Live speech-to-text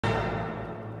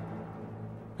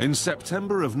In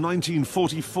September of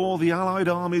 1944, the Allied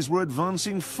armies were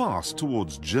advancing fast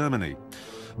towards Germany.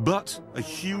 But a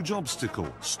huge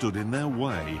obstacle stood in their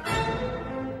way: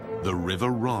 the River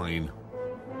Rhine.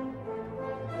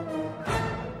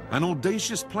 An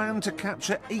audacious plan to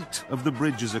capture 8 of the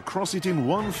bridges across it in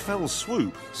one fell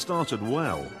swoop started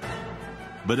well.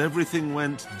 But everything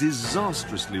went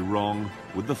disastrously wrong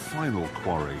with the final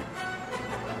quarry: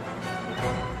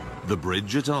 the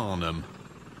bridge at Arnhem.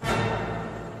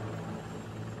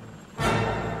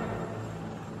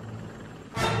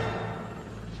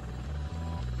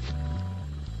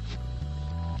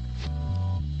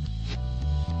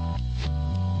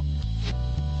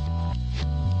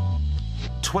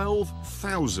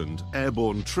 "12,000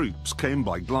 airborne troops came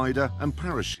by glider and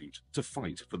parachute to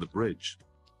fight for the bridge.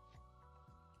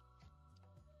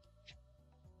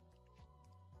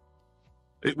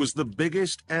 It was the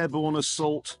biggest airborne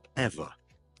assault ever.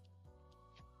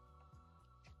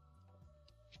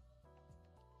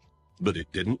 But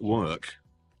it didn't work.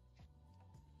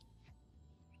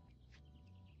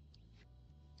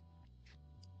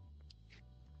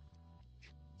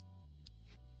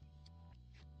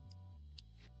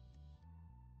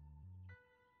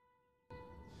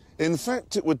 In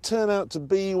fact, it would turn out to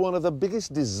be one of the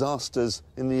biggest disasters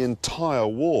in the entire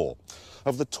war.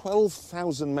 Of the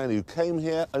 12,000 men who came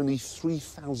here, only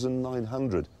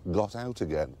 3,900 got out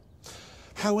again.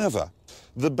 However,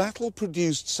 the battle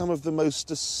produced some of the most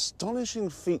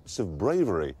astonishing feats of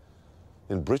bravery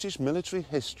in British military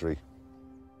history.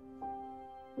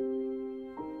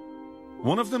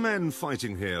 One of the men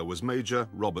fighting here was Major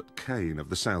Robert Cain of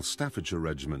the South Staffordshire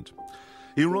Regiment.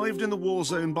 He arrived in the war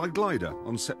zone by glider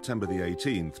on September the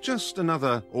 18th, just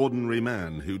another ordinary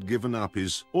man who'd given up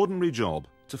his ordinary job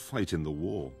to fight in the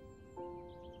war.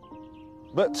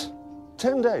 But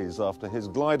 10 days after his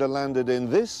glider landed in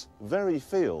this very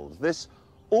field, this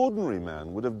ordinary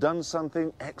man would have done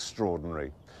something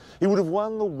extraordinary. He would have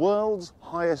won the world's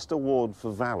highest award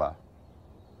for valour,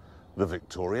 the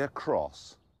Victoria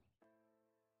Cross.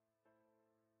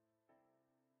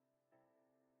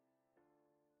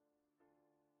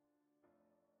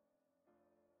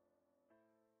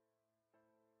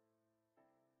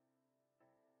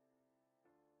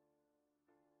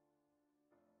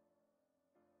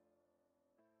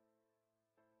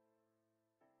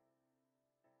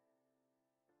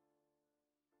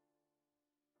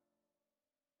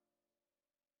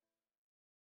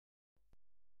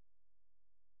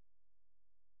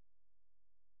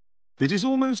 It is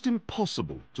almost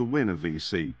impossible to win a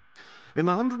VC. In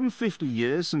the 150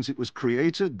 years since it was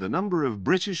created, the number of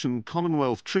British and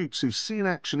Commonwealth troops who've seen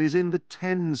action is in the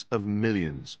tens of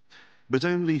millions. But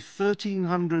only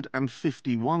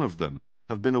 1,351 of them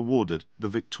have been awarded the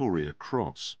Victoria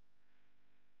Cross.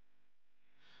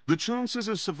 The chances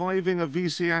of surviving a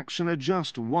VC action are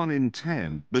just 1 in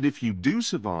 10, but if you do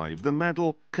survive, the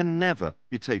medal can never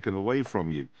be taken away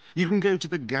from you. You can go to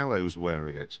the gallows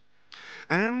wearing it.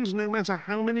 And no matter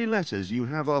how many letters you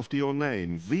have after your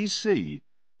name, VC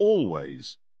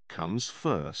always comes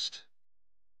first.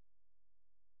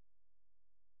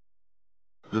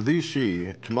 The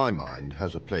VC, to my mind,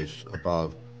 has a place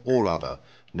above all other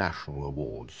national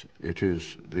awards. It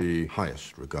is the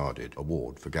highest regarded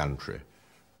award for gallantry.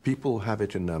 People have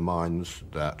it in their minds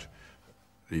that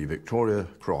the Victoria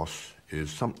Cross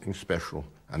is something special,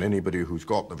 and anybody who's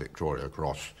got the Victoria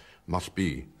Cross must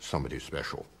be somebody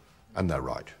special. And they're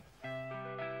right.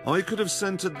 I could have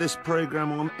centred this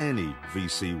programme on any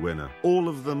VC winner. All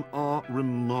of them are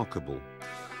remarkable.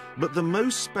 But the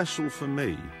most special for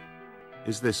me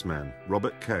is this man,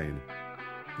 Robert Cain.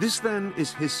 This then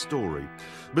is his story,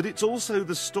 but it's also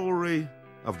the story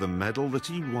of the medal that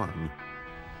he won.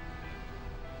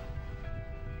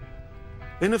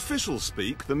 In official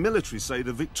speak, the military say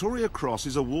the Victoria Cross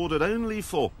is awarded only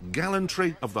for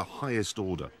gallantry of the highest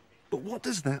order. But what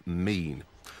does that mean?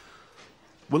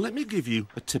 Well, let me give you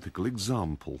a typical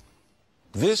example.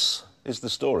 This is the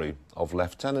story of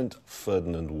Lieutenant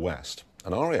Ferdinand West,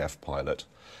 an RAF pilot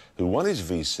who won his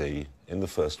VC in the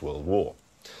First World War.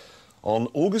 On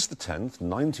August the 10th,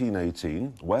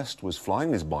 1918, West was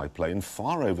flying his biplane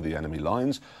far over the enemy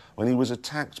lines when he was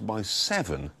attacked by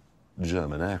 7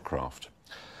 German aircraft.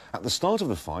 At the start of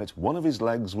the fight, one of his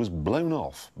legs was blown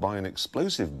off by an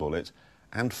explosive bullet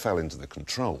and fell into the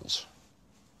controls.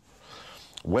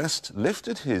 West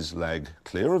lifted his leg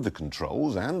clear of the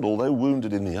controls and, although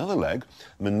wounded in the other leg,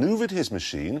 manoeuvred his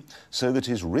machine so that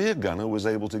his rear gunner was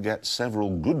able to get several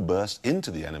good bursts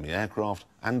into the enemy aircraft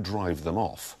and drive them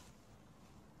off.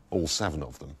 All 7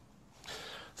 of them.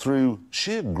 Through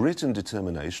sheer grit and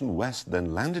determination, West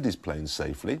then landed his plane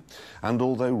safely, and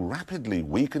although rapidly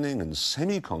weakening and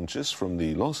semi-conscious from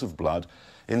the loss of blood,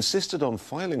 insisted on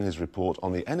filing his report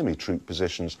on the enemy troop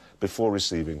positions before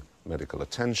receiving medical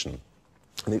attention.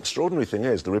 And the extraordinary thing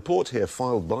is, the report here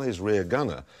filed by his rear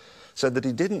gunner said that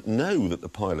he didn't know that the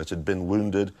pilot had been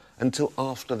wounded until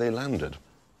after they landed.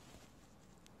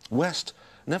 West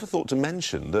never thought to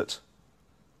mention that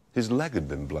his leg had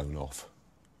been blown off.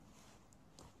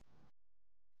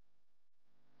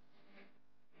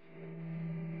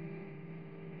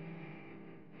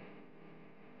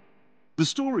 The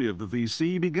story of the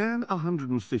VC began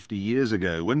 150 years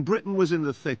ago when Britain was in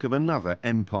the thick of another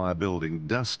empire-building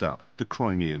dust-up, the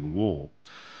Crimean War.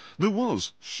 There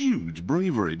was huge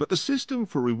bravery, but the system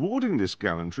for rewarding this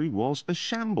gallantry was a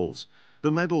shambles.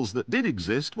 The medals that did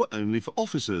exist were only for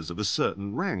officers of a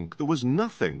certain rank. There was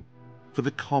nothing for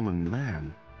the common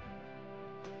man.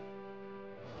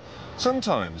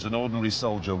 Sometimes an ordinary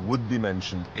soldier would be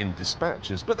mentioned in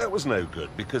dispatches, but that was no good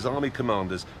because army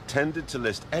commanders tended to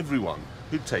list everyone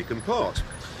who'd taken part.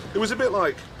 It was a bit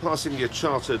like passing your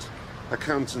chartered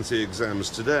accountancy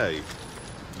exams today.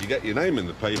 You get your name in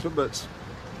the paper, but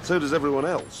so does everyone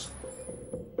else.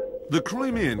 The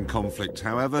Crimean conflict,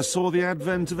 however, saw the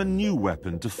advent of a new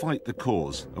weapon to fight the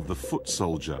cause of the foot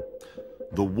soldier,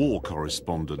 the war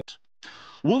correspondent.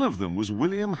 One of them was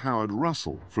William Howard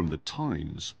Russell from the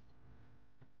Times.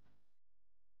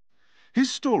 His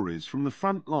stories from the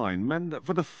front line meant that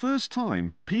for the first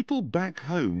time, people back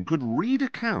home could read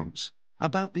accounts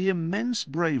about the immense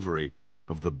bravery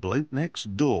of the bloke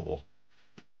next door.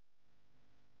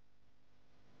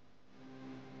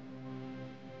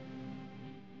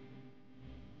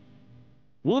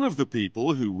 One of the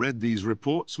people who read these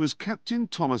reports was Captain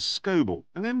Thomas Scoble,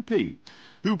 an MP,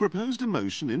 who proposed a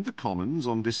motion in the Commons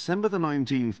on December the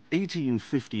 19th,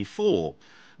 1854,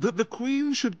 that the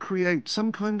Queen should create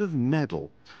some kind of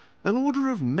medal, an order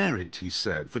of merit, he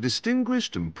said, for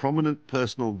distinguished and prominent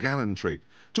personal gallantry,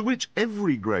 to which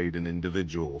every grade and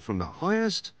individual, from the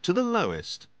highest to the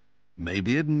lowest, may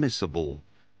be admissible.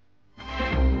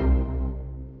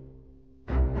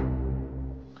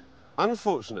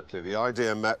 Unfortunately, the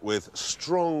idea met with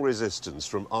strong resistance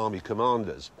from army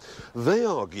commanders. They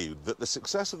argued that the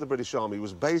success of the British Army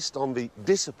was based on the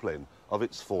discipline of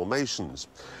its formations,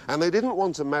 and they didn't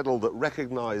want a medal that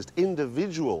recognised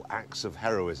individual acts of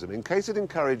heroism in case it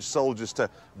encouraged soldiers to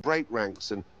break ranks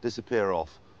and disappear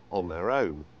off on their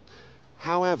own.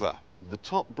 However, the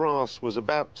top brass was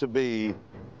about to be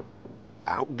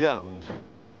outgunned.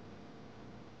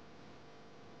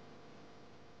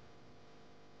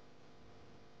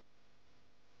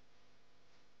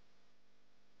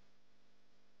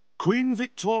 Queen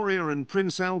Victoria and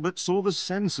Prince Albert saw the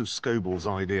sense of Scoble's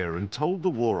idea and told the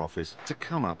War Office to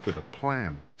come up with a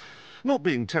plan. Not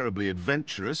being terribly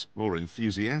adventurous or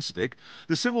enthusiastic,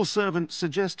 the civil servant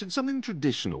suggested something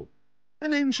traditional,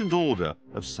 an ancient order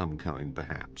of some kind,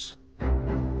 perhaps.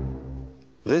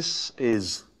 This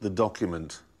is the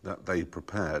document that they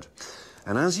prepared.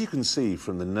 And as you can see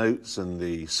from the notes and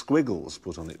the squiggles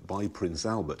put on it by Prince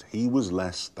Albert, he was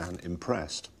less than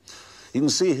impressed. You can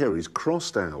see here he's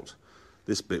crossed out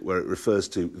this bit where it refers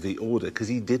to the order because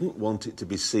he didn't want it to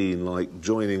be seen like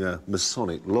joining a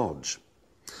Masonic lodge.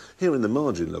 Here in the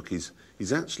margin, look, he's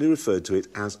actually referred to it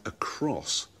as a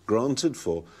cross granted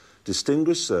for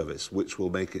distinguished service, which will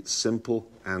make it simple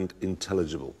and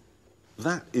intelligible.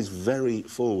 That is very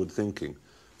forward-thinking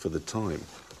for the time.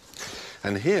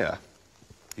 And here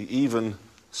he even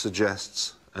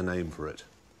suggests a name for it: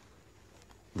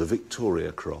 the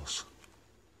Victoria Cross.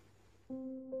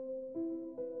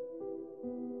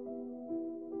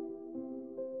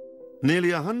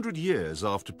 Nearly 100 years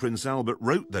after Prince Albert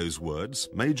wrote those words,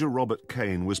 Major Robert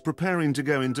Cain was preparing to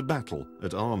go into battle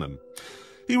at Arnhem.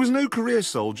 He was no career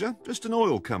soldier, just an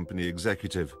oil company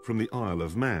executive from the Isle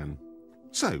of Man.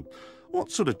 So,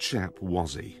 what sort of chap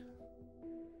was he?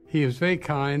 He was very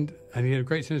kind and he had a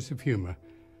great sense of humour.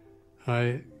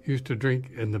 I used to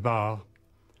drink in the bar.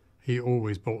 He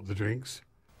always bought the drinks.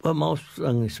 Well, my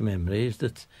strongest memory is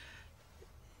that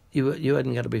you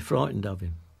hadn't got to be frightened of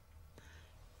him.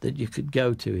 That you could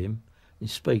go to him and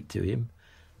speak to him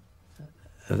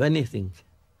of anything.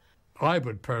 I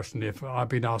would personally, if I'd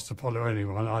been asked to follow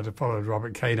anyone, I'd have followed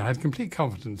Robert Cain. I had complete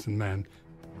confidence in men.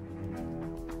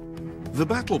 The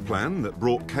battle plan that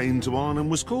brought Cain to Arnhem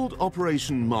was called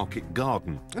Operation Market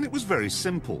Garden, and it was very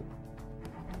simple.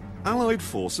 Allied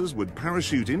forces would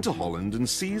parachute into Holland and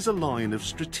seize a line of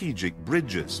strategic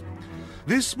bridges.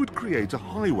 This would create a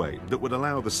highway that would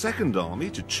allow the Second Army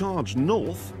to charge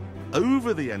north,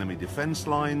 over the enemy defence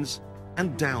lines,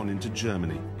 and down into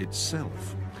Germany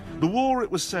itself. The war, it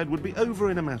was said, would be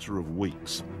over in a matter of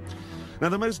weeks. Now,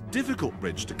 the most difficult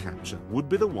bridge to capture would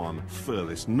be the one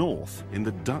furthest north, in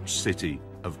the Dutch city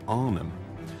of Arnhem.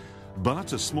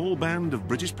 But a small band of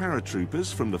British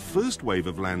paratroopers from the first wave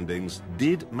of landings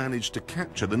did manage to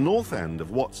capture the north end of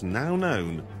what's now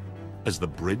known as the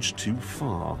Bridge Too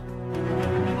Far.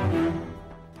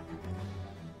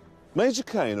 Major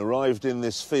Cain arrived in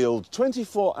this field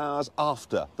 24 hours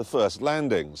after the first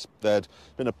landings. There'd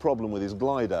been a problem with his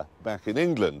glider back in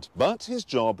England, but his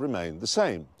job remained the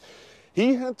same.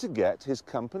 He had to get his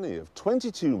company of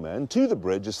 22 men to the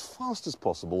bridge as fast as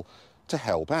possible to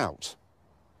help out.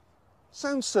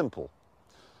 Sounds simple,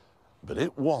 but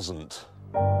it wasn't.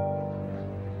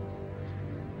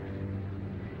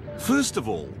 First of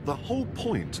all, the whole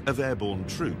point of airborne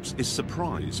troops is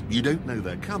surprise. You don't know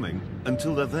they're coming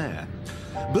until they're there.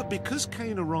 But because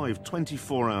Cain arrived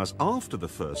 24 hours after the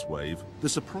first wave, the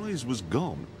surprise was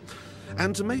gone.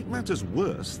 And to make matters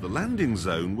worse, the landing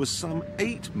zone was some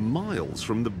 8 miles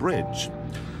from the bridge.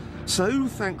 So,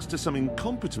 thanks to some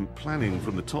incompetent planning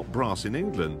from the top brass in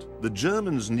England, the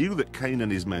Germans knew that Cain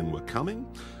and his men were coming,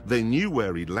 they knew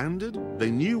where he'd landed, they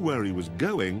knew where he was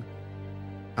going,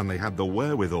 and they had the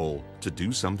wherewithal to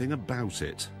do something about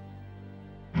it.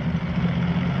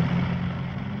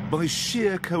 By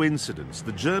sheer coincidence,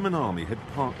 the German army had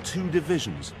parked 2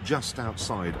 divisions just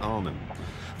outside Arnhem.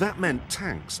 That meant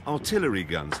tanks, artillery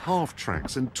guns,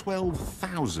 half-tracks and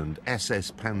 12,000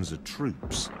 SS Panzer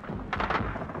troops.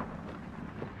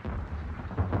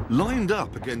 Lined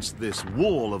up against this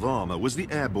wall of armour was the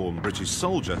airborne British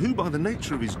soldier who, by the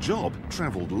nature of his job,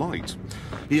 travelled light.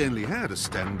 He only had a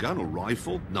Sten gun, a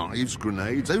rifle, knives,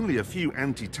 grenades. Only a few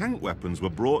anti-tank weapons were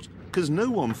brought because no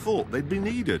one thought they'd be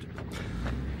needed.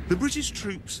 The British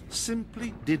troops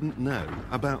simply didn't know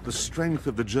about the strength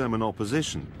of the German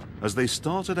opposition as they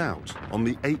started out on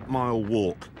the 8-mile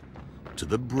walk to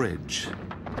the bridge.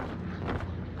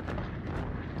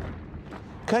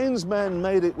 Cain's men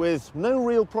made it with no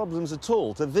real problems at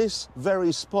all to this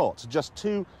very spot, just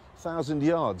 2,000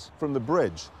 yards from the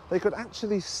bridge. They could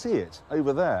actually see it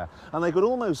over there, and they could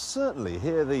almost certainly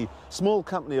hear the small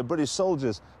company of British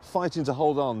soldiers fighting to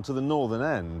hold on to the northern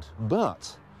end.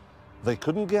 But they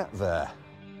couldn't get there.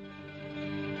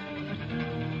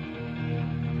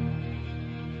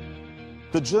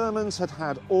 The Germans had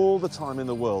had all the time in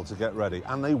the world to get ready,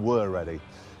 and they were ready.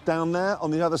 Down there,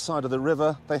 on the other side of the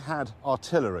river, they had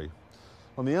artillery.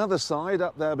 On the other side,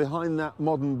 up there behind that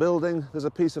modern building, there's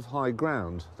a piece of high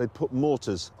ground. They'd put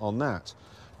mortars on that.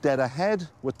 Dead ahead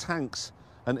were tanks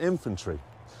and infantry.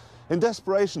 In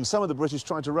desperation, some of the British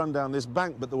tried to run down this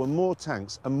bank, but there were more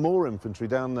tanks and more infantry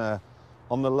down there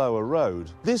on the lower road.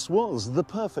 This was the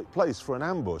perfect place for an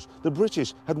ambush. The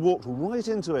British had walked right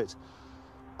into it,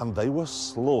 and they were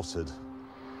slaughtered.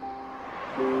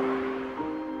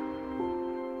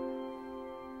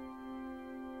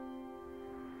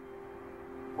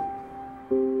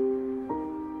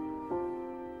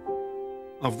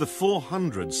 Of the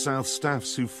 400 South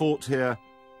Staffs who fought here,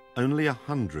 only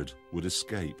 100 would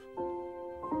escape.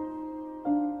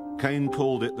 Cain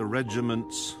called it the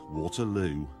regiment's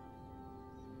Waterloo.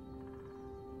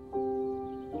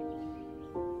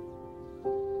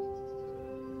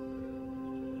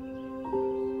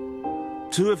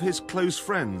 Two of his close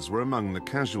friends were among the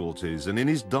casualties, and in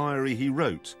his diary he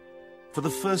wrote, "For the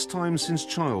first time since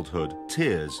childhood,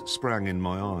 tears sprang in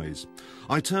my eyes.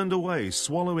 I turned away,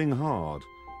 swallowing hard,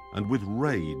 and with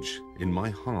rage in my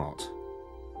heart."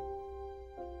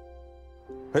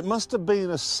 It must have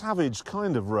been a savage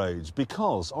kind of rage,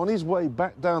 because on his way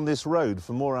back down this road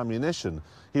for more ammunition,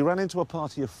 he ran into a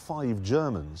party of 5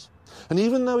 Germans. And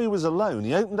even though he was alone,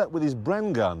 he opened up with his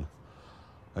Bren gun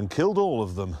and killed all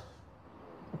of them.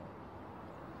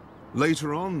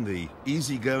 Later on, the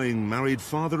easygoing married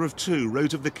father of 2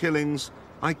 wrote of the killings,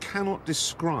 "I cannot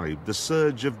describe the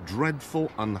surge of dreadful,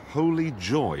 unholy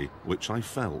joy which I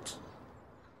felt."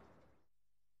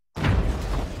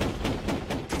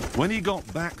 When he got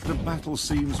back, the battle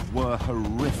scenes were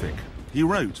horrific. He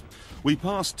wrote, "We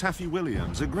passed Taffy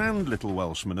Williams, a grand little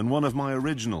Welshman and one of my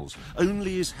originals.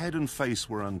 Only his head and face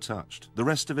were untouched. The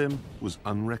rest of him was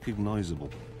unrecognisable."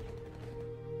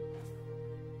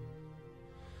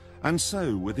 And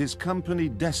so, with his company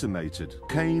decimated,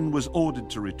 Cain was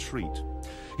ordered to retreat.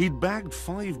 He'd bagged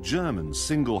 5 Germans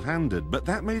single-handed, but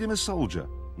that made him a soldier,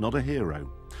 not a hero.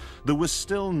 There was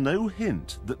still no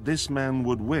hint that this man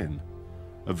would win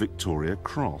a Victoria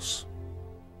Cross.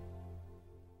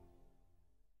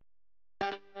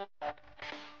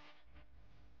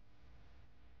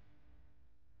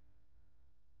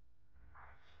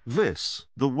 This,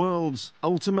 the world's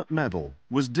ultimate medal,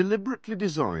 was deliberately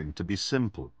designed to be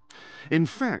simple. In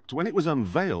fact, when it was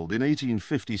unveiled in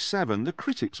 1857, the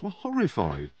critics were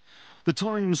horrified. The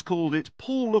Times called it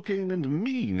poor-looking and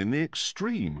mean in the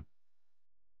extreme.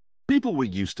 People were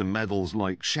used to medals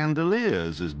like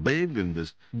chandeliers, as big and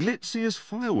as glitzy as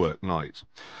firework night.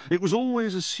 It was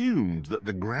always assumed that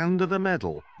the grander the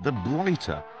medal, the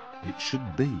brighter it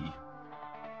should be.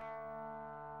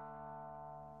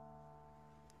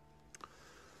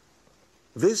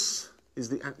 This is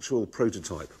the actual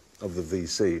prototype of the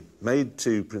VC, made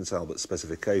to Prince Albert's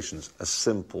specifications, a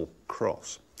simple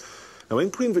cross. Now,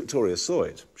 when Queen Victoria saw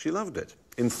it, she loved it.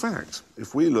 In fact,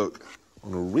 if we look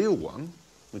on a real one,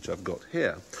 which I've got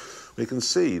here, we can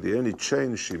see the only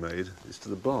change she made is to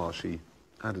the bar. She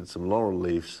added some laurel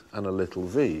leaves and a little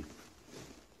V.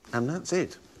 And that's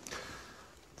it.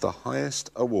 The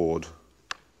highest award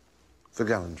for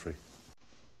gallantry.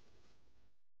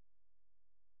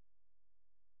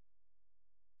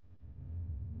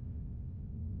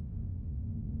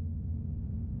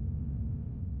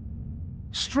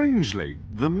 Strangely,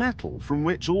 the metal from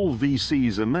which all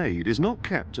VCs are made is not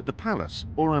kept at the palace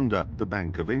or under the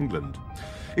Bank of England.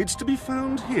 It's to be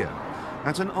found here,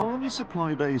 at an army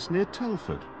supply base near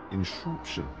Telford, in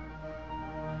Shropshire.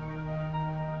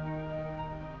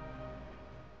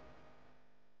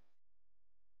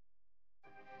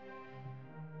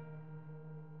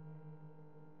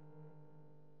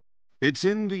 It's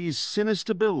in these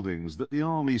sinister buildings that the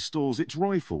army stores its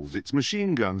rifles, its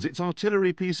machine guns, its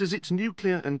artillery pieces, its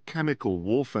nuclear and chemical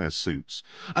warfare suits.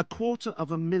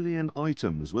 250,000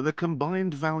 items with a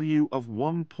combined value of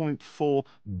 £1.4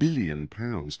 billion,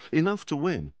 enough to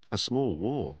win a small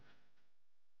war.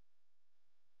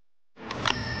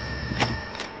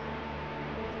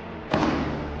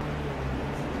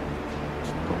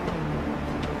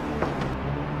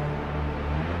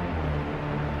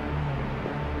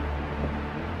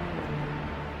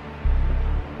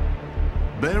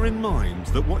 Bear in mind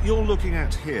that what you're looking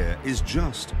at here is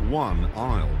just one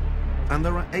aisle. And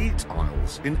there are 8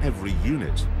 aisles in every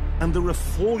unit. And there are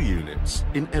 4 units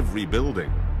in every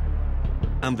building.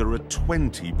 And there are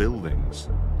 20 buildings.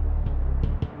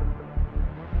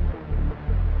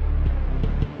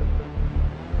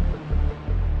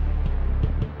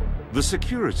 The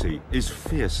security is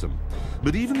fearsome.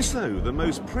 But even so, the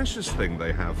most precious thing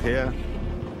they have here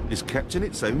is kept in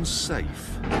its own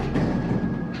safe.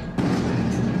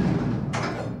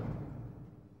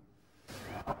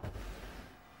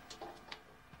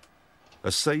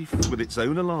 A safe with its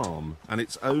own alarm and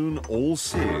its own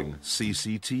all-seeing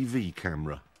CCTV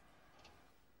camera.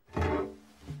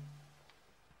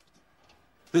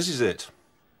 This is it.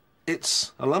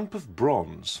 It's a lump of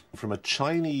bronze from a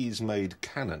Chinese-made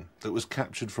cannon that was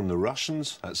captured from the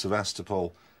Russians at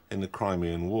Sevastopol in the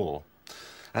Crimean War.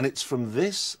 And it's from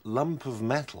this lump of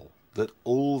metal that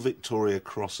all Victoria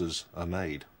Crosses are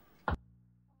made.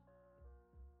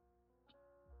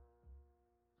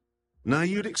 Now,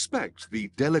 you'd expect the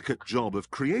delicate job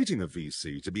of creating a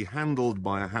VC to be handled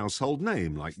by a household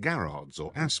name like Garrard's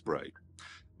or Asprey.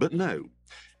 But no.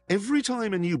 Every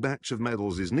time a new batch of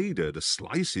medals is needed, a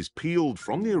slice is peeled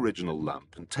from the original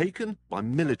lump and taken by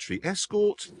military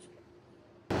escort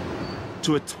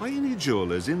to a tiny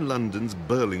jeweller's in London's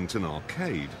Burlington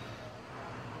Arcade.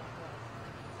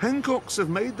 Hancocks have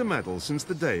made the medal since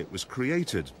the day it was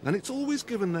created, and it's always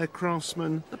given their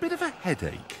craftsmen a bit of a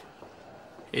headache.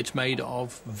 It's made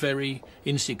of very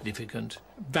insignificant,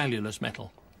 valueless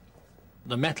metal.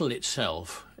 The metal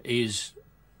itself is,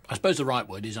 I suppose the right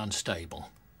word is unstable.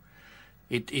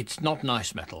 It's not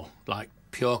nice metal, like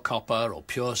pure copper or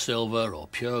pure silver or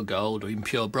pure gold or even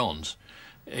pure bronze.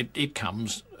 It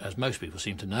comes, as most people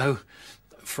seem to know,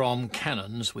 from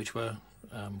cannons which were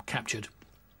captured.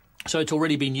 So it's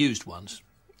already been used once,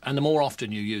 and the more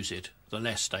often you use it, the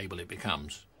less stable it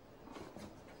becomes.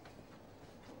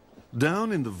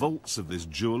 Down in the vaults of this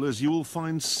jeweller's you will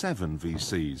find 7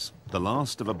 VCs, the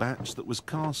last of a batch that was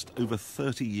cast over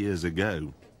 30 years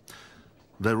ago.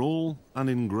 They're all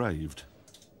unengraved.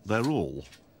 They're all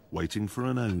waiting for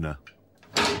an owner.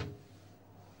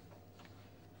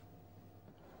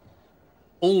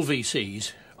 All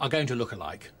VCs are going to look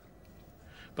alike,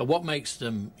 but what makes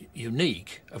them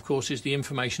unique, of course, is the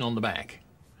information on the back.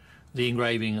 The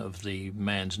engraving of the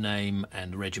man's name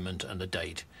and regiment and the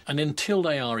date. And until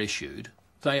they are issued,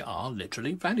 they are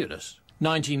literally valueless.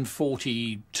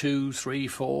 1942, 3,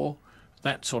 4,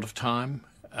 that sort of time,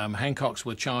 Hancocks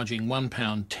were charging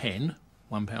 £1.10,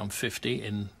 £1.50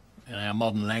 in our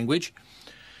modern language,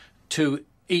 to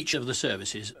each of the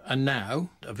services. And now,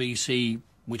 a VC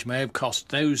which may have cost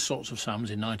those sorts of sums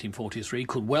in 1943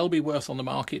 could well be worth on the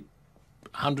market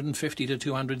 £150,000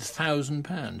 to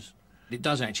 £200,000. It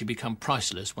does actually become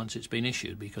priceless once it's been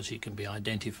issued, because it can be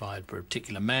identified for a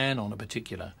particular man on a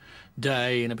particular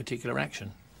day in a particular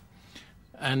action.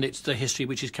 And it's the history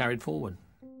which is carried forward.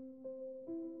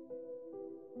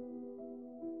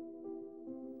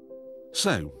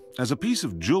 So, as a piece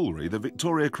of jewellery, the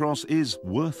Victoria Cross is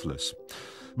worthless.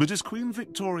 But as Queen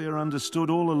Victoria understood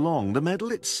all along, the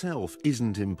medal itself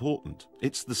isn't important.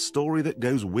 It's the story that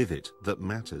goes with it that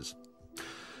matters.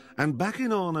 And back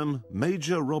in Arnhem,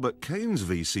 Major Robert Cain's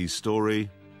VC story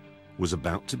was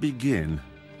about to begin.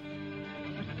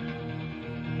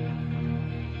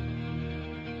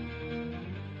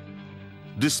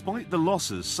 Despite the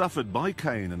losses suffered by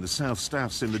Cain and the South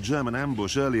Staffs in the German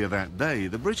ambush earlier that day,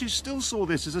 the British still saw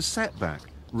this as a setback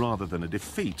rather than a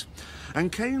defeat.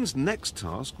 And Cain's next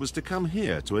task was to come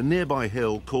here to a nearby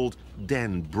hill called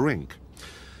Den Brink.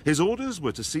 His orders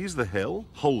were to seize the hill,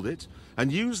 hold it,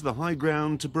 and use the high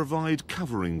ground to provide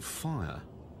covering fire.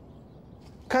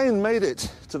 Cain made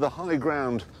it to the high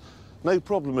ground, no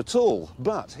problem at all,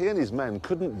 but he and his men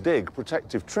couldn't dig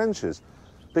protective trenches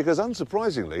because,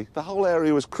 unsurprisingly, the whole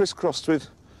area was crisscrossed with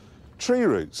tree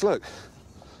roots. Look,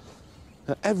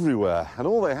 they're everywhere, and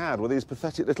all they had were these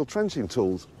pathetic little trenching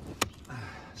tools.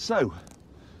 So,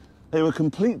 they were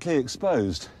completely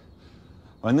exposed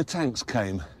when the tanks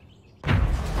came.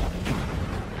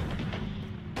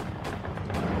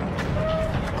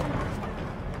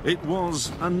 It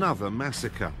was another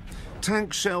massacre.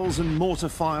 Tank shells and mortar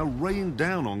fire rained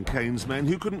down on Cain's men,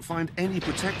 who couldn't find any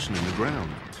protection in the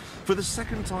ground. For the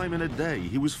second time in a day,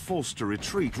 he was forced to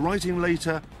retreat, writing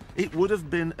later, "It would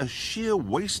have been a sheer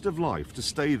waste of life to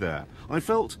stay there. I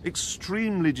felt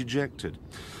extremely dejected.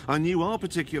 I knew our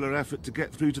particular effort to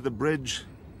get through to the bridge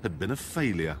had been a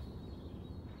failure."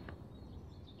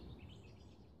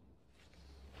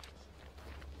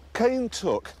 Cain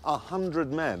took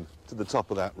 100 men to the top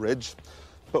of that ridge,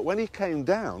 but when he came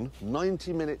down,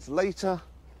 90 minutes later,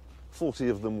 40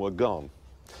 of them were gone.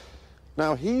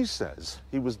 Now, he says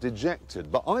he was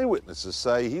dejected, but eyewitnesses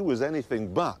say he was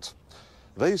anything but.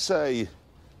 They say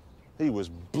he was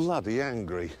bloody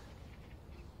angry.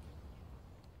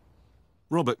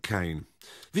 Robert Cain,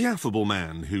 the affable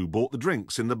man who bought the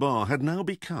drinks in the bar, had now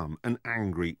become an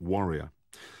angry warrior.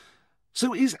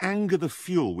 So is anger the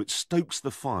fuel which stokes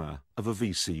the fire of a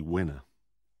VC winner?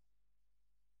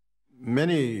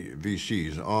 Many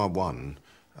VCs are won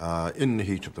in the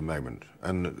heat of the moment,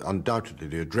 and undoubtedly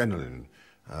the adrenaline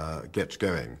gets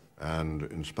going and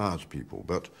inspires people,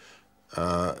 but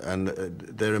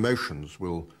their emotions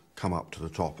will come up to the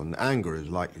top, and anger is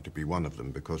likely to be one of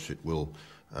them, because it will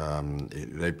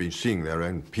they've been seeing their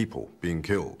own people being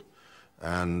killed.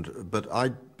 But I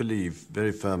believe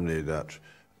very firmly that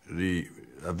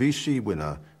a VC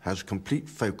winner has complete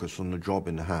focus on the job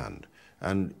in hand,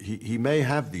 and he may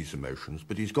have these emotions,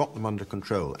 but he's got them under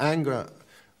control. Anger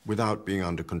without being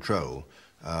under control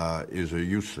is a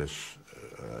useless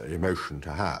emotion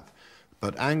to have,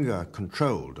 but anger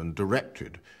controlled and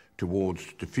directed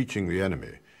towards defeating the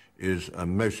enemy is a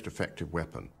most effective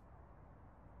weapon.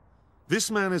 This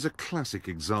man is a classic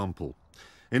example.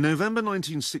 In November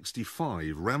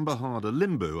 1965, Rambahadur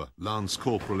Limbu, a Lance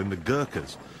Corporal in the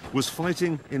Gurkhas, was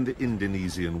fighting in the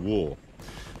Indonesian War.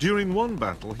 During one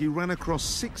battle, he ran across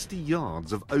 60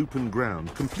 yards of open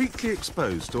ground, completely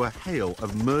exposed to a hail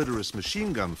of murderous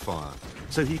machine gun fire,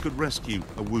 so he could rescue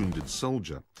a wounded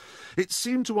soldier. It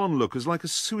seemed to onlookers like a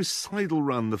suicidal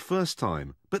run the first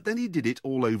time, but then he did it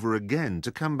all over again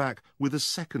to come back with a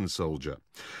second soldier.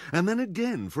 And then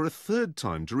again for a third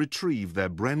time to retrieve their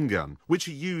Bren gun, which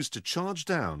he used to charge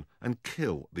down and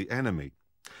kill the enemy.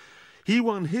 He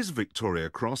won his Victoria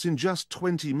Cross in just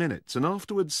 20 minutes, and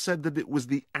afterwards said that it was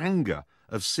the anger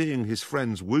of seeing his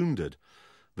friends wounded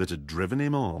that had driven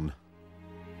him on.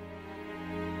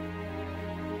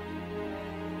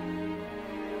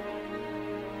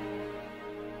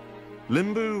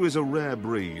 Limbu is a rare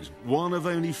breed, one of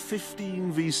only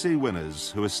 15 VC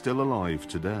winners who are still alive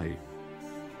today.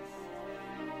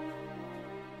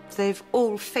 They've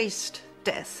all faced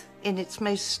death in its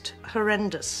most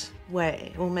horrendous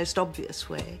way, or most obvious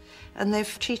way, and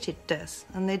they've cheated death,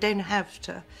 and they don't have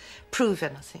to prove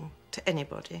anything to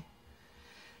anybody.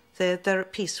 They're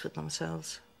at peace with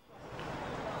themselves.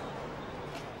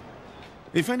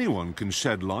 If anyone can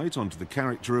shed light onto the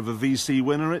character of a VC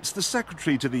winner, it's the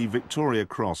secretary to the Victoria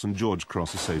Cross and George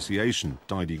Cross Association,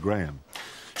 Didi Graham.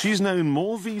 She's known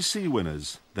more VC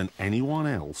winners than anyone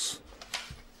else.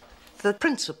 The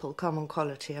principal common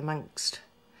quality amongst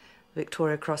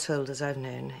Victoria Cross holders I've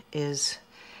known is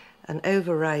an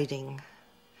overriding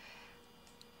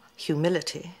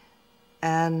humility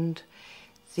and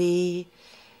the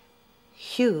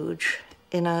huge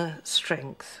inner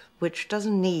strength which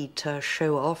doesn't need to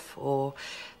show off or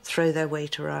throw their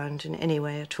weight around in any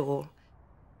way at all.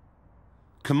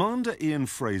 Commander Ian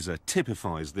Fraser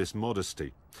typifies this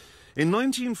modesty. In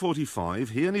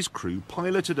 1945, he and his crew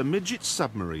piloted a midget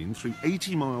submarine through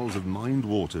 80 miles of mined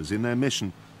waters in their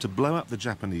mission to blow up the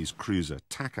Japanese cruiser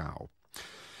Takao.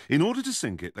 In order to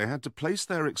sink it, they had to place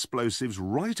their explosives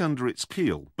right under its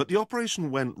keel, but the operation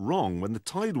went wrong when the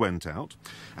tide went out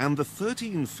and the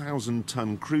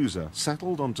 13,000-ton cruiser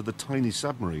settled onto the tiny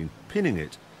submarine, pinning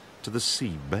it to the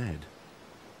sea bed.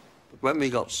 When we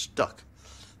got stuck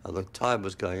and the tide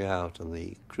was going out and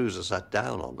the cruiser sat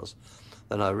down on us,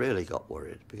 then I really got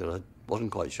worried because I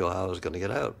wasn't quite sure how I was going to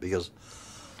get out, because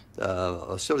I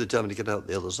was still determined to get out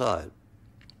the other side.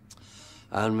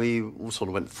 And we sort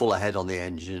of went full ahead on the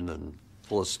engine and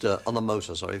full of on the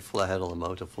motor, sorry, full ahead on the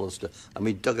motor, full of and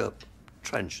we dug a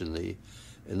trench in the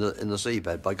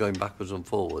seabed by going backwards and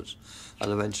forwards,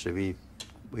 and eventually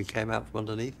we came out from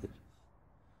underneath it.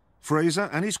 Fraser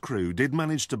and his crew did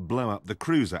manage to blow up the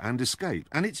cruiser and escape,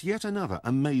 and it's yet another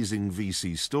amazing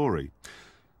VC story.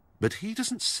 But he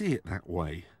doesn't see it that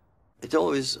way. It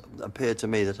always appeared to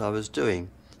me that I was doing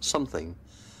something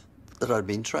that I'd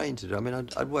been trained to do. I mean,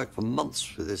 I'd worked for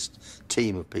months with this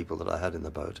team of people that I had in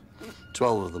the boat,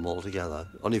 12 of them all together,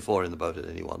 only 4 in the boat at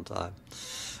any one time.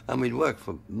 And we'd work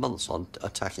for months on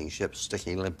attacking ships,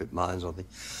 sticking limpet mines on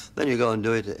things. Then you go and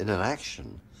do it in an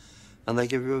action, and they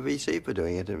give you a VC for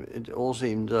doing it. It all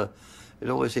seemed, it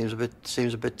always seems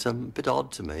a bit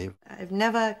odd to me. I've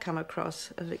never come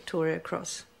across a Victoria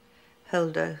Cross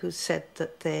holder who said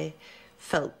that they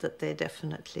felt that they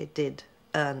definitely did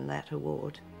earn that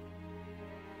award.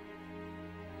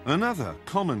 Another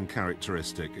common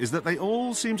characteristic is that they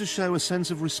all seem to show a sense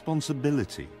of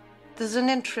responsibility. There's an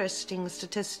interesting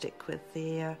statistic with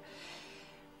the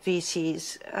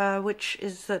VCs, which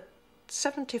is that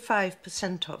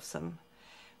 75% of them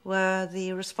were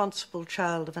the responsible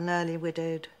child of an early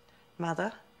widowed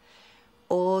mother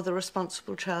or the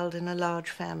responsible child in a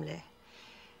large family.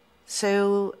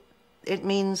 So it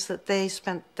means that they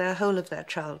spent the whole of their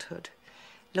childhood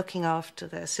looking after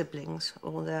their siblings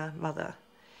or their mother.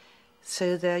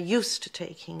 So they're used to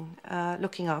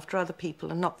looking after other people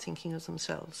and not thinking of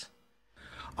themselves.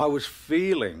 I was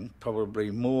feeling probably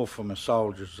more for my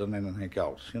soldiers than anything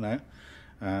else, you know.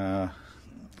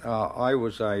 I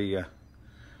was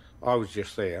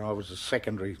just there. I was a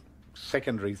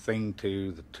secondary thing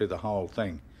to the whole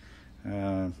thing,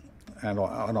 and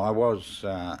I was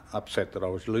upset that I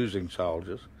was losing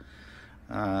soldiers,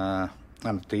 and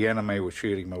the enemy was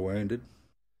shooting my wounded.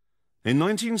 In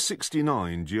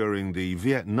 1969, during the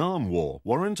Vietnam War,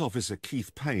 Warrant Officer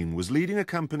Keith Payne was leading a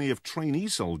company of trainee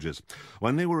soldiers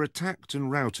when they were attacked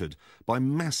and routed by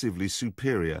massively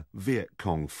superior Viet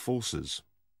Cong forces.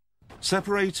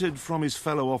 Separated from his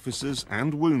fellow officers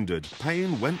and wounded,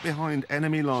 Payne went behind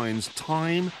enemy lines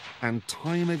time and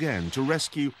time again to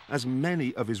rescue as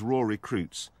many of his raw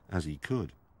recruits as he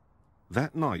could.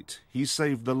 That night, he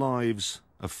saved the lives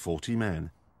of 40 men.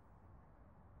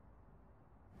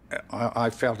 I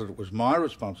felt that it was my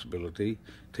responsibility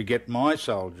to get my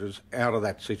soldiers out of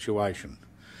that situation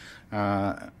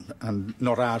and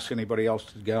not ask anybody else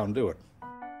to go and do it.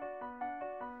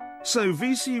 So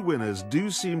VC winners do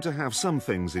seem to have some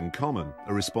things in common,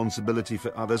 a responsibility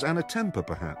for others and a temper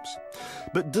perhaps.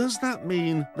 But does that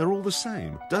mean they're all the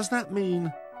same? Does that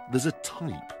mean there's a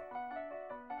type?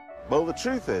 Well, the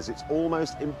truth is, it's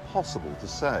almost impossible to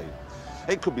say.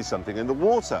 It could be something in the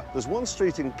water. There's one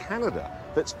street in Canada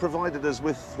that's provided us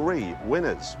with 3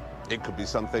 winners. It could be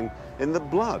something in the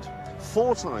blood.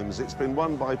 4 times it's been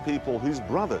won by people whose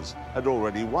brothers had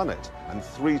already won it, and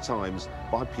 3 times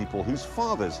by people whose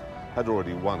fathers had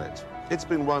already won it. It's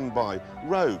been won by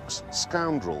rogues,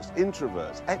 scoundrels,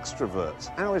 introverts, extroverts,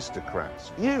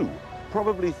 aristocrats. You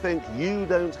probably think you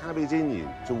don't have it in you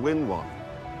to win one,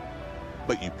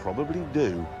 but you probably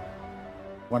do.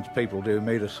 Once people do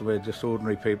meet us, we're just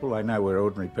ordinary people. They know we're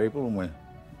ordinary people, and we're,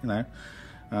 you know,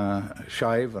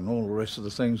 shave and all the rest of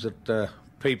the things that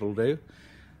people do.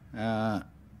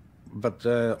 But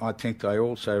I think they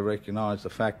also recognise the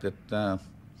fact that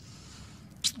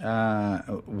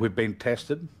we've been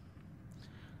tested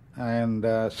and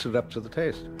stood up to the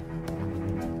test.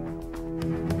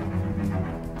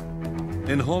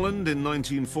 In Holland in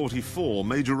 1944,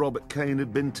 Major Robert Cain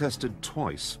had been tested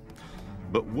twice.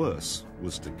 But worse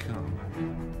was to come.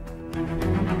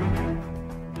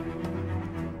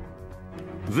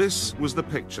 This was the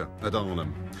picture at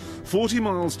Arnhem. 40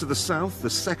 miles to the south, the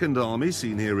Second Army,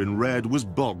 seen here in red, was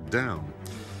bogged down.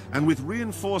 And with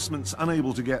reinforcements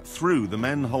unable to get through, the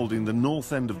men holding the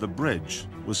north end of the bridge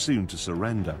were soon to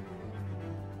surrender.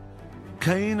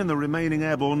 Cain and the remaining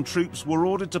airborne troops were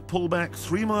ordered to pull back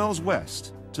 3 miles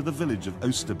west to the village of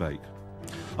Oosterbeek.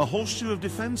 A horseshoe of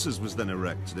defences was then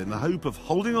erected in the hope of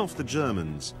holding off the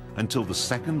Germans until the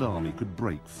Second Army could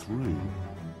break through.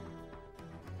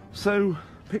 So,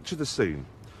 picture the scene.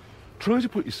 Try to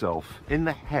put yourself in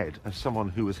the head of someone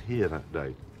who was here that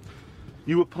day.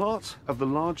 You were part of the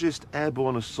largest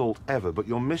airborne assault ever, but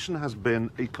your mission has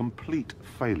been a complete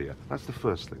failure. That's the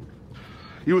first thing.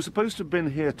 You were supposed to have been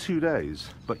here 2 days,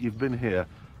 but you've been here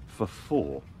for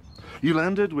 4. You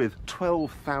landed with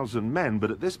 12,000 men, but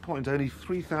at this point only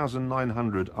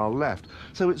 3,900 are left.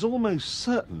 So it's almost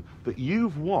certain that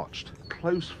you've watched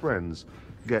close friends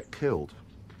get killed.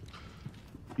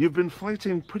 You've been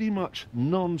fighting pretty much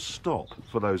non-stop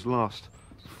for those last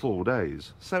 4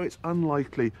 days, so it's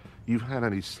unlikely you've had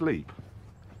any sleep.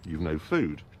 You've no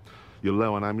food. You're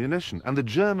low on ammunition, and the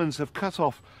Germans have cut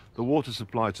off the water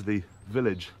supply to the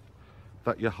village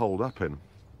that you're holed up in.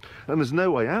 And there's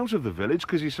no way out of the village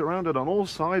because you're surrounded on all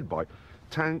sides by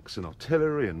tanks and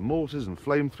artillery and mortars and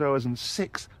flamethrowers and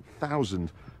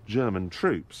 6,000 German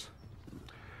troops.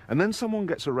 And then someone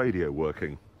gets a radio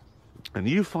working, and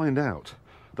you find out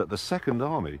that the Second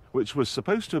Army, which was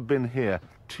supposed to have been here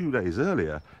 2 days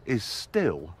earlier, is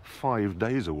still 5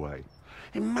 days away.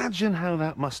 Imagine how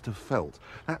that must have felt.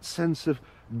 That sense of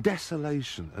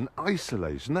desolation and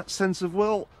isolation, that sense of,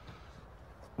 well,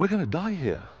 we're going to die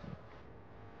here.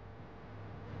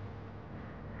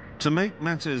 To make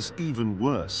matters even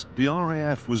worse, the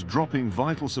RAF was dropping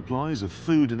vital supplies of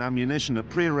food and ammunition at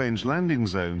prearranged landing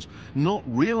zones, not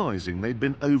realising they'd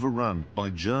been overrun by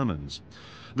Germans.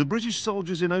 The British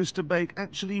soldiers in Oosterbeek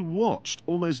actually watched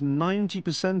almost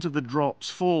 90% of the drops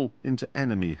fall into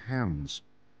enemy hands.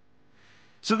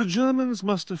 So the Germans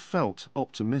must have felt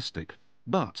optimistic,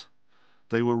 but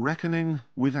they were reckoning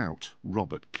without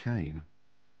Robert Cain.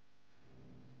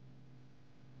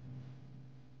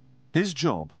 His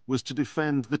job was to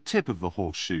defend the tip of the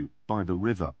horseshoe by the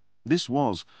river. This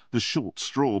was the short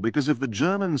straw, because if the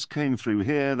Germans came through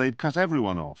here, they'd cut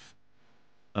everyone off,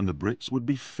 and the Brits would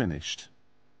be finished.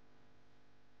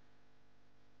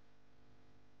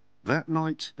 That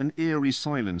night, an eerie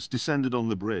silence descended on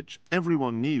the bridge.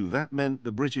 Everyone knew that meant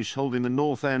the British holding the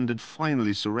north end had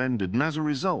finally surrendered, and as a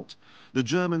result, the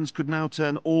Germans could now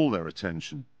turn all their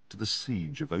attention to the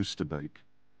siege of Oosterbeek.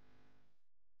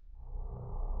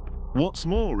 What's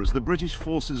more, as the British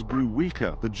forces grew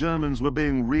weaker, the Germans were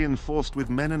being reinforced with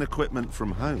men and equipment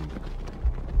from home.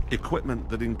 Equipment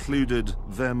that included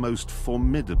their most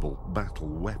formidable battle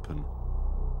weapon.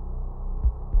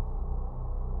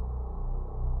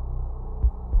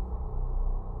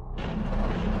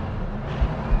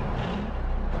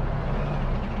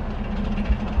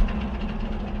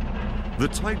 The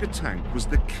Tiger tank was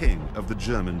the king of the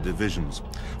German divisions,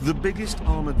 the biggest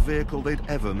armoured vehicle they'd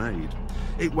ever made.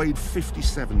 It weighed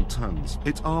 57 tons.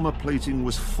 Its armour plating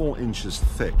was 4 inches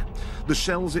thick. The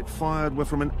shells it fired were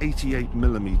from an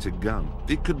 88mm gun.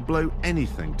 It could blow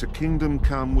anything to Kingdom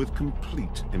Come with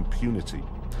complete impunity.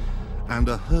 And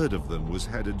a herd of them was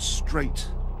headed straight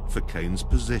for Cain's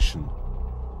position.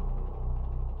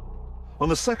 On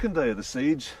the second day of the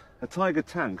siege, a Tiger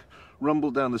tank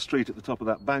rumbled down the street at the top of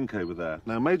that bank over there.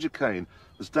 Now, Major Cain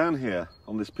was down here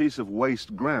on this piece of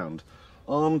waste ground,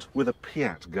 armed with a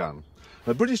Piat gun.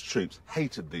 Now, British troops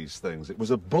hated these things. It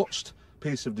was a botched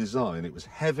piece of design. It was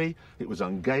heavy, it was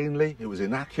ungainly, it was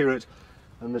inaccurate,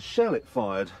 and the shell it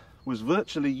fired was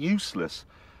virtually useless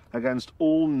against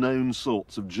all known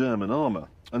sorts of German armour.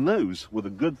 And those were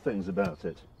the good things about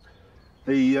it.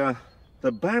 The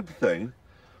bad thing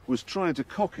was trying to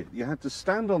cock it. You had to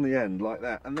stand on the end like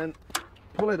that and then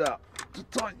pull it up to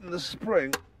tighten the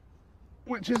spring,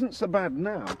 which isn't so bad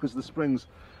now because the spring's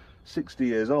 60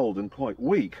 years old and quite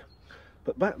weak.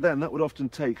 But back then that would often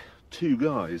take 2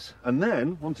 guys, and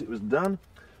then once it was done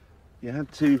you had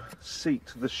to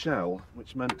seat the shell,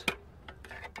 which meant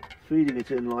feeding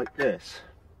it in like this.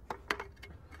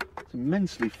 It's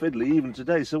immensely fiddly even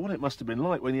today, so what it must have been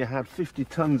like when you had 50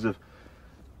 tons of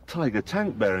Tiger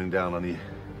tank bearing down on you.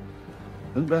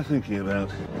 Isn't bad thinking about.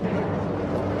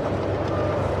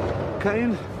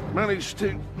 Cain managed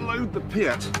to load the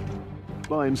Piat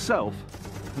by himself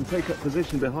and take up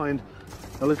position behind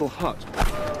a little hut.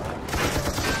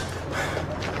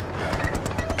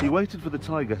 He waited for the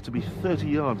Tiger to be 30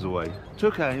 yards away,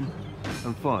 took aim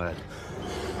and fired.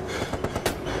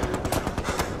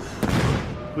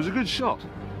 It was a good shot.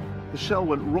 The shell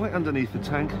went right underneath the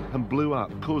tank and blew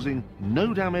up, causing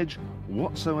no damage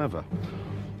whatsoever.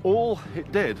 All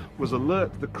it did was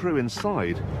alert the crew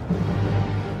inside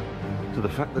to the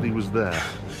fact that he was there.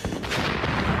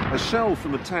 A shell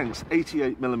from the tank's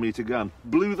 88mm gun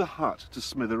blew the hut to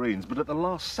smithereens, but at the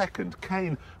last second,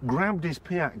 Cain grabbed his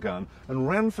Piat gun and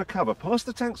ran for cover past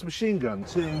the tank's machine gun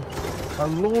to a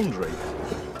laundry.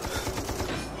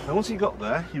 And once he got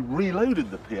there, he reloaded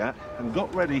the Piat and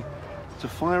got ready to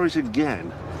fire it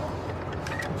again.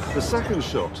 The second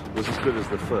shot was as good as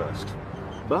the first,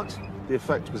 but the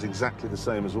effect was exactly the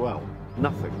same as well.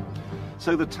 Nothing.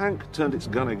 So the tank turned its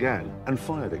gun again and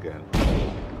fired again.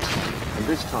 And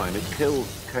this time it killed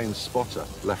Cain's spotter,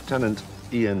 Lieutenant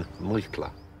Ian Meitler.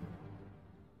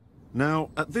 Now,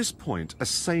 at this point, a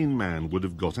sane man would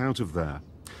have got out of there.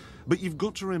 But you've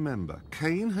got to remember,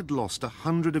 Cain had lost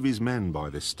 100 of his men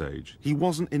by this stage. He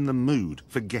wasn't in the mood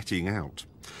for getting out.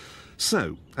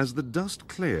 So, as the dust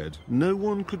cleared, no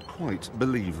one could quite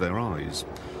believe their eyes,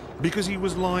 because he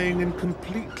was lying in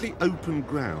completely open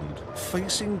ground,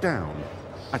 facing down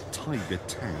a Tiger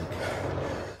tank.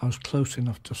 I was close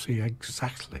enough to see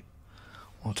exactly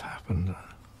what happened.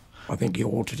 I think he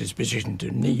altered his position to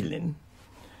kneeling,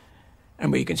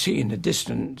 and we could see in the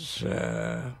distance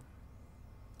a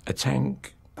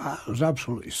tank. I was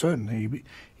absolutely certain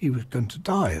he was going to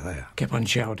die there. Kept on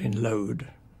shouting, "Load,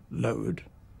 load,"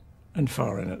 and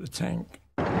firing at the tank.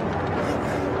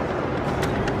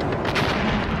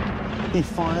 He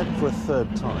fired for a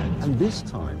third time, and this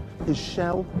time his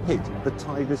shell hit the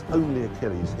Tiger's only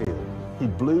Achilles heel. He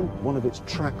blew one of its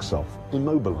tracks off,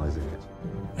 immobilizing it.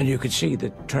 And you could see the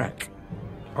track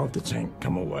of the tank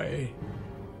come away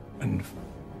and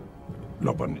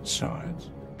lob on its sides.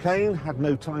 Cain had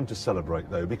no time to celebrate,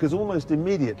 though, because almost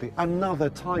immediately another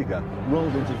Tiger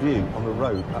rolled into view on the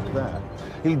road up there.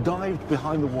 He dived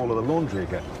behind the wall of the laundry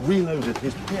again, reloaded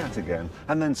his Piat again,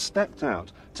 and then stepped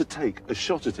out to take a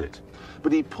shot at it.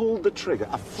 But he pulled the trigger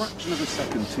a fraction of a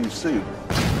second too soon.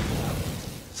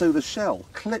 So the shell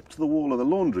clipped the wall of the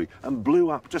laundry and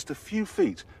blew up just a few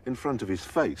feet in front of his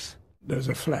face. There was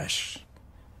a flash,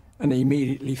 and he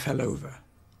immediately fell over.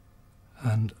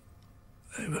 And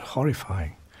it was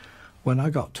horrifying. When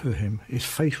I got to him, his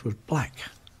face was black,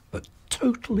 but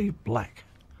totally black,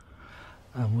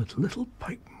 and with little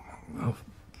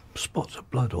spots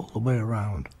of blood all the way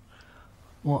around.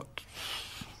 What,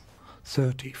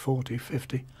 30, 40,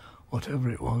 50,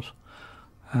 whatever it was.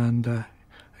 And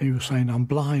he was saying, I'm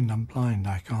blind,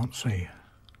 I can't see."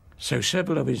 So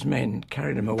several of his men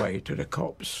carried him away to the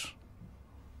copse,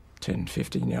 10,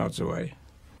 15 yards away.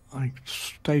 I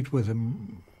stayed with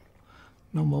him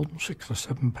no more than 6 or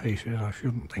 7 paces, I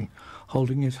shouldn't think,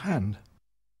 holding his hand.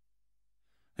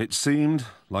 It seemed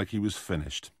like he was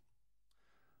finished.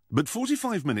 But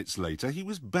 45 minutes later, he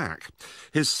was back.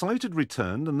 His sight had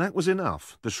returned, and that was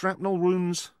enough. The shrapnel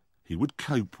wounds he would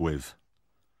cope with.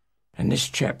 And this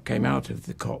chap came out of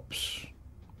the copse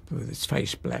with his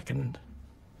face blackened.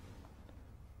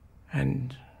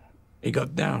 And he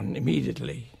got down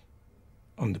immediately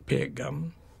on the Piat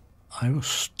gun. I was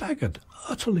staggered,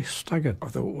 utterly staggered. I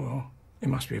thought, well, he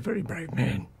must be a very brave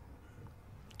man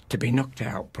to be knocked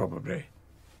out, probably,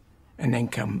 and then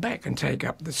come back and take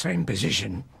up the same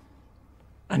position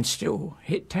and still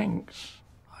hit tanks.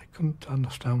 I couldn't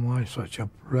understand why such a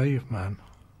brave man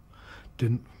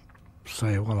didn't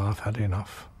say, well, I've had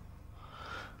enough.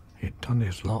 He'd done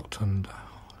his lot and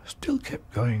still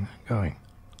kept going and going.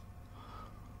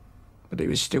 But he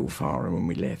was still firing when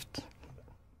we left.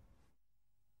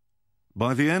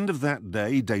 By the end of that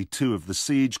day, day 2 of the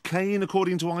siege, Cain,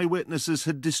 according to eyewitnesses,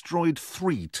 had destroyed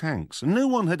 3 tanks. No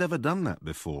one had ever done that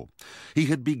before. He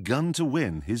had begun to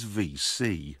win his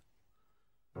VC.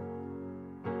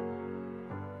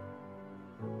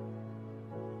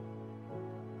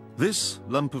 This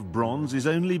lump of bronze is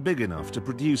only big enough to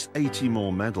produce 80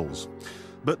 more medals.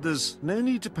 But there's no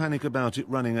need to panic about it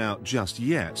running out just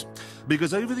yet,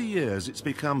 because over the years it's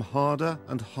become harder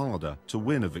and harder to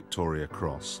win a Victoria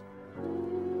Cross.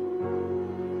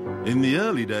 In the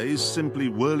early days, simply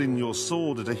whirling your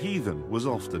sword at a heathen was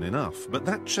often enough, but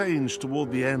that changed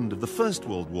toward the end of the First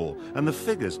World War, and the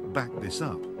figures back this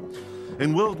up.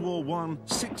 In World War I,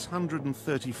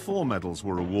 634 medals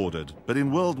were awarded, but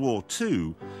in World War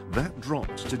II, that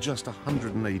dropped to just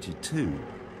 182.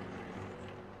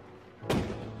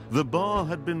 The bar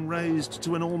had been raised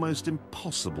to an almost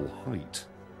impossible height.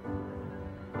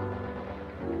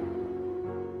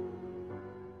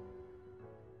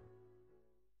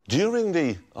 During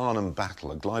the Arnhem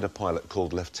battle, a glider pilot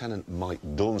called Lieutenant Mike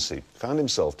Dauncey found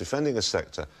himself defending a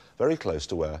sector very close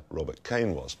to where Robert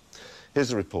Cain was. Here's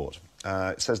the report.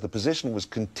 It says the position was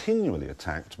continually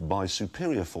attacked by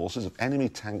superior forces of enemy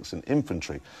tanks and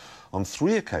infantry. On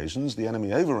 3 occasions, the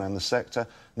enemy overran the sector,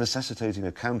 necessitating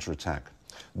a counterattack.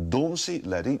 Dauncey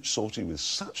led each sortie with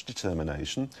such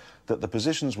determination that the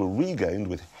positions were regained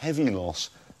with heavy loss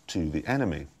to the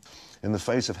enemy. In the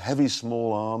face of heavy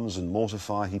small arms and mortar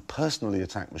fire, he personally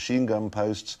attacked machine gun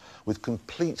posts with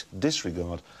complete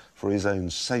disregard for his own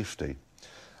safety.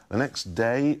 The next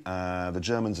day, the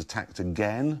Germans attacked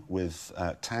again with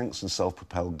tanks and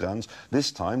self-propelled guns.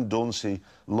 This time, Dauncey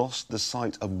lost the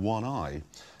sight of one eye.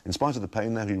 In spite of the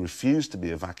pain, though, he refused to be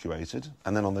evacuated.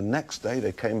 And then on the next day,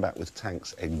 they came back with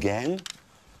tanks again.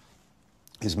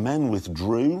 His men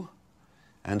withdrew,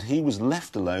 and he was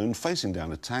left alone, facing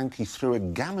down a tank. He threw a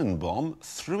gammon bomb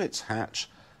through its hatch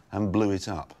and blew it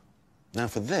up. Now,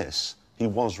 for this, he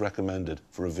was recommended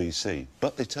for a VC,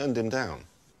 but they turned him down.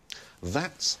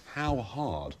 That's how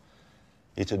hard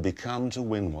it had become to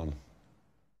win one.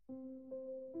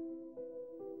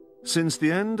 Since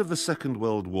the end of the Second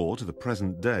World War to the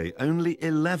present day, only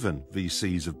 11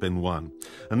 VCs have been won,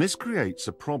 and this creates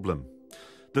a problem.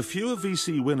 The fewer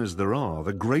VC winners there are,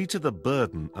 the greater the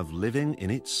burden of living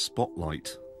in its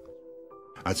spotlight.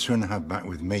 I'd sooner have back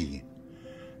with me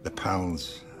the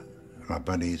pals, my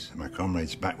buddies, my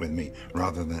comrades back with me,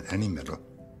 rather than any medal.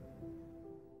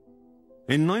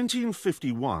 In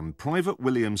 1951, Private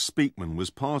William Speakman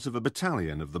was part of a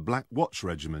battalion of the Black Watch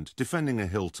Regiment defending a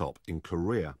hilltop in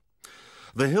Korea.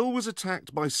 The hill was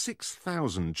attacked by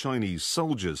 6,000 Chinese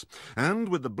soldiers, and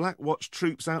with the Black Watch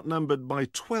troops outnumbered by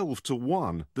 12 to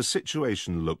 1, the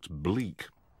situation looked bleak.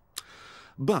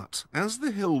 But as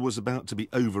the hill was about to be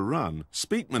overrun,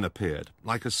 Speakman appeared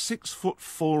like a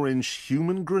 6'4"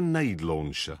 human grenade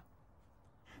launcher.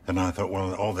 And I thought,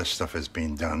 well, all this stuff has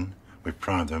been done. We've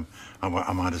primed them.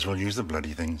 I might as well use the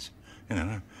bloody things, you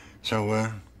know.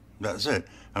 So that's it.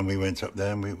 And we went up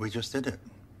there and we just did it.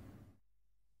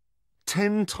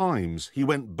 10 times he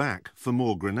went back for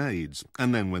more grenades,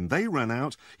 and then when they ran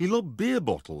out, he lobbed beer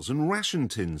bottles and ration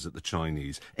tins at the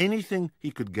Chinese, anything he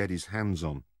could get his hands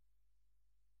on.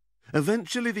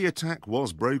 Eventually the attack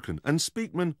was broken, and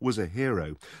Speakman was a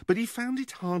hero, but he found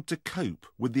it hard to cope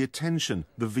with the attention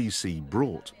the VC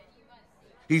brought.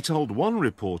 He told one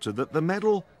reporter that the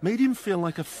medal made him feel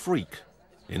like a freak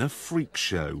in a freak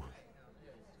show.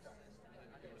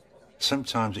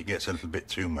 Sometimes it gets a little bit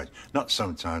too much. Not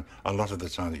sometimes, a lot of the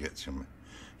time it gets too much.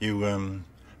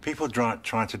 People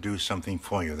try to do something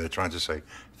for you. They try to say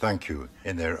thank you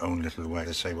in their own little way.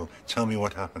 They say, well, tell me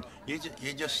what happened. You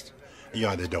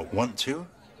either don't want to,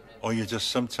 or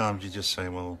sometimes you just say,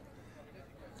 well,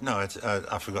 no,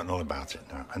 I've forgotten all about it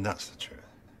now. And that's the truth.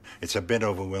 It's a bit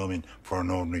overwhelming for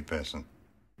an ordinary person.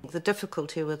 The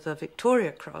difficulty with the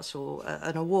Victoria Cross, or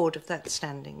an award of that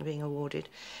standing being awarded,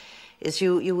 is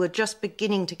you were just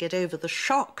beginning to get over the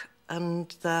shock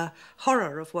and the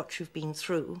horror of what you've been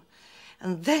through.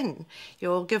 And then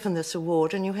you're given this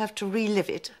award and you have to relive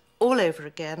it all over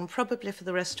again, probably for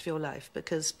the rest of your life,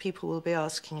 because people will be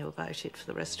asking you about it for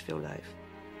the rest of your life.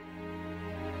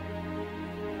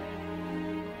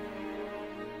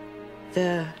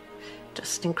 They're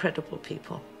just incredible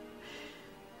people.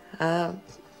 I'm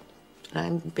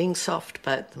being soft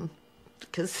about them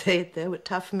because they were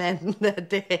tough men that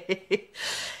day.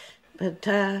 But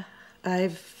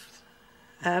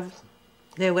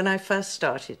when I first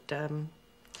started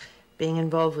being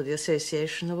involved with the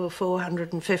association, there were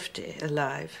 450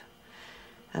 alive,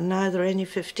 and now there are only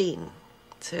 15.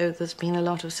 So there's been a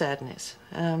lot of sadness.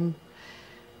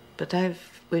 But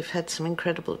we've had some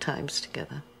incredible times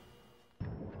together.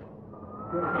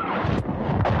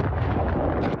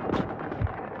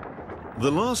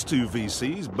 The last two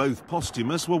VCs, both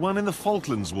posthumous, were won in the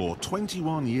Falklands War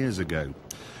 21 years ago.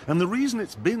 And the reason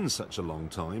it's been such a long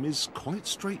time is quite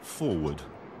straightforward.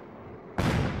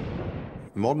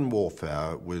 Modern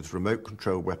warfare with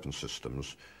remote-control weapon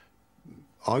systems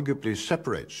arguably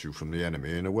separates you from the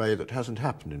enemy in a way that hasn't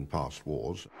happened in past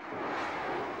wars.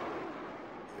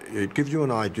 It gives you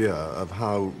an idea of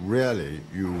how rarely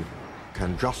you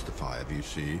can justify a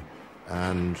VC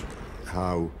and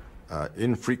how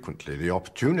infrequently the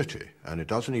opportunity, and it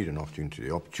doesn't need an opportunity,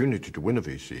 the opportunity to win a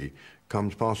VC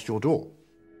comes past your door.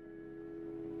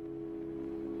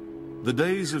 The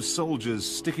days of soldiers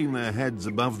sticking their heads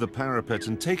above the parapet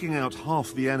and taking out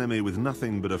half the enemy with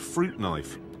nothing but a fruit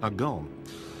knife are gone.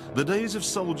 The days of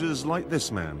soldiers like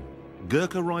this man,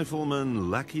 Gurkha rifleman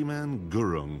Lakiman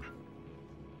Gurung.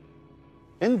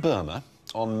 In Burma,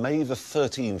 on May the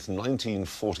 13th,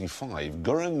 1945,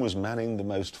 Gurung was manning the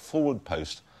most forward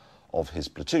post of his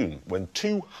platoon when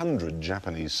 200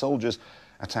 Japanese soldiers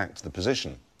attacked the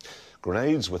position.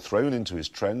 Grenades were thrown into his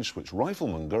trench, which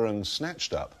Rifleman Gurung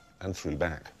snatched up and threw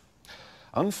back.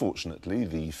 Unfortunately,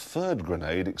 the third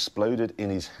grenade exploded in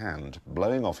his hand,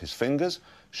 blowing off his fingers,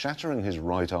 shattering his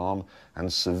right arm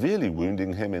and severely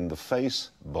wounding him in the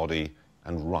face, body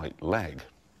and right leg.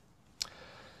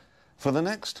 For the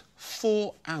next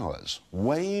 4 hours,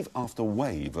 wave after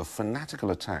wave of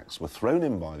fanatical attacks were thrown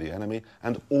in by the enemy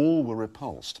and all were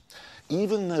repulsed,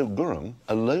 even though Gurung,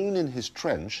 alone in his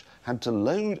trench, had to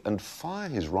load and fire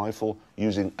his rifle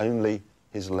using only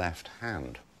his left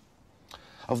hand.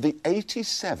 Of the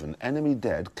 87 enemy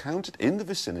dead counted in the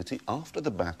vicinity after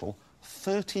the battle,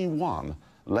 31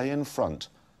 lay in front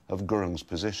of Gurung's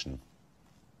position.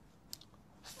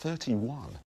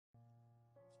 31.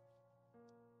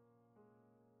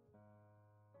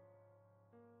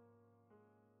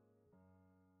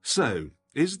 So,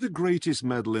 is the greatest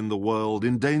medal in the world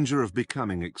in danger of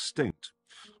becoming extinct?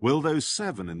 Will those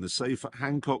 7 in the safe at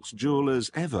Hancock's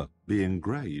Jewellers ever be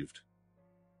engraved?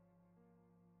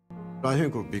 I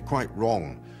think it would be quite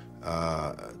wrong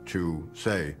to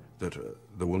say that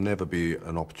there will never be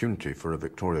an opportunity for a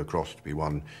Victoria Cross to be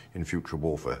won in future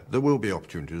warfare. There will be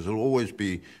opportunities. There will always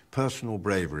be personal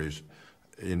braveries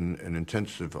in an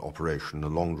intensive operation, a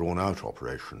long drawn-out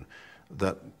operation,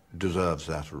 that deserves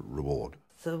that reward.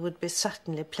 There would be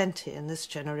certainly plenty in this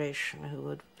generation who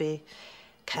would be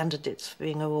candidates for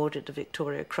being awarded a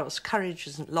Victoria Cross. Courage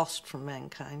isn't lost from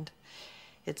mankind.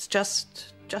 It's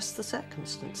just the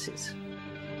circumstances.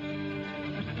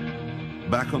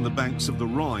 Back on the banks of the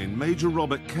Rhine, Major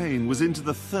Robert Cain was into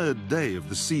the 3rd day of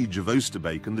the siege of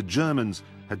Oosterbeek, and the Germans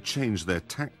had changed their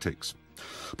tactics.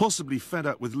 Possibly fed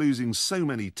up with losing so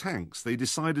many tanks, they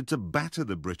decided to batter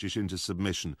the British into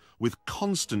submission with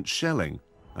constant shelling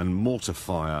and mortar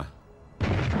fire.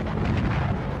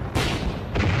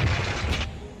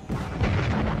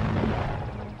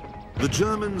 The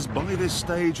Germans, by this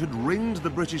stage, had ringed the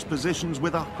British positions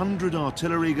with 100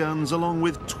 artillery guns, along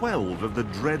with 12 of the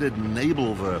dreaded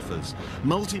Nebelwerfers,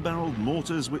 multi-barreled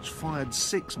mortars which fired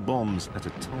 6 bombs at a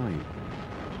time.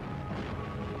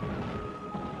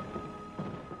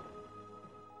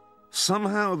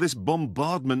 Somehow this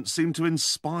bombardment seemed to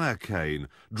inspire Cain,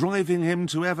 driving him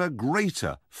to ever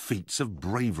greater feats of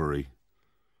bravery.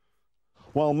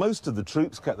 While most of the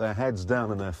troops kept their heads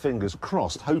down and their fingers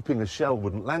crossed, hoping a shell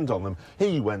wouldn't land on them,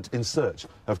 he went in search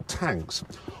of tanks.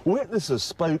 Witnesses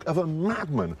spoke of a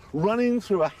madman running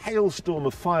through a hailstorm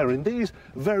of fire in these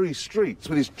very streets,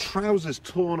 with his trousers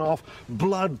torn off,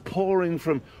 blood pouring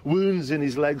from wounds in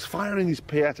his legs, firing his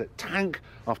Piat at tank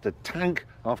after tank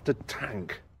after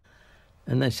tank.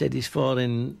 And they said he's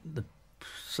firing,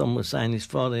 some were saying he's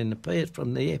firing the Piat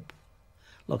from the hip,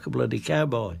 like a bloody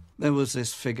cowboy. There was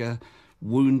this figure,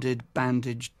 wounded,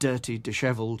 bandaged, dirty,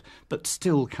 dishevelled, but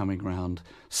still coming round,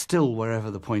 still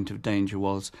wherever the point of danger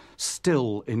was,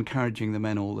 still encouraging the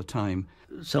men all the time.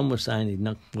 Some were saying he'd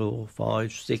knocked 4,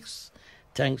 5, 6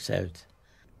 tanks out.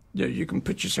 Yeah, you can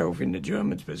put yourself in the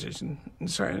Germans' position and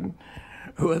saying,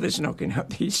 whoever's knocking out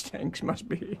these tanks must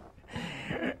be,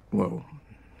 well,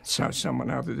 someone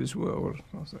out of this world,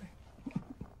 I'll say.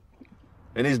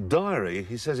 In his diary,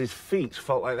 he says his feet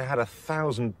felt like they had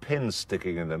 1,000 pins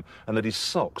sticking in them and that his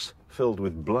socks filled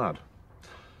with blood.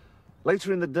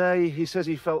 Later in the day, he says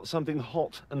he felt something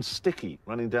hot and sticky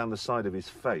running down the side of his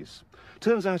face.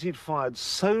 Turns out he'd fired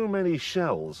so many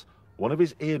shells, one of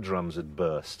his eardrums had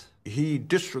burst. He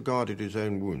disregarded his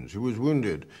own wounds. He was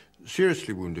wounded,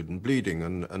 seriously wounded and bleeding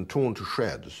and torn to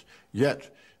shreds, yet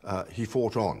he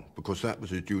fought on because that was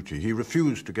his duty. He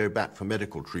refused to go back for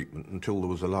medical treatment until there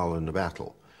was a lull in the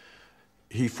battle.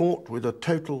 He fought with a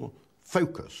total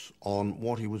focus on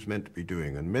what he was meant to be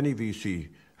doing, and many VC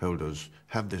holders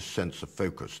have this sense of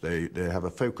focus. They have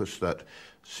a focus that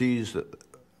sees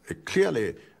that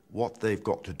clearly what they've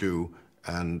got to do,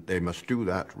 and they must do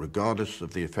that regardless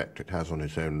of the effect it has on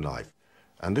his own life.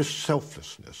 And this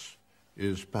selflessness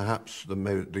is perhaps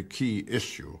the key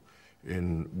issue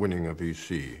in winning a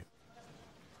VC.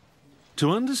 To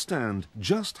understand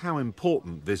just how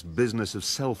important this business of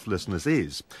selflessness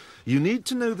is, you need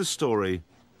to know the story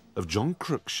of John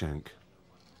Cruikshank.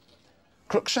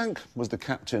 Cruikshank was the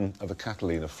captain of a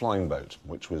Catalina flying boat,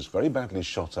 which was very badly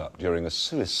shot up during a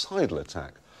suicidal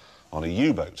attack on a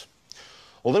U-boat.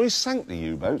 Although he sank the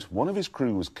U-boat, one of his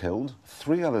crew was killed,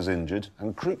 3 others injured,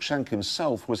 and Cruikshank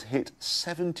himself was hit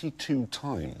 72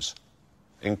 times,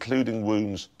 including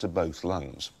wounds to both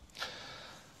lungs.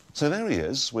 So there he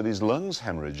is, with his lungs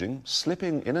hemorrhaging,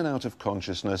 slipping in and out of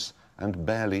consciousness and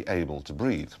barely able to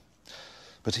breathe.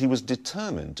 But he was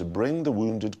determined to bring the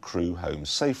wounded crew home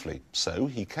safely, so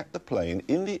he kept the plane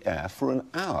in the air for an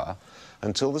hour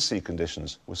until the sea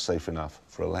conditions were safe enough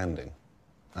for a landing.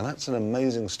 And that's an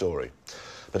amazing story.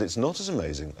 But it's not as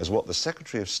amazing as what the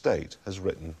Secretary of State has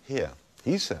written here.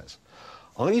 He says,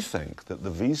 "I think that the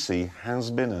VC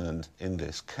has been earned in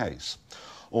this case,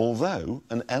 although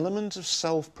an element of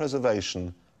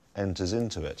self-preservation enters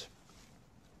into it."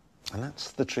 And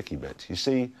that's the tricky bit. You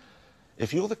see,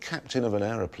 if you're the captain of an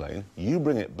aeroplane, you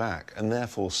bring it back and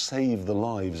therefore save the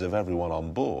lives of everyone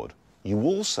on board. You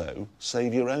also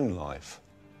save your own life.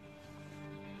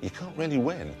 You can't really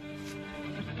win.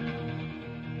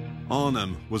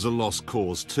 Arnhem was a lost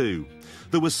cause too.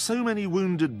 There were so many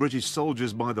wounded British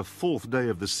soldiers by the 4th day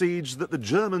of the siege that the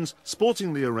Germans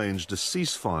sportingly arranged a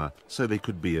ceasefire so they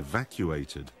could be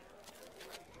evacuated.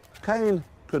 Cain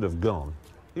could have gone.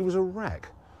 He was a wreck.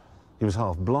 He was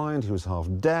half blind, he was half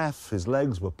deaf, his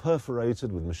legs were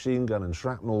perforated with machine gun and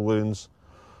shrapnel wounds.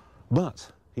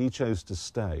 But he chose to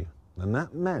stay, and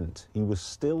that meant he was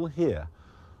still here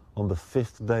on the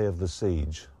 5th day of the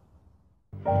siege.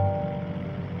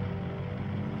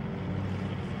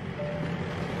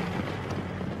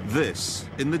 This,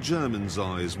 in the Germans'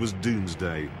 eyes, was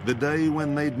doomsday, the day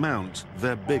when they'd mount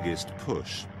their biggest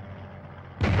push.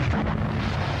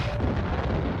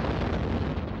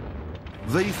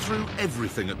 They threw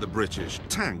everything at the British: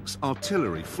 tanks,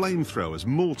 artillery, flamethrowers,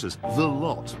 mortars, the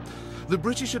lot. The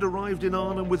British had arrived in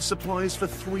Arnhem with supplies for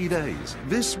 3 days.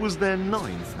 This was their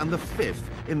 9th and the 5th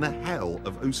in the hell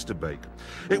of Oosterbeek.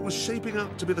 It was shaping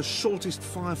up to be the shortest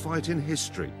firefight in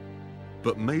history.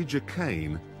 But Major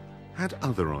Cain had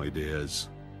other ideas.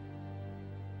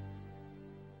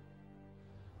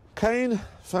 Cain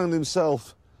found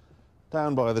himself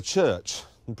down by the church,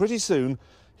 and pretty soon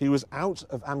he was out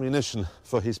of ammunition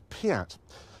for his Piat.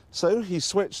 So he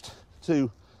switched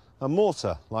to a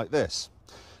mortar like this.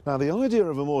 Now, the idea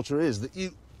of a mortar is that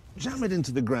you jam it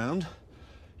into the ground,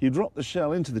 you drop the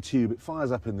shell into the tube, it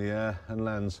fires up in the air and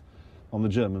lands on the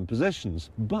German positions.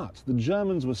 But the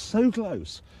Germans were so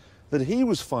close that he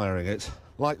was firing it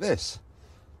like this,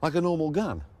 like a normal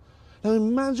gun. Now,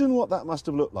 imagine what that must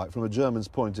have looked like from a German's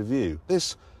point of view.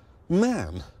 This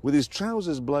man with his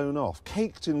trousers blown off,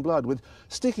 caked in blood, with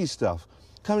sticky stuff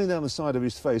coming down the side of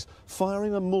his face,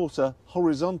 firing a mortar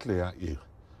horizontally at you.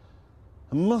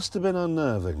 It must have been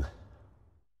unnerving.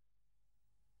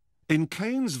 In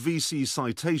Cain's VC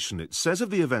citation, it says of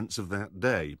the events of that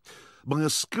day, "By a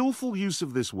skillful use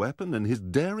of this weapon and his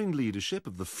daring leadership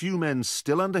of the few men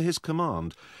still under his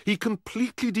command, he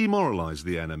completely demoralised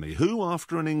the enemy, who,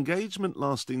 after an engagement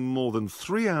lasting more than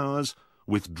 3 hours,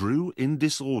 withdrew in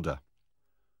disorder."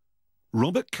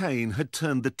 Robert Cain had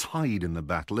turned the tide in the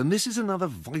battle, and this is another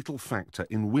vital factor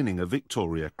in winning a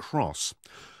Victoria Cross.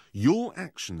 Your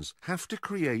actions have to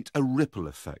create a ripple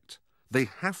effect. They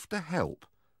have to help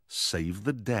save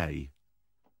the day.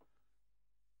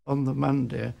 On the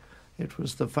Monday, it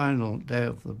was the final day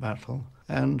of the battle,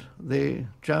 and the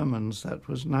Germans, that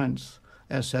was 9th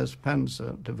SS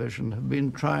Panzer Division, have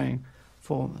been trying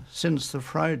since the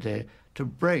Friday to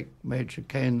break Major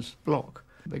Cain's block,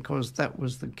 because that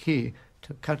was the key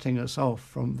to cutting us off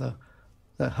from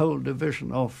the whole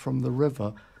division off from the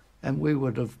river, and we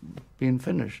would have been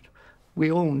finished.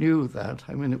 We all knew that.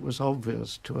 I mean, it was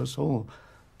obvious to us all,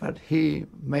 but he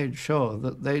made sure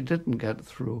that they didn't get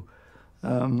through,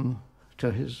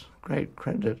 to his great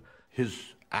credit.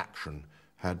 His action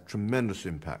had tremendous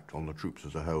impact on the troops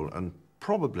as a whole, and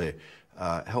probably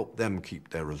helped them keep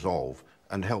their resolve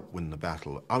and help win the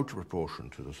battle out of proportion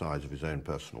to the size of his own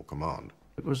personal command.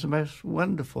 It was the most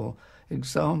wonderful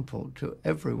example to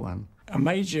everyone. A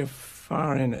major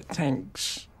firing at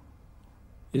tanks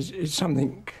is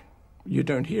something you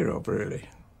don't hear of, really.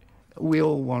 We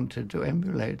all wanted to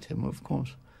emulate him, of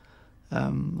course,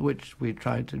 which we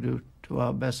tried to do to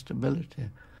our best ability.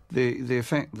 The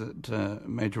effect that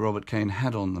Major Robert Cain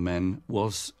had on the men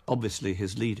was obviously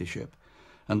his leadership,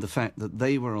 and the fact that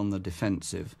they were on the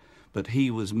defensive, but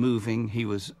he was moving, he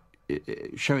was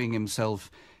showing himself,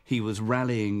 he was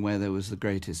rallying where there was the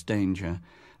greatest danger,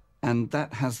 and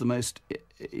that has the most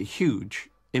huge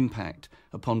impact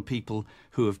upon people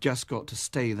who have just got to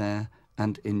stay there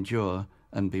and endure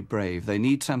and be brave. They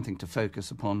need something to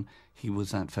focus upon. He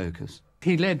was that focus.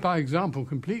 He led by example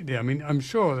completely. I mean, I'm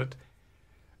sure that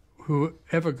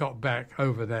whoever got back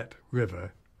over that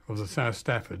river of the South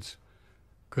Staffords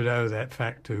could owe that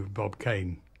fact to Bob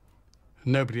Cain.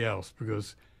 Nobody else,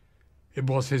 because it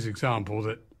was his example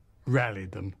that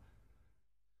rallied them.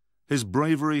 His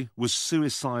bravery was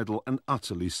suicidal and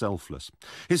utterly selfless.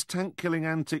 His tank-killing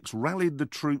antics rallied the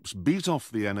troops, beat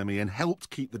off the enemy, and helped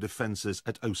keep the defences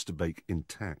at Oosterbeek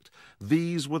intact.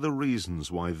 These were the reasons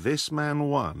why this man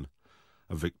won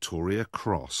a Victoria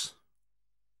Cross.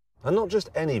 And not just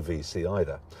any VC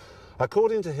either.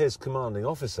 According to his commanding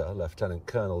officer, Lieutenant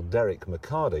Colonel Derek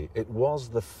McCarty, it was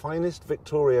the finest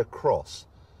Victoria Cross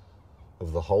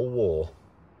of the whole war.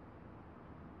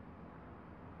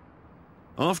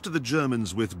 After the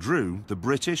Germans withdrew, the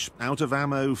British, out of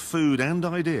ammo, food and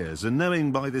ideas, and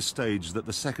knowing by this stage that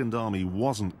the Second Army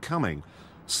wasn't coming,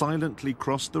 silently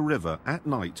crossed the river at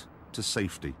night to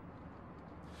safety.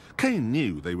 Cain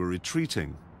knew they were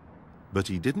retreating, but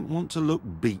he didn't want to look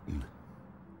beaten.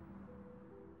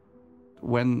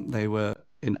 When they were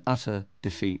in utter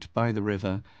defeat by the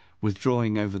river,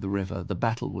 withdrawing over the river, the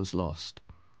battle was lost.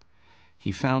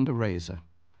 He found a razor,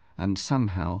 and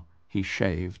somehow he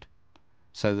shaved,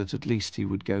 so that at least he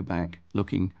would go back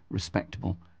looking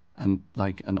respectable and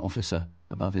like an officer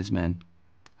above his men.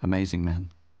 Amazing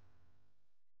man.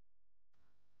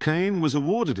 Cain was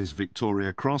awarded his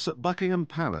Victoria Cross at Buckingham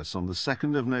Palace on the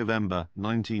 2nd of November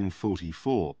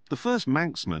 1944, the first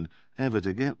Manxman ever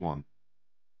to get one.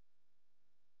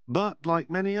 But, like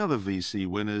many other VC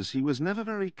winners, he was never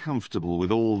very comfortable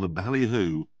with all the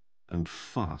ballyhoo and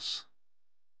fuss.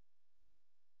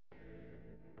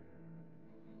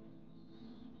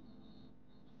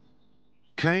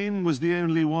 Cain was the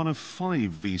only one of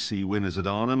 5 VC winners at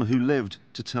Arnhem who lived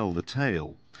to tell the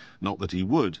tale. Not that he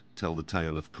would tell the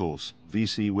tale, of course.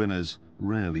 VC winners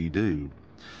rarely do.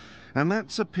 And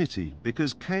that's a pity,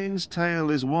 because Cain's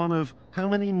tale is one of how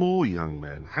many more young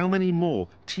men, how many more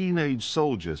teenage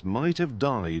soldiers might have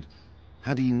died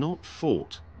had he not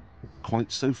fought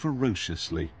quite so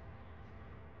ferociously.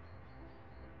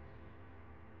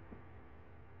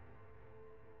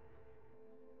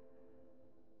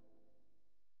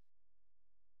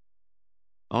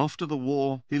 After the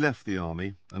war, he left the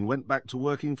army and went back to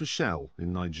working for Shell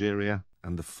in Nigeria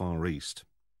and the Far East.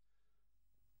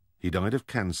 He died of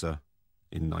cancer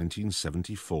in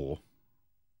 1974.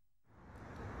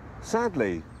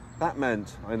 Sadly, that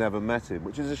meant I never met him,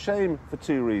 which is a shame for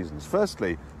 2 reasons.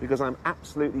 Firstly, because I'm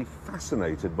absolutely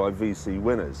fascinated by VC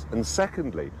winners. And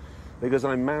secondly, because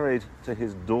I'm married to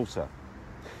his daughter.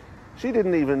 She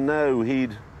didn't even know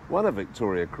he'd won a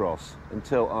Victoria Cross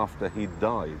until after he'd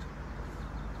died.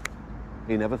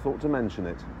 He never thought to mention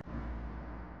it.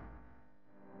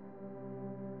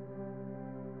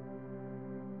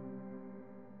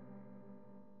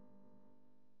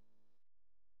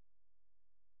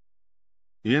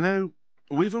 You know,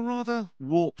 we've a rather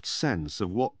warped sense of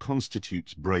what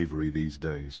constitutes bravery these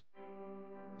days.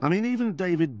 I mean, even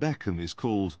David Beckham is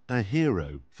called a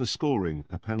hero for scoring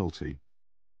a penalty.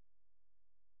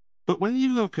 But when you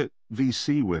look at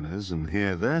VC winners and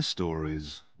hear their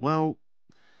stories, well,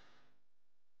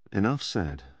 enough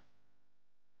said.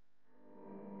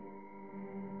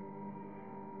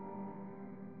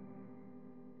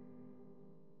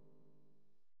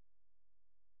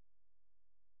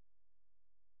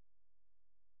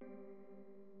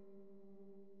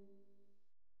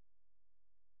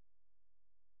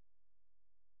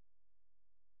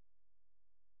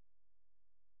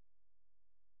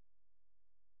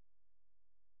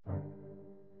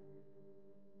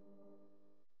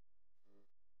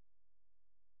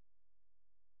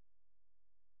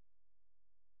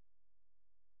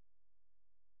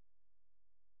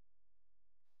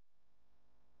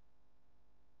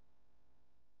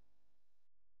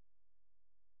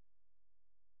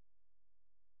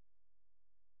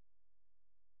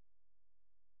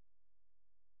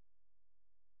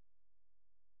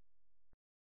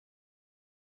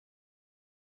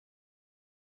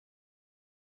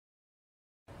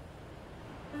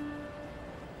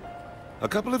 A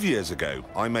couple of years ago,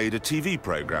 I made a TV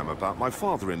programme about my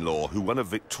father-in-law who won a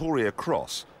Victoria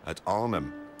Cross at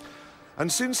Arnhem. And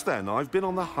since then, I've been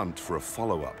on the hunt for a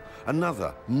follow-up,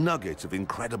 another nugget of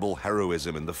incredible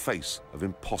heroism in the face of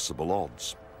impossible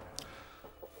odds.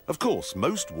 Of course,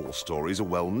 most war stories are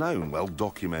well known, well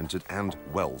documented and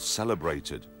well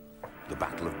celebrated. The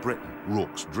Battle of Britain,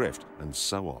 Rorke's Drift, and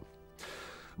so on.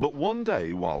 But one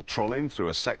day, while trolling through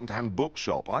a second-hand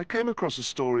bookshop, I came across a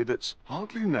story that's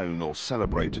hardly known or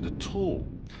celebrated at all.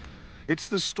 It's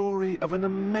the story of an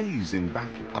amazing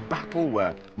battle, a battle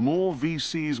where more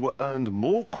VCs were earned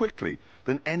more quickly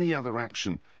than any other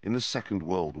action in the Second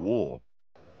World War.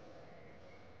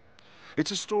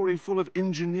 It's a story full of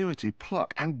ingenuity,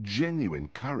 pluck, and genuine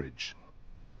courage.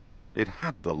 It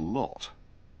had the lot.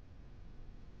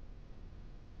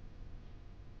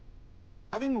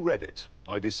 Having read it,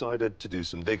 I decided to do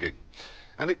some digging.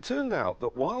 And it turned out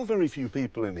that while very few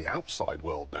people in the outside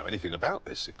world know anything about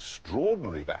this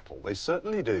extraordinary battle, they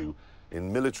certainly do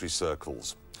in military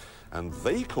circles. And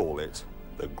they call it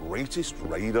the greatest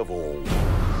raid of all.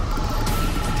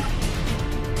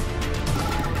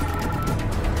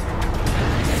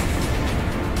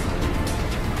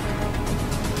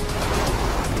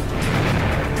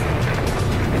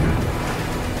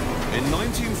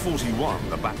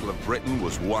 Britain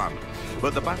was won,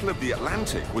 but the Battle of the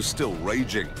Atlantic was still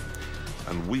raging,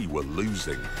 and we were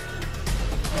losing.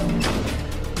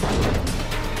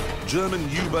 German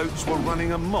U-boats were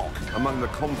running amok among the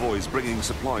convoys bringing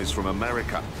supplies from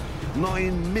America.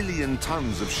 9 million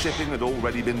tons of shipping had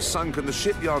already been sunk, and the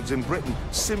shipyards in Britain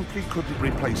simply couldn't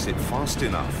replace it fast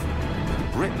enough.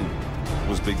 Britain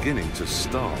was beginning to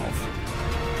starve.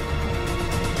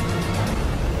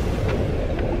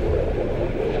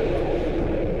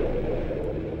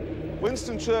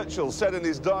 Winston Churchill said in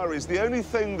his diaries, the only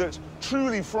thing that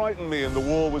truly frightened me in the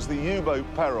war was the U-boat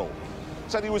peril.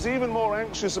 Said he was even more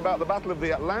anxious about the Battle of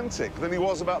the Atlantic than he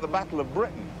was about the Battle of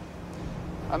Britain.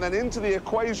 And then into the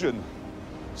equation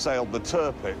sailed the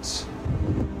Tirpitz.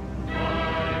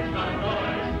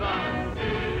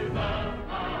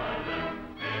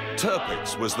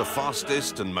 Tirpitz was the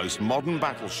fastest and most modern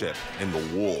battleship in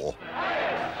the war.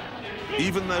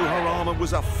 Even though her armour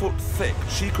was a foot thick,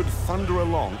 she could thunder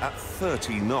along at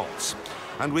 30 knots.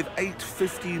 And with 8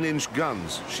 15-inch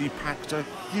guns, she packed a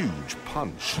huge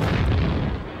punch.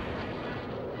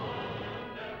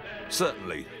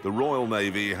 Certainly, the Royal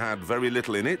Navy had very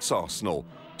little in its arsenal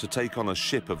to take on a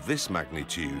ship of this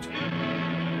magnitude.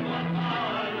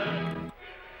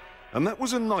 And that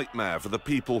was a nightmare for the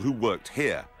people who worked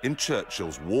here in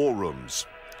Churchill's war rooms.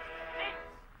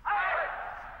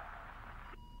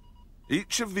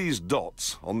 Each of these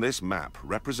dots on this map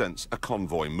represents a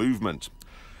convoy movement.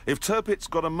 If Tirpitz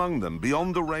got among them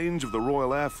beyond the range of the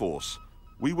Royal Air Force,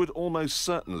 we would almost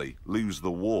certainly lose the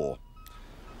war.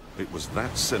 It was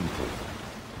that simple.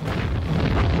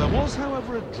 There was,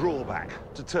 however, a drawback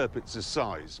to Tirpitz's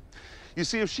size. You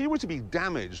see, if she were to be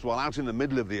damaged while out in the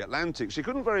middle of the Atlantic, she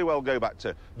couldn't very well go back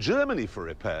to Germany for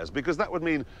repairs, because that would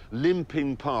mean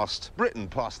limping past Britain,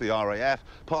 past the RAF,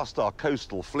 past our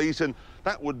coastal fleet, and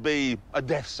that would be a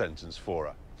death sentence for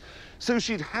her. So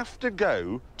she'd have to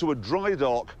go to a dry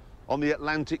dock on the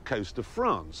Atlantic coast of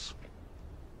France.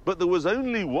 But there was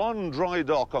only one dry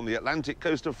dock on the Atlantic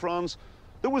coast of France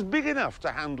that was big enough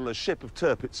to handle a ship of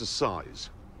Tirpitz's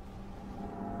size.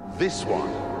 This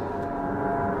one.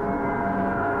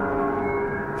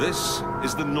 This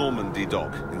is the Normandy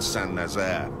dock in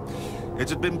Saint-Nazaire. It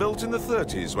had been built in the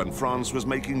 30s when France was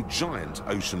making giant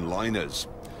ocean liners.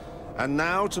 And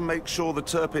now, to make sure the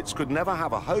Tirpitz could never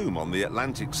have a home on the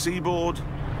Atlantic seaboard,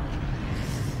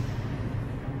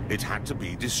 it had to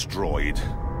be destroyed.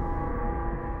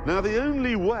 Now, the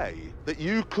only way that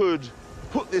you could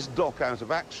put this dock out of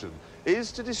action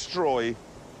is to destroy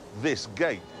this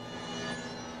gate.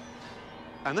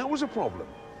 And that was a problem.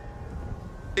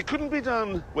 It couldn't be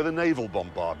done with a naval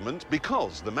bombardment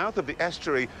because the mouth of the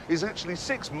estuary is actually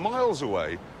 6 miles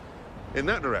away in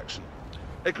that direction.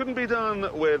 It couldn't be done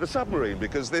with a submarine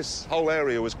because this whole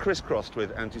area was crisscrossed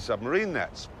with anti-submarine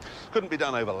nets. Couldn't be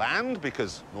done over land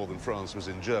because northern France was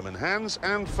in German hands,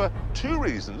 and for 2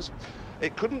 reasons,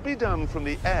 it couldn't be done from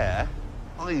the air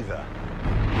either.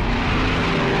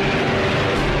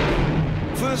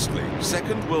 Firstly,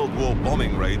 Second World War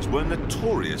bombing raids were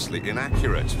notoriously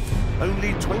inaccurate.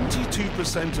 Only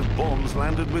 22% of bombs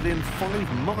landed within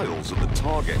 5 miles of the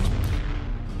target.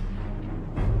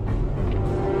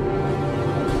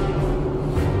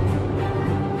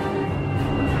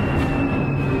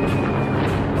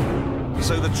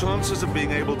 So the chances of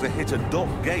being able to hit a dock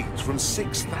gate from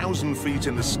 6,000 feet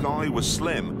in the sky were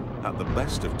slim at the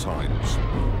best of times.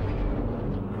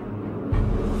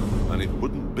 And it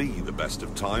wouldn't be the best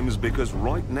of times because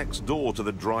right next door to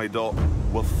the dry dock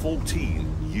were 14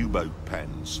 U-boat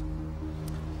pens.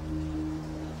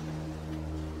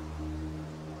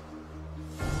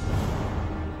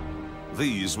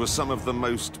 These were some of the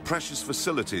most precious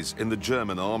facilities in the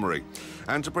German armory,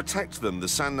 and to protect them, the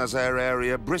Saint-Nazaire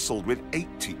area bristled with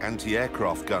 80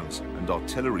 anti-aircraft guns and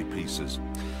artillery pieces.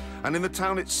 And in the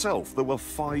town itself, there were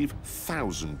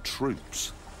 5,000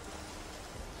 troops.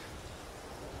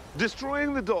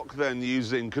 Destroying the dock then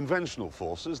using conventional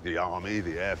forces, the army,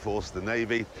 the air force, the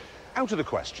navy, out of the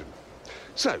question.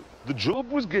 So the job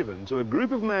was given to a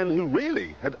group of men who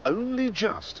really had only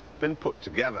just been put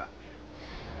together.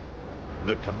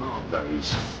 The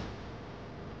Commandos.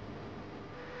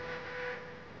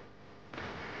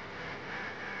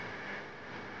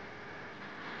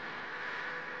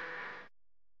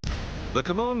 The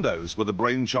Commandos were the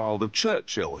brainchild of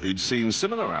Churchill, who'd seen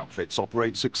similar outfits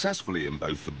operate successfully in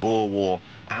both the Boer War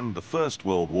and the First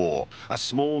World War. A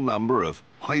small number of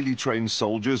highly trained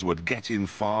soldiers would get in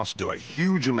fast, do a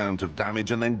huge amount of damage,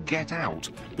 and then get out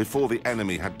before the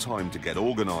enemy had time to get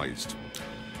organised.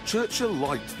 Churchill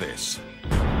liked this.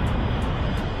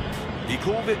 He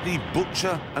called it the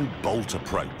butcher and bolt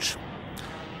approach.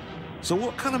 So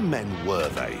what kind of men were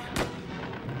they?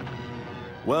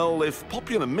 Well, if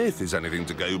popular myth is anything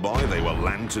to go by, they were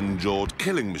lantern-jawed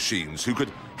killing machines who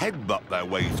could headbutt their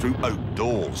way through oak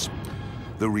doors.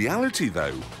 The reality,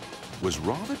 though, was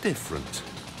rather different.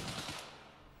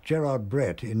 Gerard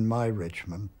Brett in my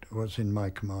regiment was in my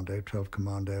commando, 12th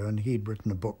Commando, and he'd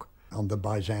written a book on the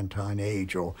Byzantine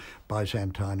age or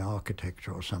Byzantine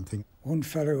architecture or something. One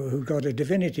fellow who got a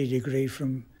divinity degree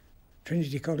from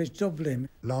Trinity College, Dublin.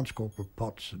 Lance Corporal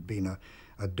Potts had been a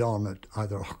don at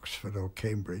either Oxford or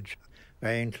Cambridge.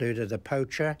 They included a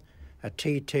poacher, a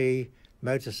TT,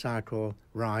 motorcycle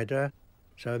rider,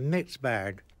 so a mixed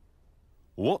bag.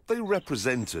 What they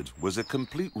represented was a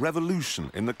complete revolution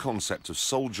in the concept of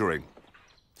soldiering.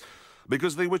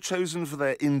 Because they were chosen for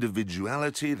their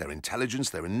individuality, their intelligence,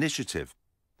 their initiative.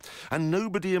 And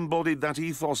nobody embodied that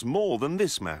ethos more than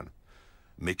this man,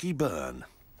 Mickey Byrne.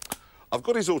 I've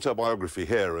got his autobiography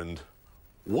here, and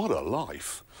what a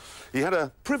life. He had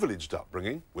a privileged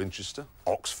upbringing, Winchester,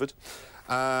 Oxford,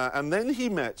 and then he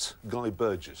met Guy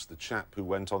Burgess, the chap who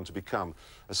went on to become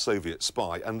a Soviet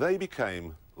spy, and they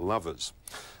became lovers.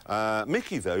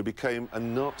 Mickey, though, became a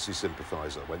Nazi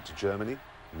sympathiser, went to Germany,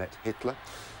 met Hitler,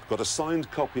 got a signed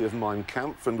copy of Mein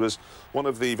Kampf, and was one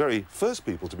of the very first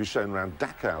people to be shown around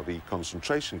Dachau, the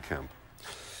concentration camp.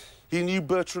 He knew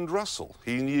Bertrand Russell,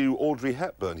 he knew Audrey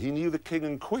Hepburn, he knew the King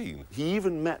and Queen, he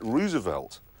even met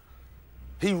Roosevelt.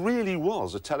 He really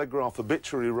was a Telegraph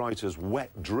obituary writer's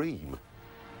wet dream.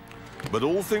 But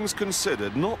all things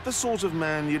considered, not the sort of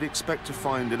man you'd expect to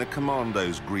find in a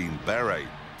commando's green beret.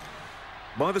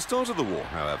 By the start of the war,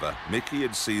 however, Mickey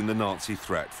had seen the Nazi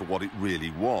threat for what it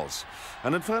really was,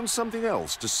 and had found something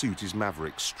else to suit his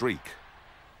maverick streak.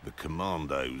 The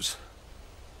Commandos.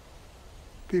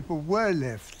 People were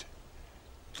left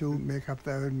to make up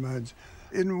their own minds.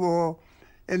 In war,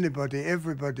 anybody,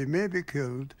 everybody may be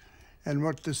killed, and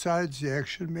what decides the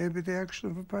action may be the action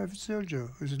of a private soldier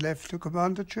who's left to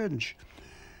command a trench.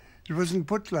 It wasn't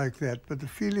put like that, but the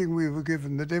feeling we were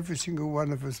given that every single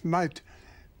one of us might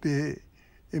be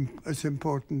as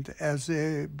important as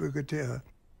a brigadier.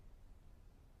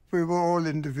 We were all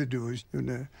individuals, you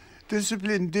know.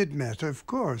 Discipline did matter, of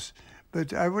course,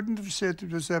 but I wouldn't have said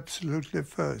it was absolutely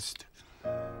first.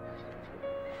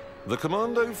 The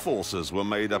Commando forces were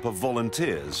made up of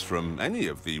volunteers from any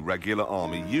of the regular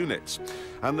army units,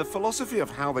 and the philosophy of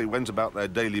how they went about their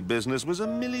daily business was a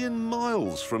million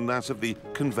miles from that of the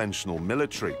conventional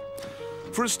military.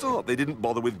 For a start, they didn't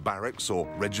bother with barracks or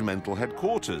regimental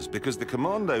headquarters because the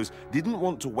Commandos didn't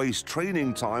want to waste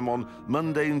training time on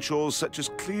mundane chores such as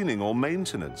cleaning or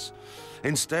maintenance.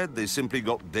 Instead, they simply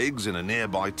got digs in a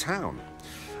nearby town.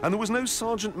 And there was no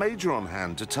sergeant major on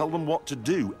hand to tell them what to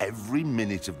do every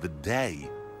minute of the day.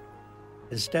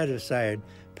 Instead of saying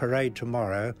parade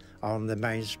tomorrow on the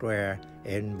main square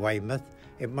in Weymouth,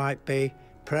 it might be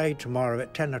parade tomorrow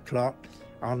at 10 o'clock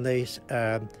on the,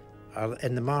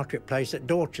 in the marketplace at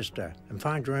Dorchester, and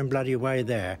find your own bloody way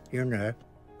there, you know.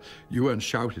 You weren't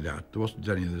shouted at. There wasn't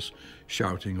any of this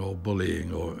shouting or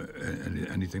bullying or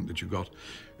anything that you got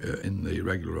in the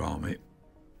regular army.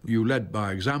 You led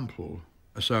by example.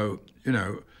 So, you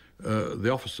know, the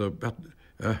officer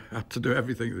had to do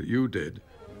everything that you did.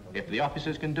 If the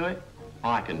officers can do it,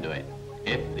 I can do it.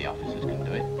 If the officers can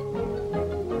do it.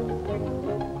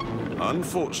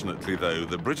 Unfortunately, though,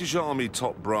 the British Army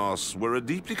top brass were a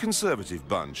deeply conservative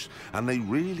bunch, and they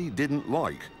really didn't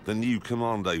like the new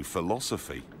Commando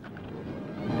philosophy.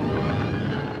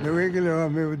 The regular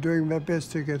army were doing their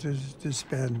best to get us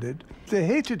disbanded. They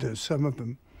hated us, some of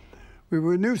them. We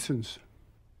were a nuisance.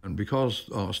 And because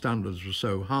our standards were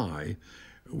so high,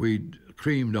 we'd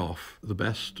creamed off the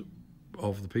best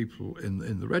of the people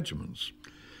in the regiments.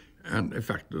 And in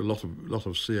fact, a lot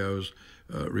of COs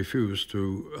refused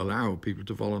to allow people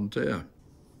to volunteer.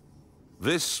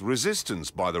 This resistance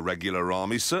by the regular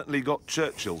army certainly got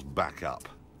Churchill's back up.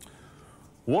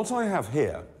 What I have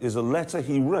here is a letter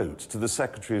he wrote to the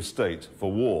Secretary of State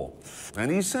for War.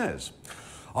 And he says,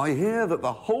 I hear that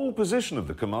the whole position of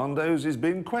the Commandos is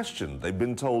being questioned. They've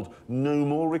been told no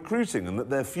more recruiting and that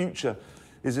their future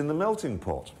is in the melting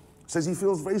pot. Says he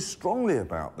feels very strongly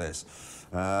about this.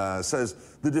 Says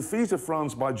the defeat of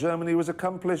France by Germany was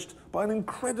accomplished by an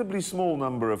incredibly small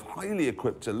number of highly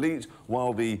equipped elite,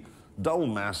 while the dull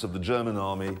mass of the German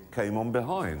army came on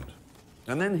behind.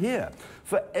 And then here,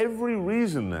 for every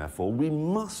reason, therefore, we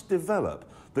must develop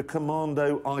the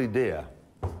Commando idea.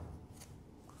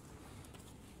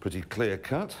 Pretty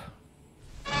clear-cut.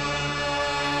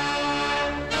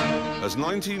 As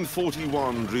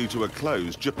 1941 drew to a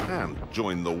close, Japan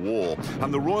joined the war,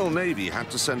 and the Royal Navy had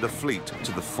to send a fleet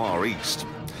to the Far East.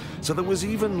 So there was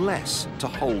even less to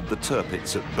hold the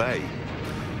Tirpitz at bay.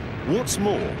 What's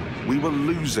more, we were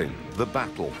losing the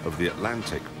Battle of the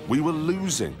Atlantic. We were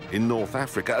losing in North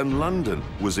Africa, and London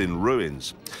was in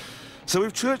ruins. So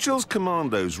if Churchill's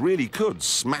commandos really could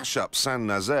smash up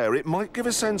Saint-Nazaire, it might give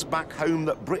a sense back home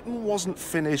that Britain wasn't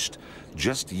finished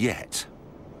just yet.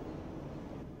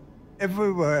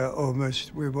 Everywhere,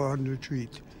 almost, we were on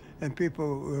retreat, and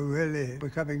people were really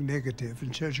becoming negative,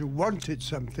 and Churchill wanted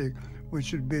something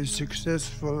which would be a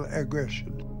successful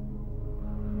aggression.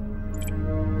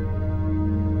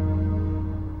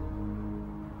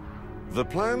 The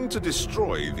plan to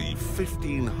destroy the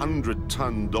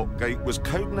 1,500-ton dock gate was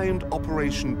codenamed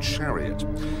Operation Chariot,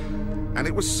 and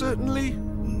it was certainly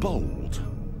bold.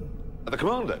 The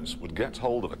commandos would get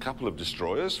hold of a couple of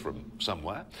destroyers from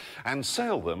somewhere and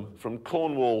sail them from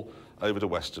Cornwall over to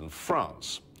western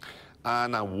France.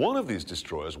 Now, one of these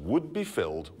destroyers would be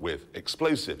filled with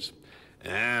explosives.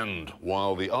 And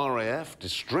while the RAF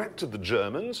distracted the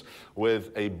Germans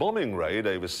with a bombing raid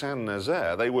over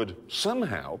Saint-Nazaire, they would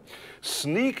somehow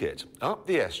sneak it up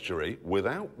the estuary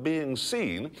without being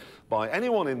seen by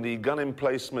anyone in the gun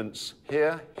emplacements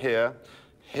here, here,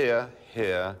 here,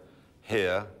 here,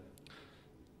 here,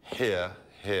 here,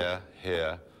 here,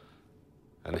 here,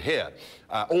 and here,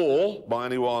 or by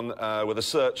anyone with a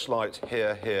searchlight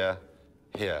here, here,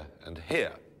 here, and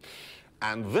here.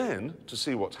 And then, to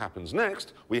see what happens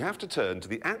next, we have to turn to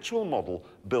the actual model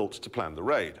built to plan the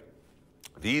raid.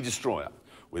 The destroyer,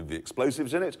 with the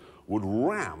explosives in it, would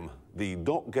ram the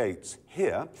dock gates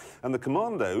here, and the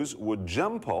commandos would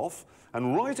jump off,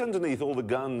 and right underneath all the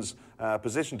guns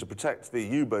positioned to protect the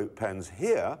U-boat pens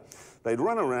here, they'd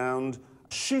run around,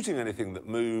 shooting anything that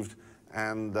moved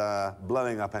and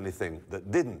blowing up anything that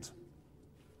didn't.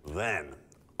 Then,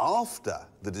 after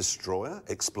the destroyer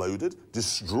exploded,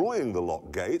 destroying the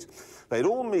lock gate, they'd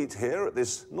all meet here at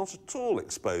this not at all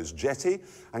exposed jetty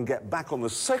and get back on the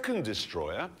second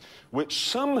destroyer,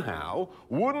 which somehow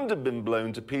wouldn't have been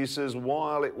blown to pieces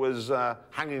while it was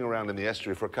hanging around in the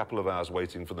estuary for a couple of hours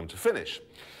waiting for them to finish.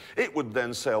 It would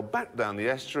then sail back down the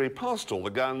estuary, past all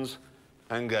the guns,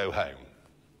 and go home.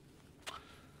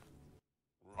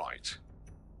 Right.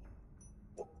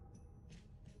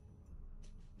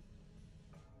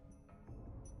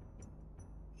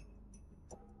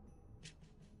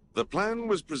 The plan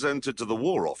was presented to the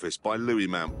War Office by Louis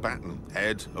Mountbatten,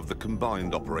 head of the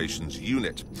Combined Operations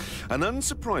Unit, and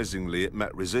unsurprisingly it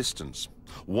met resistance.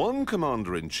 One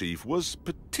commander-in-chief was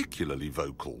particularly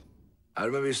vocal. I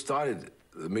remember he started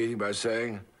the meeting by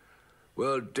saying,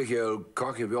 "Well, Dickie, old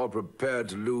cock, if you're prepared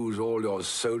to lose all your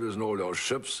soldiers and all your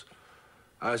ships,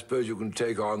 I suppose you can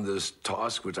take on this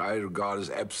task, which I regard as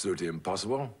absolutely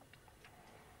impossible."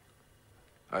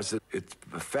 I said, it's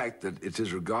the fact that it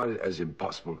is regarded as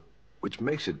impossible, which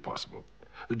makes it possible.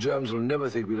 The Germans will never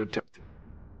think we'll attempt it.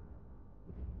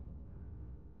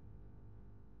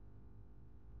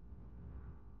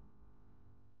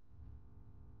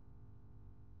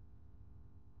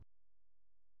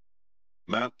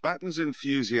 Mountbatten's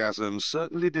enthusiasm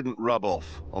certainly didn't rub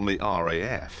off on the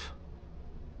RAF.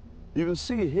 You can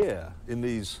see here in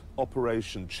these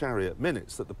Operation Chariot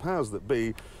minutes that the powers that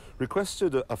be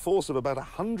requested a force of about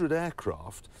 100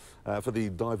 aircraft for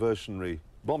the diversionary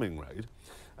bombing raid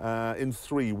in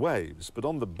 3 waves. But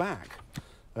on the back,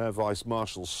 Vice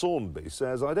Marshal Saunby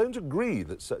says, "I don't agree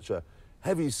that such a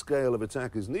heavy scale of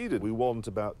attack is needed. We want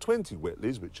about 20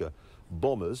 Whitleys, which are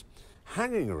bombers,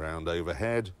 hanging around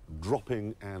overhead,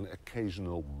 dropping an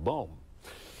occasional bomb."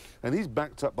 And he's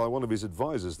backed up by one of his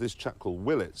advisors, this chap called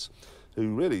Willits,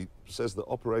 who really says that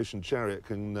Operation Chariot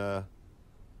can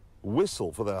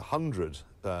whistle for their 100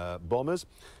 bombers.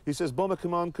 He says Bomber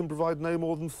Command can provide no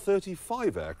more than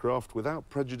 35 aircraft without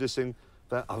prejudicing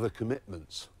their other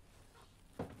commitments.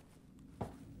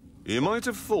 You might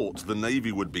have thought the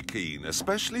Navy would be keen,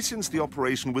 especially since the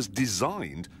operation was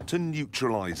designed to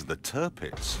neutralise the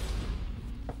Tirpitz.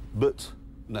 But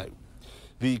no.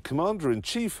 The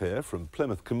Commander-in-Chief here from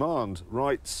Plymouth Command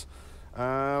writes,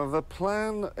 the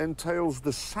plan entails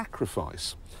the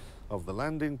sacrifice of the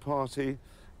landing party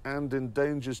and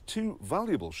endangers 2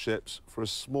 valuable ships for a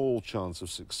small chance of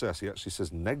success. He actually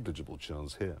says negligible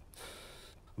chance here.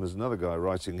 And there's another guy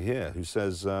writing here who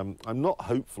says, I'm not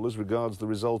hopeful as regards the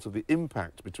result of the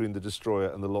impact between the destroyer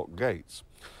and the lock gates.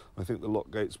 I think the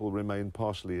lock gates will remain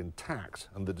partially intact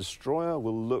and the destroyer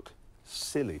will look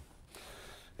silly.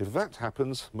 If that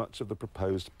happens, much of the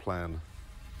proposed plan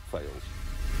fails.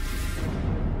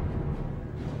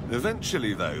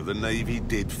 Eventually, though, the Navy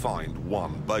did find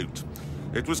one boat.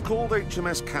 It was called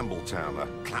HMS Campbelltown,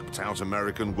 a clapped-out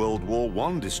American World War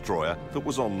I destroyer that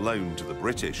was on loan to the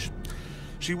British.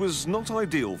 She was not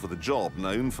ideal for the job,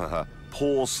 known for her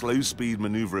poor slow-speed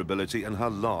manoeuvrability and her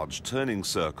large turning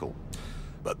circle.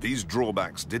 But these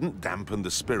drawbacks didn't dampen the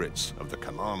spirits of the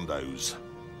Commandos.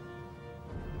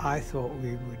 I thought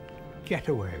we would get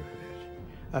away with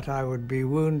it, that I would be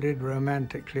wounded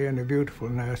romantically and a beautiful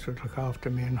nurse would look after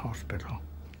me in hospital.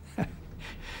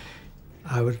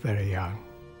 I was very young.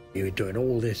 You were doing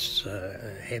all this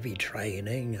heavy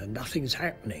training and nothing's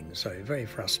happening, so very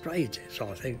frustrated. So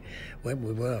I think when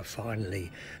we were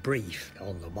finally briefed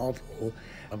on the model,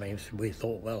 I mean, we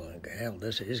thought, well, hell,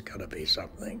 this is going to be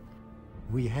something.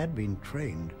 We had been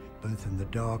trained, both in the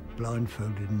dark,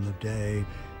 blindfolded in the day,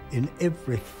 in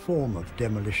every form of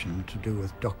demolition to do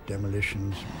with dock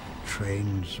demolitions,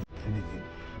 trains, anything.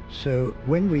 So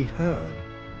when we heard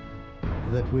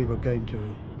that we were going to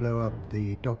blow up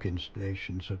the dock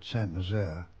installations at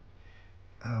Saint-Nazaire,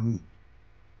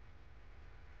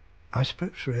 I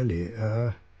suppose really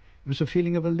it was a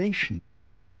feeling of elation.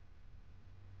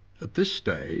 At this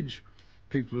stage,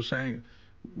 people were saying,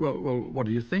 well, what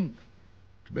do you think?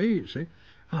 To me, you see.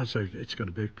 And I said, it's going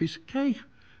to be a piece of cake.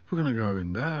 We're going to go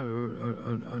in there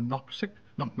and knock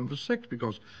them for six,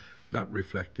 because that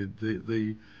reflected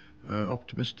the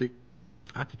optimistic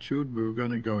attitude. We were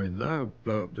going to go in there,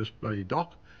 blow up this bloody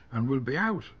dock, and we'll be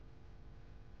out.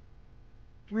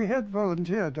 We had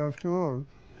volunteered, after all,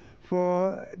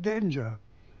 for danger.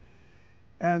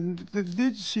 And there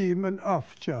did seem an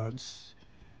off chance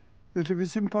that it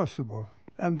was impossible,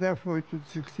 and therefore it would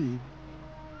succeed.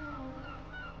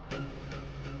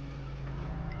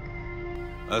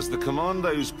 As the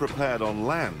Commandos prepared on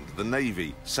land, the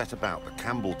Navy set about the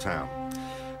Campbelltown.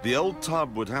 The old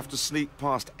tub would have to sneak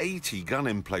past 80 gun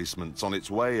emplacements on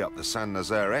its way up the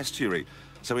Saint-Nazaire estuary,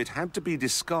 so it had to be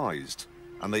disguised,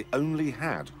 and they only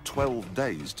had 12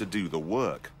 days to do the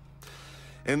work.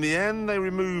 In the end, they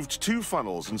removed 2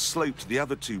 funnels and sloped the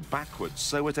other 2 backwards,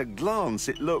 so at a glance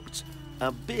it looked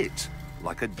a bit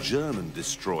like a German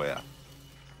destroyer.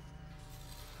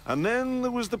 And then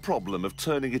there was the problem of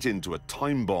turning it into a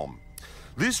time bomb.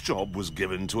 This job was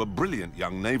given to a brilliant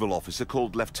young naval officer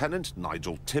called Lieutenant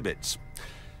Nigel Tibbets.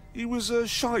 He was a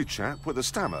shy chap with a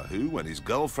stammer who, when his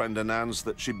girlfriend announced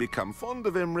that she'd become fond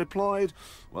of him, replied,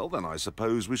 "Well, then I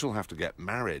suppose we shall have to get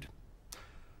married."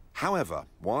 However,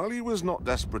 while he was not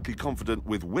desperately confident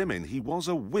with women, he was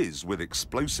a whiz with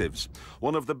explosives,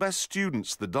 one of the best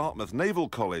students the Dartmouth Naval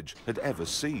College had ever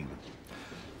seen.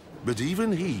 But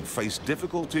even he faced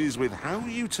difficulties with how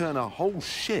you turn a whole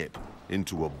ship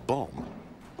into a bomb.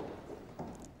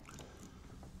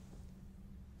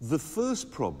 The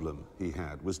first problem he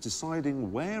had was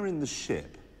deciding where in the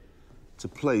ship to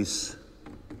place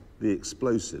the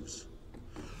explosives.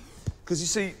 Because you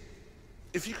see,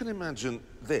 if you can imagine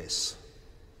this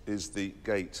is the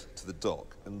gate to the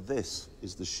dock and this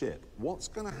is the ship, what's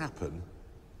going to happen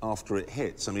after it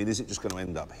hits? I mean, is it just going to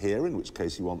end up here, in which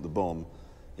case you want the bomb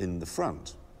in the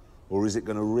front? Or is it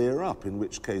going to rear up, in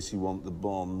which case you want the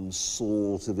bomb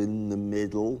sort of in the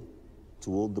middle,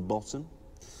 toward the bottom?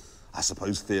 I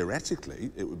suppose theoretically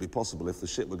it would be possible, if the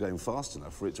ship were going fast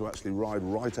enough, for it to actually ride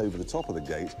right over the top of the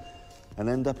gate and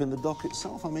end up in the dock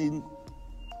itself. I mean,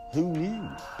 who knew?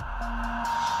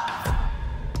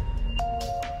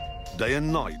 Day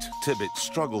and night, Tibbets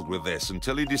struggled with this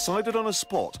until he decided on a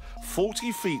spot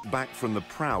 40 feet back from the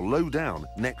prow, low down,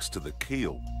 next to the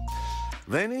keel.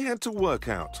 Then he had to work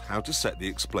out how to set the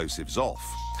explosives off.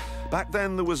 Back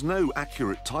then there was no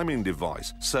accurate timing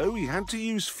device, so he had to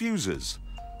use fuses,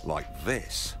 like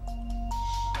this.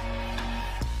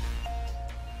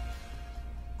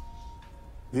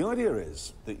 The idea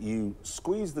is that you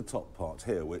squeeze the top part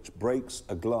here, which breaks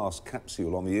a glass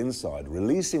capsule on the inside,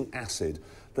 releasing acid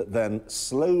that then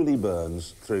slowly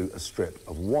burns through a strip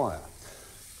of wire.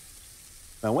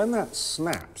 Now, when that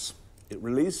snaps, it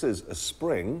releases a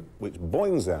spring which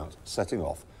boings out, setting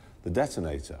off the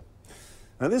detonator.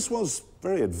 Now, this was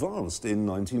very advanced in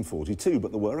 1942,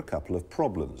 but there were a couple of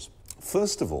problems.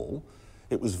 First of all,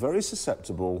 it was very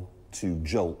susceptible to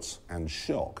jolts and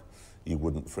shock. You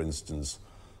wouldn't, for instance,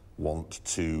 want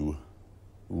to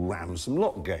ram some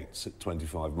lock gates at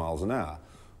 25 miles an hour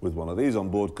with one of these on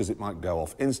board, because it might go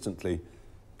off instantly,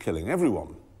 killing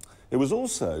everyone. It was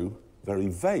also very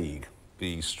vague.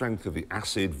 The strength of the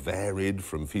acid varied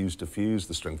from fuse to fuse,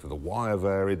 the strength of the wire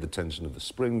varied, the tension of the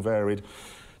spring varied.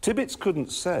 Tibbets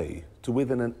couldn't say to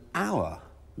within an hour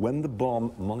when the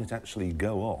bomb might actually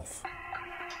go off.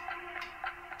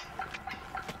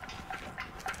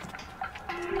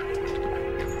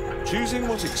 Choosing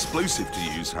what explosive to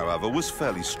use, however, was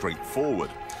fairly straightforward.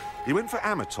 He went for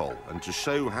amatol, and to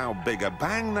show how big a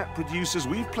bang that produces,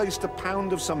 we've placed a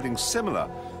pound of something similar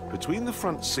between the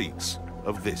front seats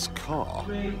of this car.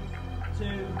 3, 2,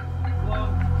 1.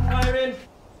 Firing.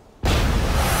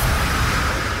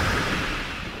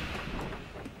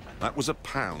 That was a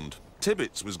pound.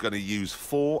 Tibbets was going to use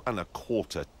 4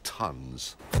 1/4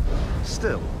 tons.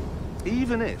 Still,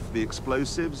 even if the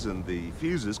explosives and the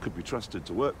fuses could be trusted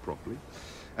to work properly,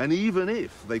 and even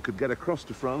if they could get across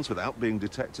to France without being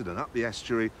detected and up the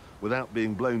estuary without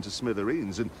being blown to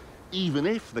smithereens, and even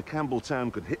if the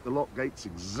Campbelltown could hit the lock gates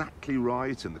exactly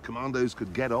right and the commandos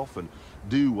could get off and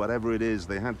do whatever it is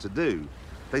they had to do,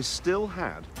 they still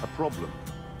had a problem.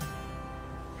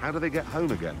 How do they get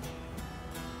home again?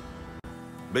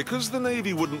 Because the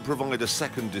Navy wouldn't provide a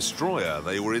second destroyer,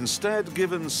 they were instead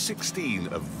given 16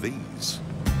 of these.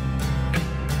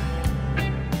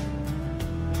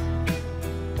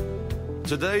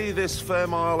 Today, this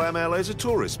Fairmile ML is a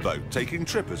tourist boat taking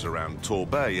trippers around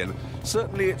Torbay, and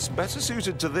certainly it's better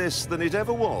suited to this than it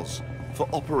ever was for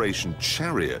Operation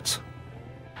Chariot.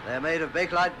 They're made of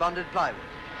Bakelite bonded plywood.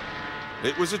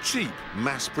 It was a cheap,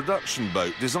 mass-production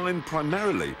boat designed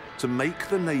primarily to make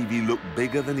the Navy look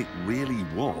bigger than it really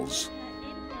was.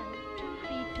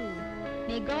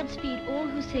 May God speed all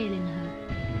who sail in her.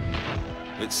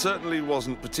 It certainly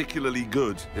wasn't particularly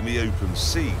good in the open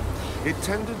sea. It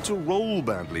tended to roll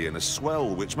badly in a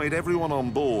swell, which made everyone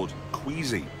on board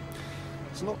queasy.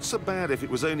 It's not so bad if it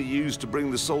was only used to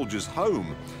bring the soldiers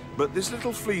home, but this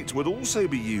little fleet would also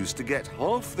be used to get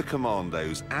half the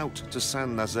commandos out to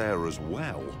Saint-Nazaire as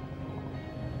well.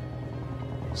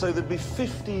 So there'd be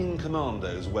 15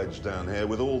 commandos wedged down here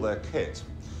with all their kit.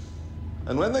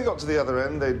 And when they got to the other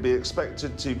end, they'd be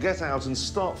expected to get out and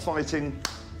start fighting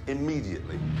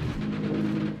immediately.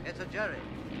 It's a jerry.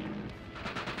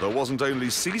 There wasn't only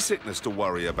seasickness to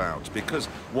worry about, because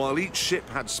while each ship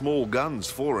had small guns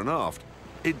fore and aft,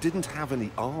 it didn't have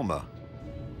any armour.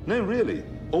 No, really.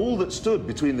 All that stood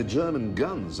between the German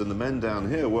guns and the men down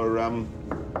here were,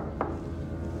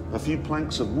 a few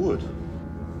planks of wood.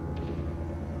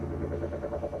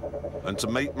 And to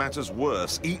make matters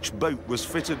worse, each boat was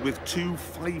fitted with 2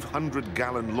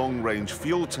 500-gallon long-range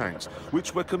fuel tanks,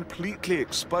 which were completely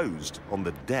exposed on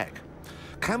the deck.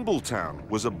 Campbelltown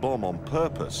was a bomb on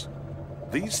purpose.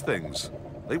 These things,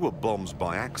 they were bombs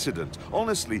by accident.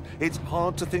 Honestly, it's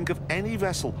hard to think of any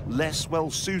vessel less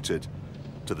well-suited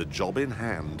to the job in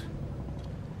hand.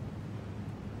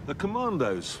 The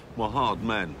commandos were hard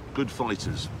men, good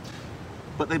fighters.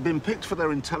 But they'd been picked for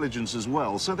their intelligence as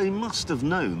well, so they must have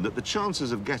known that the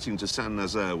chances of getting to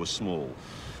Saint-Nazaire were small.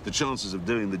 The chances of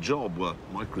doing the job were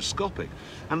microscopic,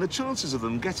 and the chances of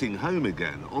them getting home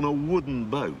again on a wooden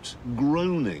boat,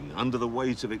 groaning under the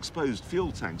weight of exposed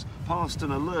fuel tanks past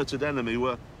an alerted enemy,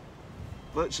 were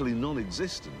virtually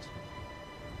non-existent.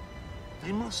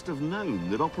 They must have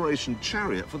known that Operation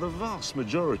Chariot, for the vast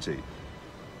majority,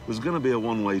 was going to be a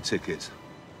one-way ticket.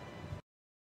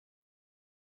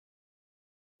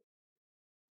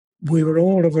 We were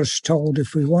all of us told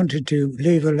if we wanted to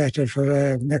leave a letter for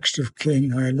our next of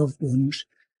kin, our loved ones,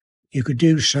 you could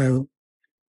do so,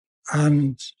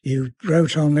 and you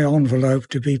wrote on the envelope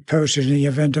to be posted in the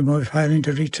event of my failing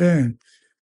to return.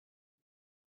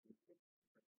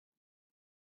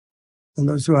 And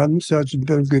there was one, Sergeant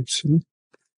Bill Gibson,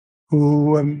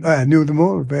 who I knew them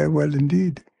all very well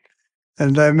indeed.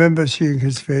 And I remember seeing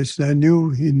his face, and I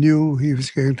knew he was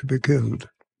going to be killed.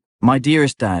 My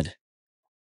dearest Dad,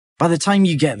 by the time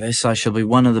you get this, I shall be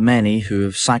one of the many who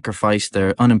have sacrificed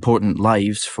their unimportant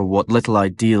lives for what little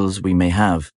ideals we may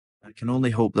have. I can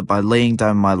only hope that by laying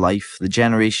down my life, the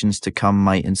generations to come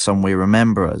might in some way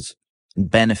remember us and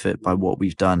benefit by what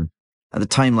we've done. At a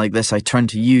time like this, I turn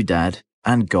to you, Dad,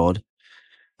 and God.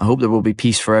 I hope there will be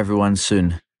peace for everyone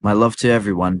soon. My love to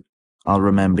everyone. I'll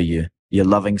remember you. Your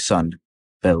loving son,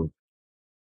 Bill.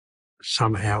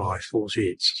 Somehow I thought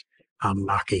it's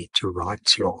unlucky to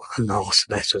write your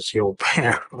last letter to your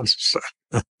parents.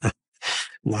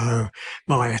 No,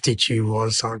 my attitude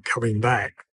was, I'm coming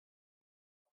back.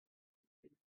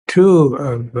 Two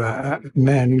of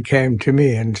men came to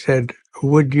me and said,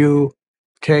 would you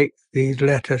take these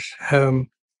letters home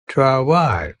to our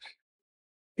wives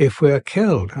if we're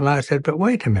killed? And I said, but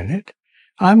wait a minute,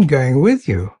 I'm going with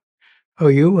you. Oh,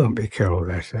 you won't be killed,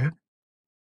 they said.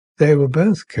 They were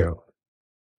both killed.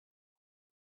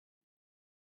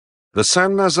 The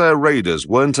Saint-Nazaire raiders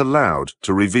weren't allowed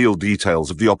to reveal details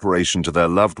of the operation to their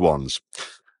loved ones.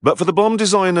 But for the bomb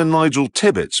designer Nigel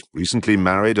Tibbets, recently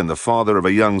married and the father of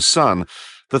a young son,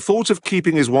 the thought of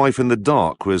keeping his wife in the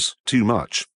dark was too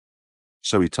much.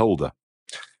 So he told her.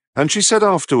 And she said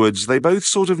afterwards they both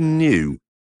sort of knew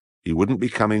he wouldn't be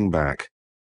coming back.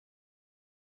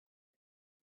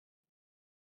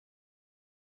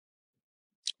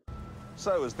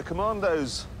 So as the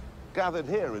commandos gathered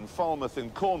here in Falmouth in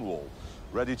Cornwall,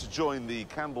 ready to join the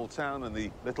Campbelltown and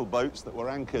the little boats that were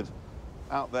anchored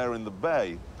out there in the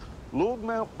bay, Lord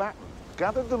Mountbatten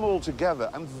gathered them all together,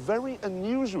 and very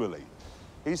unusually,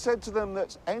 he said to them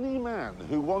that any man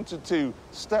who wanted to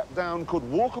step down could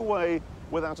walk away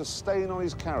without a stain on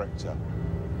his character.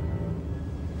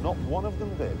 Not one of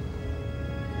them did.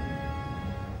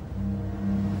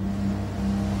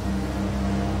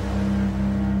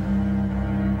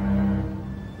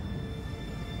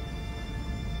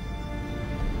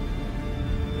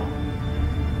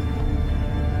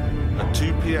 At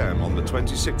 2 p.m. on the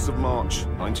 26th of March,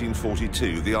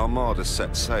 1942, the Armada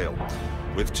set sail,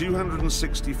 with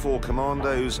 264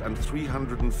 commandos and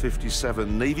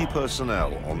 357 Navy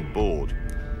personnel on board.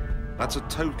 That's a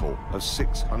total of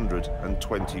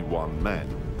 621 men.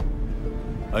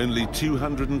 Only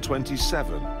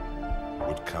 227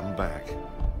 would come back.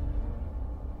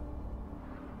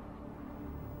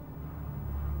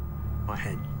 I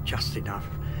had just enough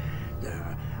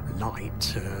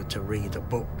light to read a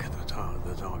book that I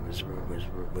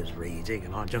was reading,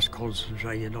 and I just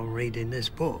concentrated on reading this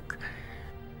book.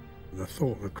 The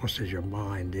thought that crosses your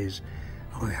mind is,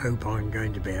 I hope I'm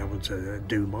going to be able to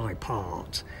do my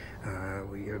part,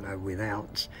 you know,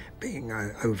 without being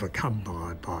overcome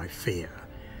by fear.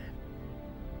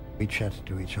 We chatted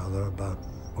to each other about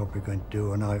what we're going to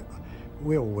do, and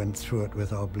we all went through it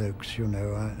with our blokes, you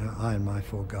know. I and my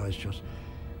 4 guys just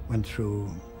went through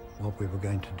what we were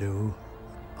going to do.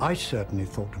 I certainly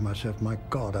thought to myself, my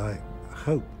God, I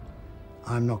hope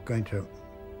I'm not going to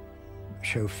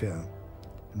show fear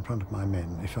in front of my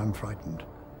men if I'm frightened.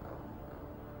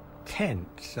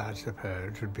 Tense, I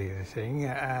suppose, would be the thing.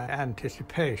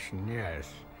 Anticipation,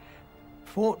 yes.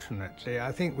 Fortunately,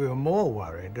 I think we were more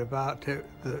worried about it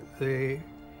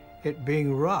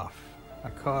being rough,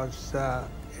 because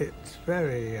it's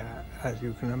very, as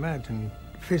you can imagine,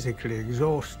 physically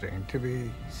exhausting to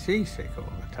be seasick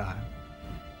all the time.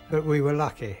 But we were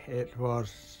lucky. It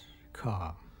was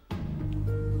calm.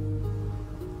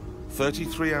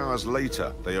 33 hours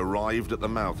later, they arrived at the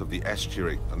mouth of the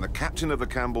estuary, and the captain of the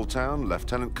Campbelltown,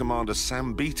 Lieutenant Commander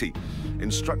Sam Beattie,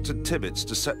 instructed Tibbets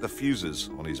to set the fuses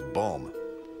on his bomb.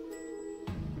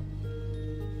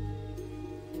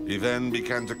 He then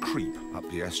began to creep up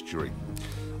the estuary.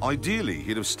 Ideally,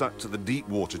 he'd have stuck to the deep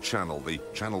water channel, the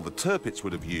channel the Tirpitz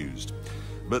would have used.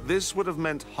 But this would have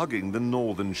meant hugging the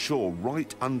northern shore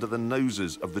right under the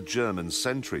noses of the German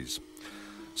sentries.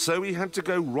 So he had to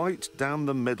go right down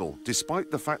the middle,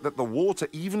 despite the fact that the water,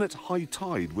 even at high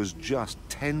tide, was just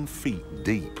 10 feet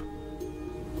deep.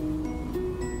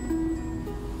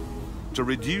 To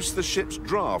reduce the ship's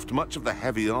draft, much of the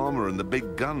heavy armour and the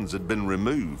big guns had been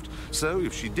removed. So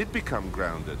if she did become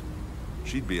grounded,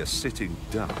 she'd be a sitting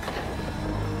duck.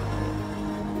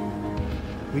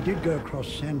 We did go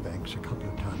across sandbanks a couple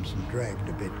of times and dragged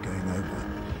a bit going over.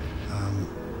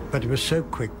 But it was so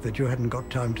quick that you hadn't got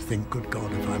time to think, good God,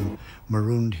 if I'm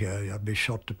marooned here, I'd be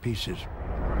shot to pieces.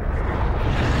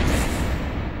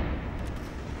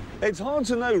 It's hard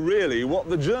to know, really, what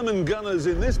the German gunners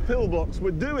in this pillbox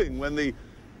were doing when the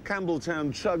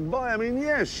Campbelltown chugged by. I mean,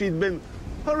 yes, she'd been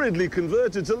hurriedly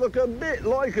converted to look a bit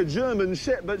like a German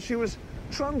ship, but she was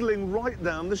trundling right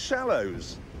down the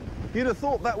shallows. You'd have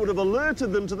thought that would have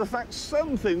alerted them to the fact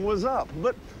something was up,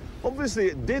 but obviously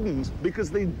it didn't,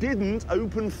 because they didn't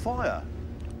open fire.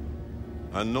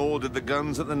 And nor did the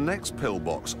guns at the next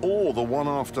pillbox, or the one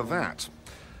after that.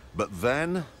 But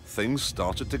then, things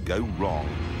started to go wrong.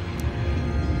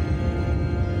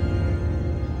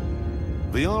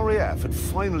 The RAF had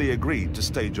finally agreed to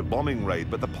stage a bombing raid,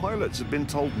 but the pilots had been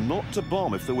told not to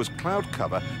bomb if there was cloud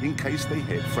cover in case they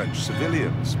hit French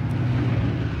civilians.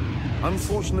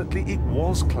 Unfortunately, it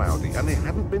was cloudy, and they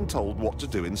hadn't been told what to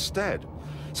do instead.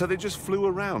 So they just flew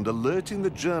around, alerting the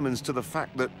Germans to the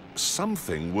fact that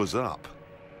something was up.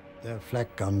 Their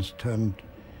flak guns turned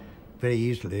very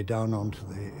easily down onto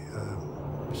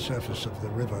the surface of the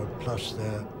river, plus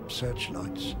their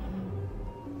searchlights.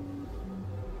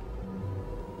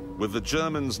 With the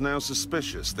Germans now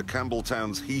suspicious, the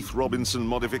Campbelltown's Heath Robinson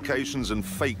modifications and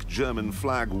fake German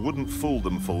flag wouldn't fool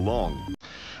them for long.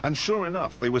 And sure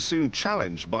enough, they were soon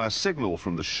challenged by a signal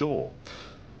from the shore.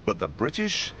 But the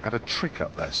British had a trick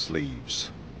up their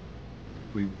sleeves.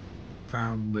 We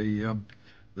found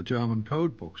the German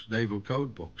code books, naval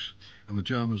code books, and the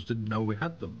Germans didn't know we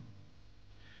had them.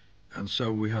 And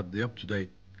so we had the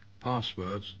up-to-date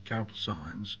passwords,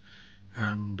 countersigns,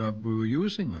 and we were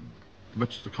using them,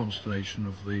 much to the consternation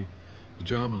of the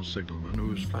German signalman, who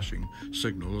was flashing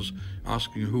signals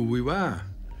asking who we were.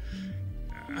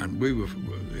 And we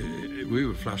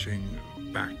were flashing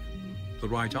back the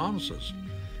right answers.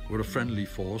 We're a friendly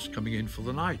force coming in for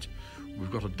the night.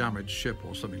 we've got a damaged ship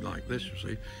or something like this, you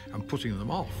see, and putting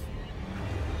them off.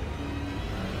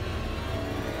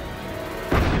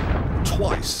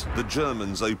 Twice the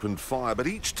Germans opened fire, but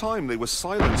each time they were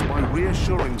silenced by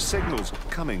reassuring signals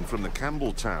coming from the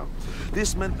Campbelltown.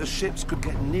 This meant the ships could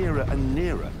get nearer and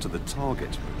nearer to the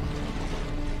target.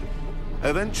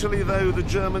 Eventually, though, the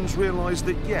Germans realised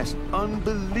that, yes,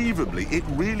 unbelievably, it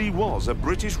really was a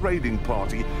British raiding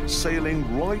party sailing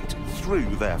right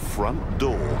through their front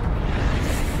door.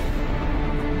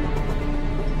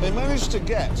 They managed to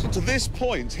get to this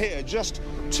point here, just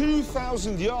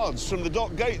 2,000 yards from the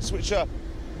dock gates, which are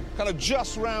kind of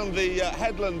just round the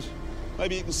headland.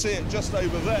 Maybe you can see it just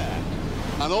over there.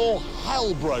 And all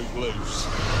hell broke loose.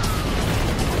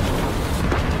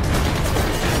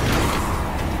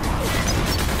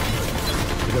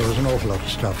 There was an awful lot of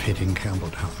stuff hitting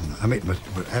Campbelltown. I mean, it was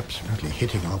absolutely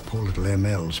hitting our poor little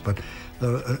MLs, but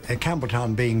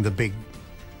Campbelltown being the big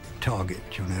target,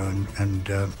 you know, and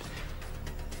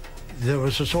there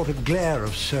was a sort of glare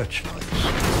of searchlights.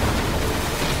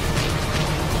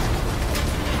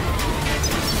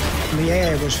 The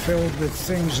air was filled with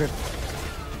things that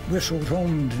whistled,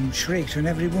 hummed and shrieked, and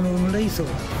every one of them lethal.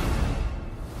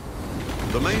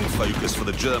 The main focus for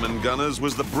the German gunners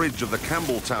was the bridge of the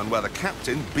Campbelltown, where the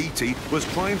captain, Beatty, was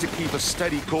trying to keep a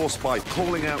steady course by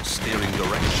calling out steering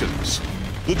directions.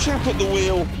 The chap at the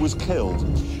wheel was killed.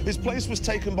 His place was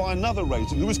taken by another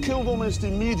rating who was killed almost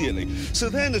immediately. So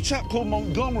then a chap called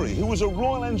Montgomery, who was a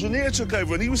Royal Engineer, took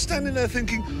over, and he was standing there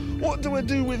thinking, what do I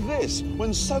do with this?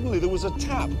 When suddenly there was a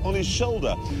tap on his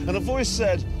shoulder, and a voice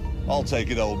said, I'll take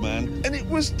it, old man. And it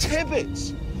was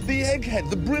Tibbets, the egghead,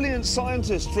 the brilliant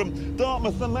scientist from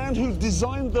Dartmouth, the man who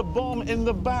designed the bomb in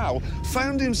the bow,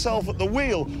 found himself at the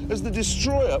wheel as the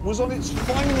destroyer was on its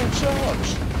final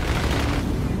charge.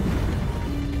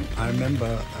 I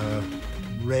remember a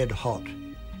red-hot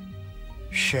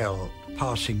shell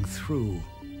passing through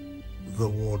the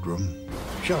wardroom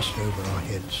just over our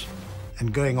heads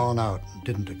and going on out and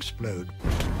didn't explode.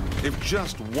 If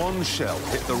just one shell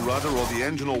hit the rudder or the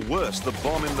engine, or worse, the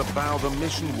bomb in the bow, the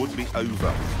mission would be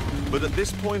over. But at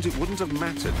this point, it wouldn't have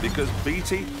mattered because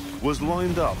Beatty was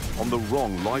lined up on the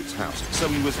wrong lighthouse, so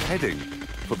he was heading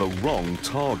for the wrong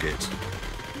target.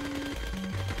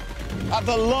 At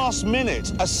the last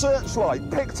minute, a searchlight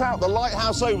picked out the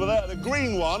lighthouse over there, the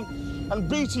green one, and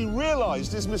Beatty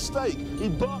realised his mistake. He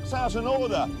barked out an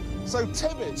order. So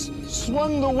Tibbets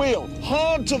swung the wheel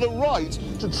hard to the right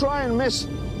to try and miss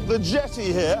the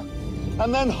jetty here,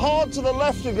 and then hard to the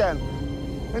left again.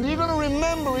 And you've got to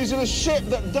remember, he's in a ship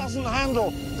that doesn't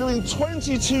handle, doing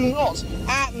 22 knots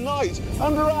at night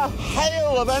under a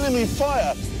hail of enemy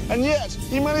fire, and yet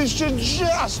he managed to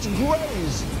just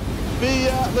graze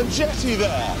the jetty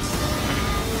there.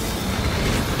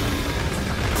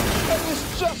 It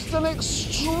was just an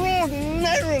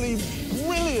extraordinarily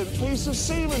brilliant piece of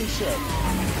seamanship.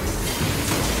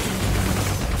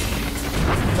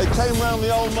 They came round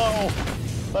the old mole.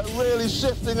 They're really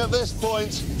shifting at this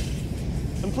point.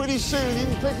 And pretty soon you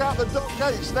can pick out the dock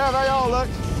gates. There they are, look.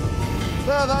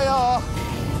 There they are.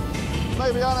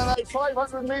 Maybe, I don't know,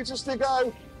 500 metres to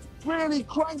go. Really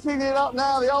cranking it up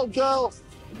now, the old girl.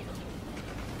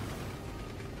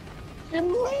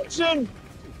 Imagine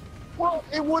what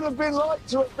it would have been like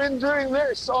to have been doing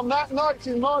this on that night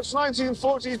in March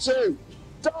 1942.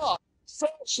 Dark,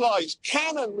 searchlights,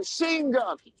 cannon, machine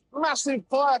gun, massive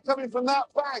fire coming from that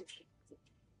bank.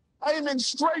 Aiming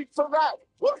straight for that.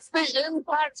 What's the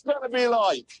impact going to be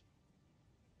like?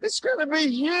 It's going to be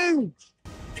huge.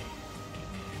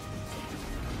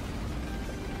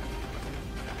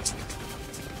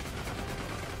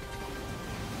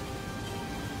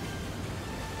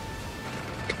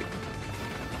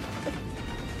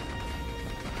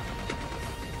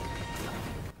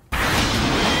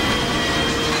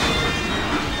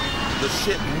 The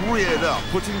ship reared up,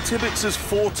 putting Tibbets's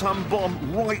 4-ton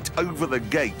bomb right over the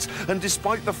gate. And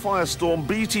despite the firestorm,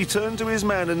 Beatty turned to his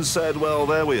men and said, well,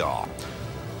 there we are.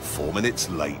 4 minutes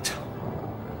late.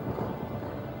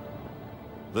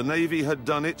 The Navy had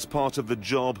done its part of the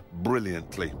job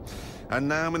brilliantly. And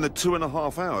now, in the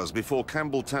 2.5 hours before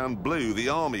Campbelltown blew, the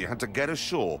army had to get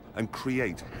ashore and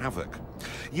create havoc.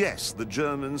 Yes, the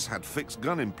Germans had fixed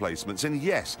gun emplacements, and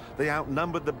yes, they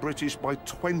outnumbered the British by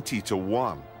 20 to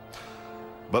 1.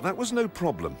 But that was no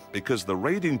problem, because the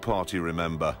raiding party,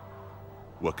 remember,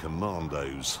 were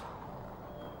commandos.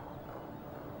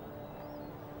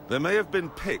 They may have been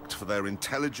picked for their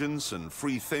intelligence and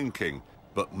free thinking,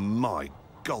 but my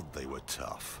God, they were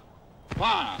tough.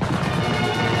 Fire!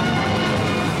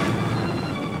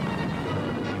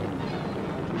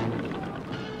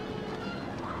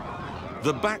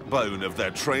 The backbone of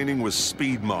their training was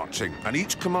speed marching, and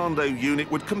each commando unit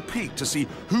would compete to see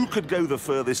who could go the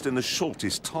furthest in the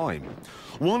shortest time.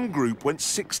 One group went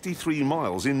 63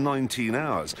 miles in 19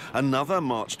 hours. Another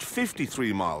marched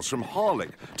 53 miles from Harlech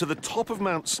to the top of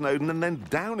Mount Snowdon and then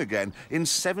down again in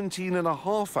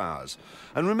 17.5 hours.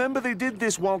 And remember, they did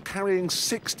this while carrying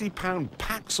 60-pound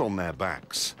packs on their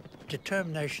backs.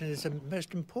 Determination is the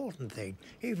most important thing,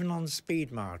 even on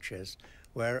speed marches,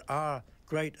 where our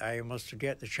great aim was to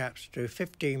get the chaps to do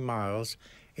 15 miles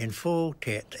in full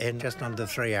kit in just under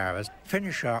 3 hours,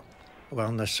 finish up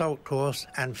on the assault course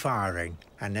and firing,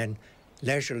 and then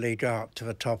leisurely go up to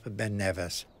the top of Ben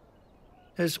Nevis.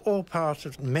 It's all part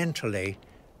of mentally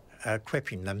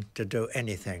equipping them to do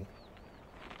anything.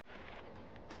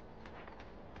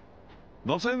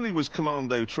 Not only was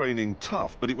commando training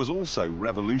tough, but it was also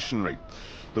revolutionary.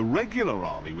 The regular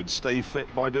army would stay fit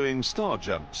by doing star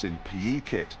jumps in PE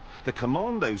kit. The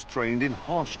commandos trained in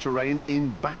harsh terrain in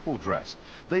battle dress.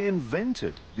 They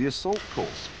invented the assault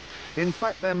course. In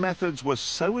fact, their methods were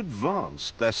so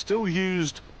advanced, they're still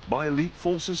used by elite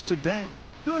forces today.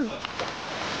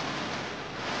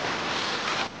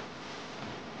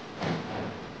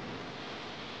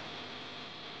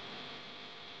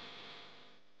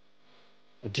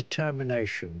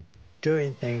 Determination,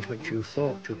 doing things which you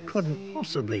thought you couldn't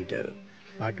possibly do,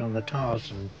 like on the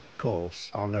Tarzan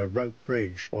course, on a rope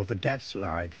bridge or the death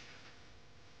slide.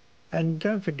 And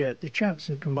don't forget, the chaps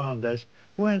and commandos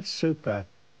weren't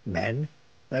supermen.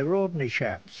 They were ordinary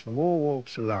chaps from all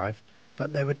walks of life,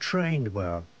 but they were trained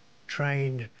well,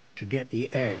 trained to get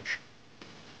the edge.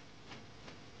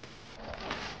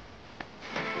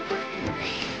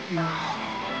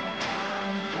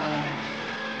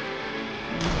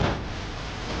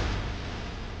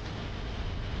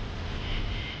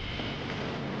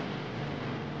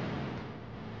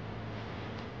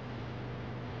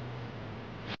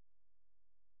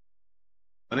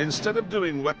 And instead of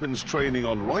doing weapons training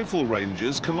on rifle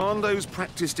ranges, commandos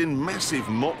practiced in massive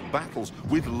mock battles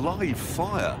with live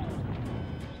fire.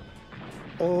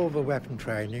 All the weapon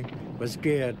training was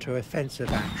geared to offensive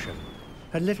action.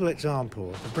 A little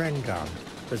example, the Bren gun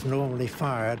was normally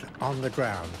fired on the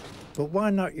ground, but why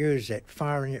not use it,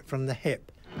 firing it from the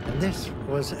hip? And this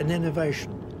was an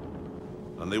innovation.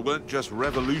 And they weren't just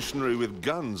revolutionary with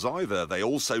guns either. They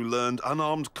also learned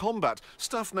unarmed combat,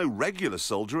 stuff no regular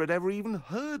soldier had ever even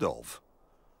heard of.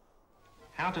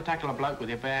 How to tackle a bloke with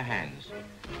your bare hands.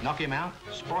 Knock him out,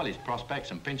 spoil his prospects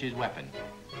and pinch his weapon.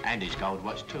 And his gold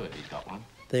watch too, if he's got one.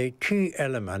 The key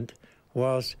element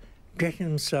was getting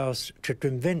themselves to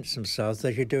convince themselves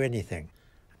they could do anything.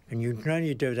 And you can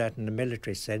only do that in the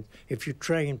military sense if you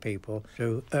train people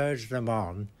to urge them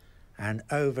on and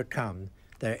overcome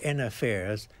their inner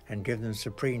fears and give them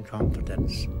supreme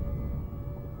confidence.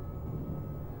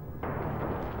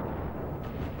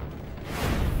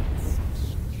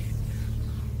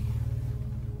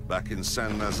 Back in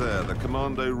Saint Nazaire, the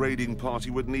commando raiding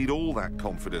party would need all that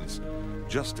confidence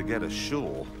just to get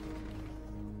ashore.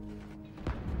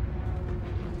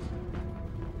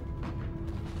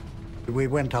 We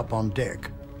went up on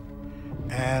deck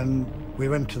and we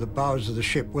went to the bows of the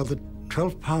ship. Well, the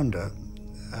 12-pounder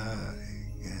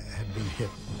had been hit.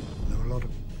 There were a lot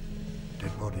of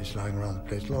dead bodies lying around the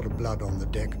place, a lot of blood on the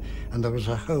deck, and there was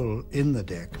a hole in the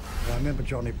deck. I remember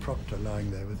Johnny Proctor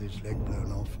lying there with his leg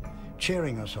blown off,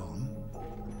 cheering us on.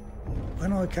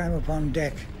 When I came up on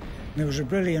deck, there was a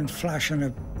brilliant flash and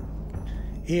a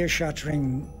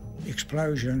ear-shattering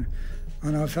explosion,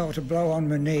 and I felt a blow on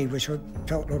my knee, which I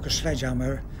felt like a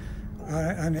sledgehammer,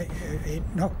 and it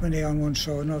knocked my knee on one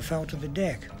side, and I fell to the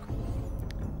deck.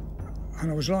 And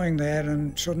I was lying there,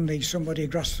 and suddenly somebody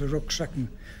grasped the rucksack and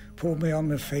pulled me on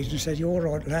my feet and said, "You all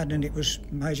right, lad?" And it was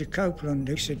Major Copeland.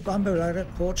 He said, "Bamboo, lad,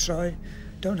 at port side.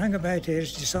 Don't hang about here,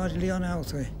 it's decidedly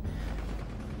unhealthy."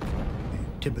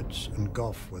 Tibbets and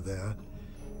Goff were there,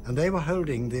 and they were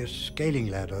holding their scaling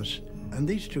ladders, and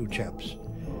these two chaps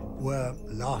were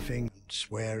laughing and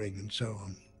swearing and so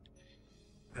on.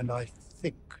 And I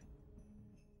think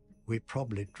we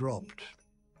probably dropped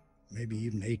maybe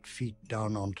even 8 feet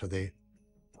down onto the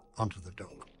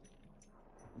dock.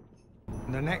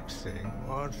 The next thing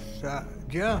was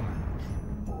Germans,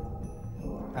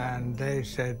 and they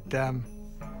said,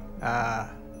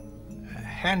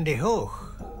 "Handy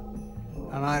hoch,"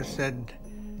 and I said,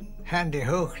 "Handy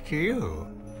hoch to you."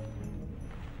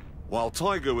 While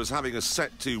Tiger was having a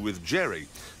set-to with Jerry,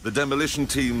 the demolition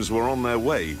teams were on their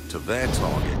way to their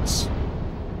targets.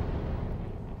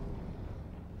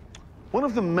 One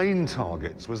of the main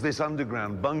targets was this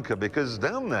underground bunker, because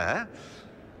down there,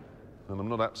 and I'm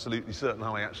not absolutely certain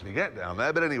how I actually get down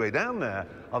there, but anyway, down there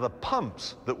are the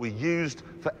pumps that were used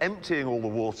for emptying all the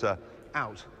water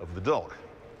out of the dock.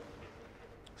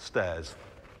 Stairs.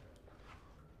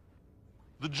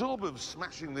 The job of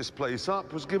smashing this place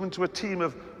up was given to a team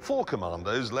of 4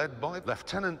 commandos led by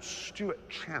Lieutenant Stuart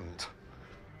Chant.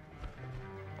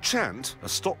 Chant, a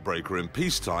stockbroker in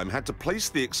peacetime, had to place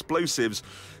the explosives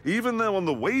even though on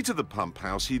the way to the pump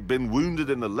house he'd been wounded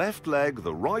in the left leg,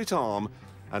 the right arm,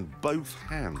 and both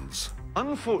hands.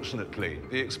 Unfortunately,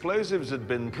 the explosives had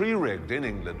been pre-rigged in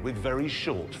England with very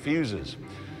short fuses.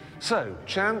 So,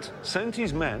 Chant sent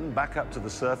his men back up to the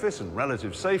surface in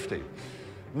relative safety,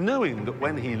 knowing that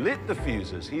when he lit the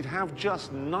fuses, he'd have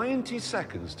just 90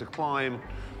 seconds to climb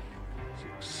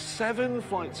 7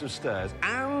 flights of stairs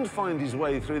and find his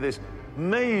way through this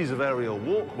maze of aerial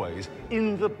walkways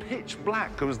in the pitch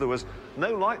black, because there was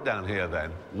no light down here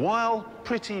then, while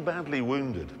pretty badly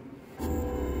wounded. He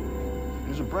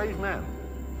was a brave man.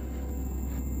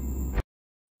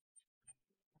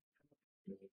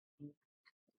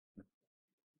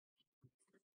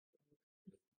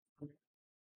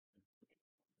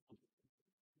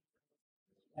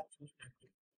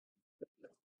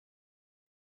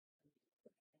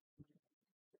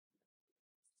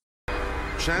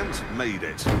 Chant made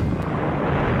it.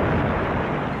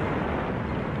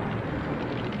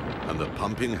 And the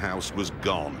pumping house was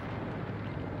gone.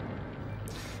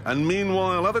 And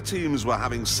meanwhile, other teams were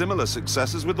having similar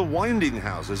successes with the winding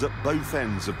houses at both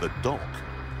ends of the dock.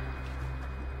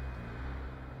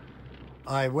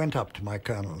 I went up to my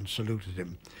colonel and saluted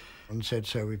him and said,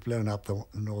 "So we've blown up the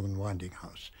northern winding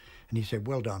house." And he said,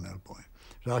 "Well done, old boy."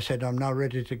 So I said, "I'm now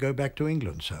ready to go back to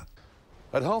England, sir."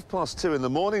 At 2:30 in the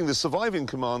morning, the surviving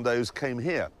commandos came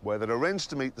here, where they'd arranged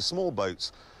to meet the small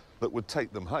boats that would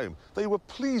take them home. They were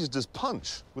pleased as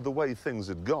punch with the way things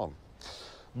had gone.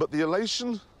 But the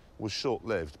elation was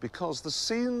short-lived, because the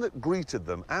scene that greeted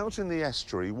them out in the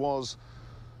estuary was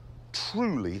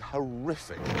truly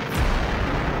horrific.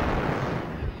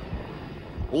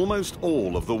 Almost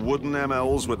all of the wooden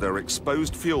MLs with their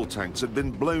exposed fuel tanks had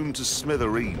been blown to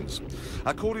smithereens.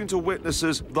 According to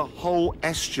witnesses, the whole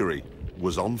estuary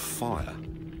was on fire.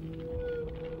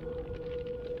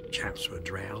 Chaps were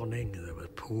drowning, there were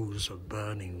pools of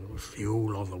burning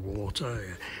fuel on the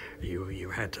water.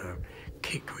 You had to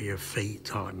kick with your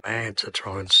feet like mad to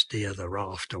try and steer the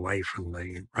raft away from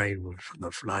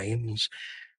the flames,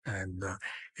 and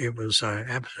it was an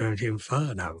absolute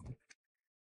inferno.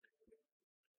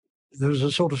 There was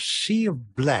a sort of sea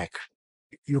of black.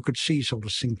 You could see sort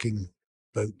of sinking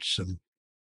boats and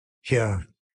hear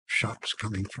shots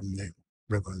coming from the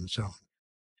river and so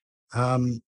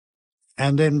on.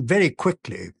 And then very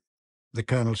quickly, the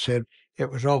colonel said, it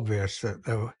was obvious that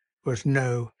there was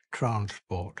no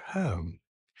transport home.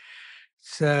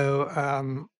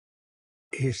 So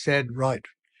he said, "Right,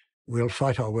 we'll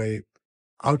fight our way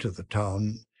out of the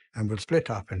town and we'll split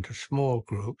up into small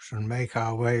groups and make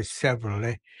our way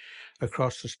severally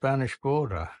across the Spanish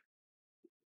border."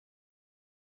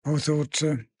 I thought,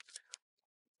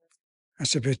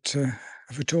 that's a bit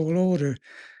of a tall order.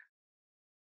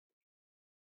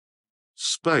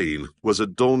 Spain was a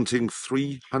daunting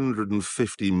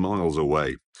 350 miles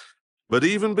away. But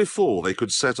even before they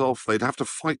could set off, they'd have to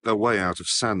fight their way out of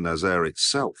San Nazaire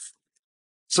itself.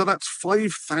 So that's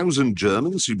 5,000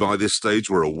 Germans who by this stage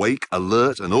were awake,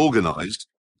 alert and organised,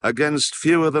 against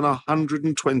fewer than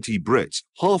 120 Brits,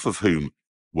 half of whom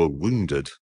were wounded.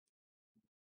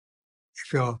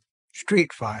 If you're a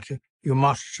street fighter, you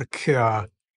must secure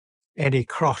any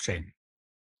crossing.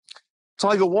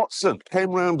 Tiger Watson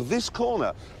came round this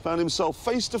corner, found himself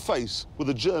face to face with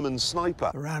a German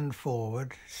sniper. Ran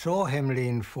forward, saw him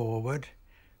lean forward,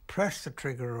 pressed the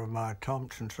trigger of my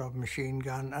Thompson submachine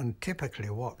gun, and typically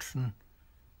Watson,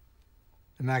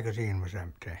 the magazine was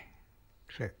empty.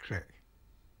 Click, click.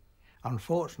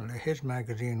 Unfortunately, his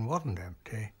magazine wasn't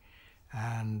empty,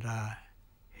 and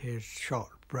his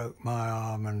shot broke my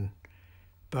arm and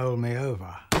bowled me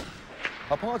over.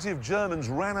 A party of Germans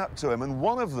ran up to him, and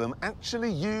one of them actually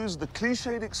used the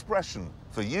cliched expression,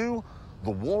 "For you,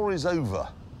 the war is over."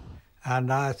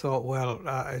 And I thought, well,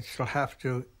 I shall have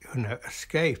to,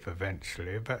 escape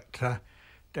eventually, but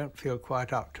don't feel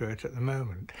quite up to it at the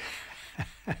moment.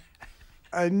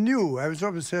 I knew, I was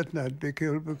almost certain I'd be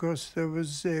killed because there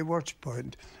was a watch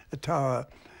point, a tower,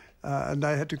 and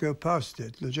I had to go past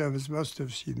it. The Germans must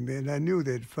have seen me, and I knew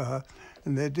they'd fire,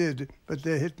 and they did, but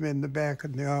they hit me in the back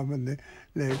and the arm and the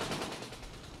leg.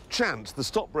 Chant, the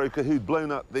stockbroker who'd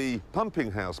blown up the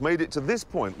pumping house, made it to this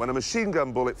point when a machine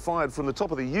gun bullet fired from the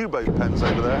top of the U-boat pens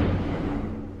over there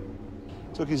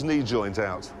took his knee joint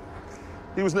out.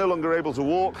 He was no longer able to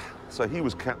walk, so he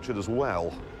was captured as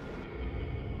well.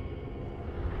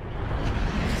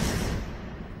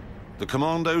 The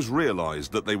commandos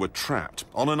realised that they were trapped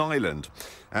on an island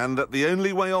and that the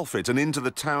only way off it and into the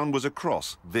town was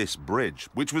across this bridge,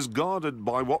 which was guarded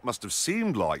by what must have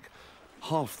seemed like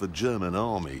half the German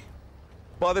army.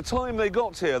 By the time they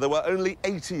got here, there were only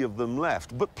 80 of them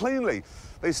left, but plainly,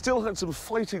 they still had some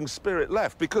fighting spirit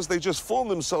left because they just formed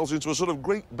themselves into a sort of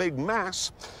great big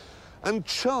mass and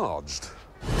charged.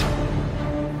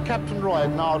 Captain Roy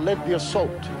had now led the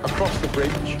assault across the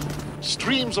bridge.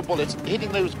 Streams of bullets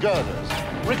hitting those girders,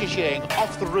 ricocheting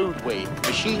off the roadway.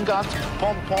 Machine guns,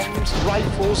 pom-poms,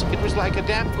 rifles. It was like a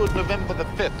damn good November the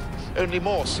 5th, only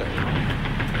more so.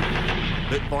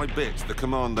 Bit by bit, the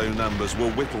commando numbers were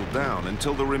whittled down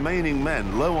until the remaining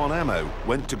men, low on ammo,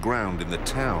 went to ground in the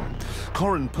town.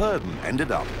 Corin Purdon ended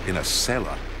up in a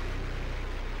cellar.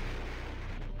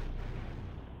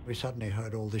 We suddenly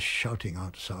heard all this shouting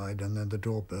outside, and then the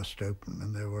door burst open,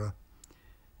 and there were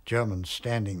Germans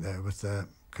standing there with their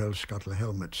coal scuttle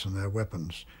helmets and their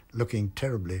weapons, looking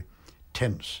terribly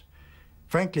tense.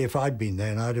 Frankly, if I'd been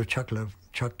there, I'd have chucked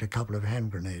a couple of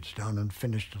hand grenades down and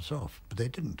finished us off, but they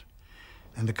didn't.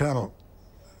 And the colonel,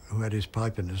 who had his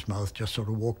pipe in his mouth, just sort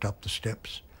of walked up the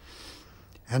steps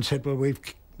and said, well,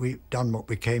 we've done what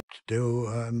we came to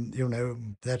do, you know,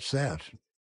 that's that.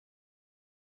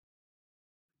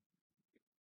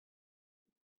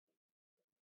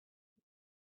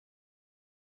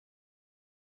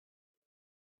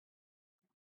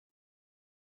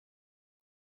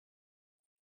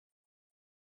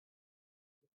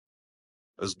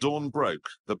 As dawn broke,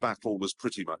 the battle was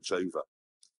pretty much over.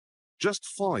 Just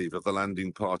 5 of the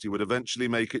landing party would eventually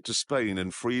make it to Spain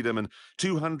and freedom, and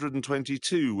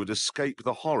 222 would escape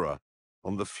the horror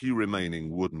on the few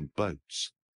remaining wooden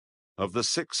boats. Of the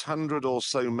 600 or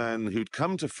so men who'd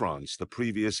come to France the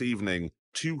previous evening,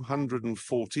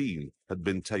 214 had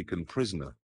been taken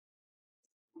prisoner,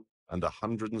 and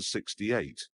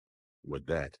 168 were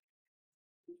dead.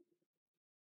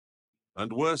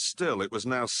 And worse still, it was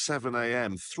now 7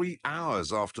 a.m., 3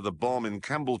 hours after the bomb in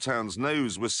Campbelltown's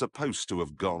nose was supposed to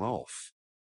have gone off.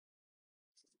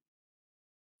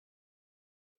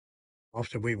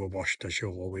 After we were washed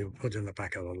ashore, we were put in the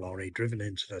back of the lorry, driven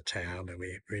into the town, and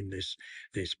we were in this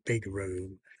big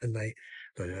room. And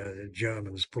the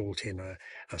Germans brought in a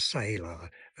sailor.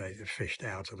 They fished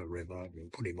out of the river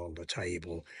and put him on the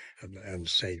table and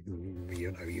said,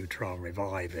 you know, you try and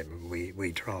revive him. And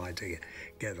we tried to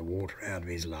get the water out of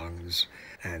his lungs.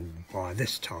 And by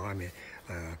this time,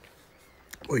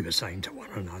 we were saying to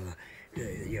one another,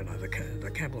 you know, the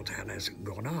Campbelltown hasn't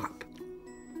gone up.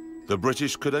 The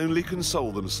British could only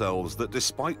console themselves that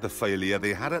despite the failure,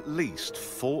 they had at least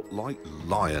fought like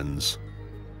lions.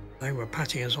 They were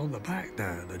patting us on the back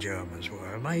there, the Germans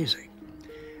were. Amazing.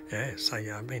 Yes,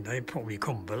 I mean, they probably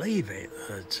couldn't believe it,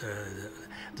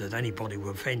 that anybody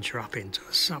would venture up into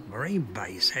a submarine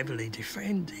base heavily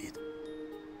defended.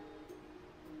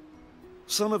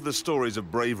 Some of the stories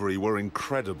of bravery were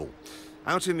incredible.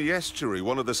 Out in the estuary,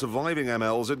 one of the surviving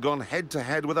MLs had gone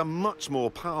head-to-head with a much more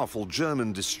powerful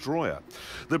German destroyer.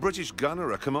 The British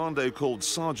gunner, a commando called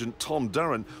Sergeant Tom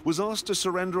Durrant, was asked to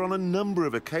surrender on a number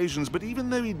of occasions, but even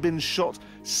though he'd been shot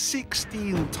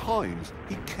 16 times,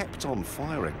 he kept on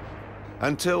firing,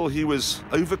 until he was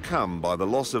overcome by the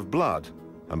loss of blood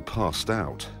and passed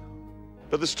out.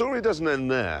 But the story doesn't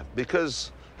end there,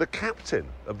 because the captain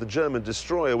of the German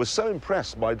destroyer was so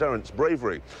impressed by Durrant's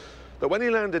bravery that when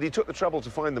he landed, he took the trouble to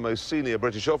find the most senior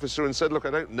British officer and said, look, I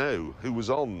don't know who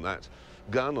was on that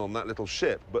gun on that little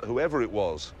ship, but whoever it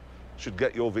was should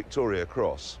get your Victoria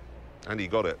Cross. And he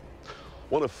got it.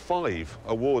 One of 5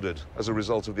 awarded as a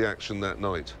result of the action that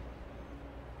night.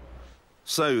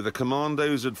 So the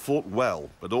commandos had fought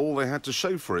well, but all they had to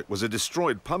show for it was a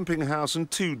destroyed pumping house and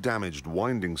 2 damaged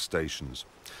winding stations.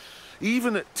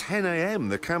 Even at 10 a.m,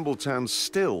 the Campbelltown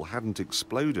still hadn't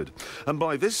exploded. And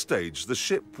by this stage, the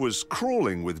ship was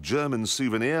crawling with German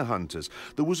souvenir hunters.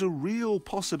 There was a real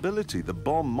possibility the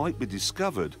bomb might be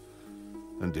discovered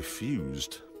and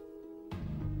defused.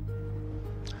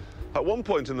 At one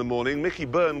point in the morning, Mickey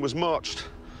Byrne was marched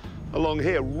along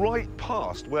here, right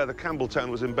past where the Campbelltown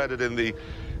was embedded in the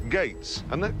gates,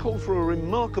 and that called for a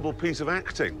remarkable piece of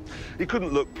acting. He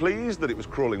couldn't look pleased that it was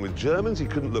crawling with Germans, he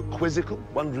couldn't look quizzical,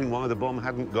 wondering why the bomb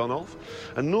hadn't gone off,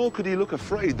 and nor could he look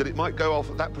afraid that it might go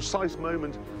off at that precise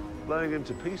moment, blowing him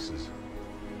to pieces.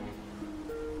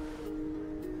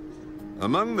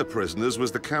 Among the prisoners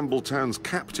was the Campbelltown's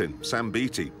captain, Sam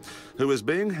Beattie, who was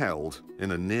being held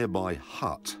in a nearby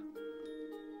hut.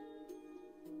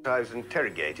 I was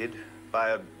interrogated by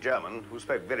a German who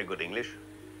spoke very good English.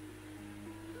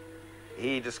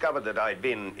 He discovered that I'd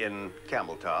been in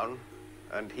Campbelltown,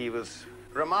 and he was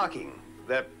remarking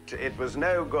that it was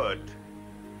no good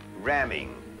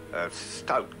ramming a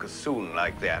stout cassoon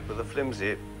like that with a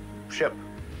flimsy ship.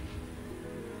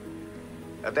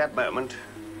 At that moment,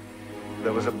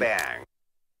 there was a bang.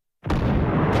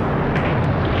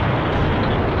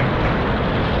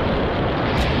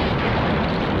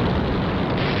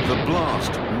 The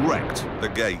blast wrecked the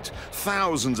gate.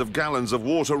 Thousands of gallons of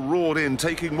water roared in,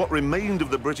 taking what remained of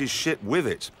the British ship with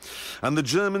it. And the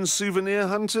German souvenir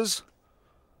hunters?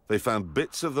 They found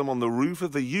bits of them on the roof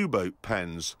of the U-boat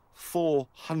pens,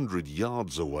 400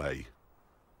 yards away.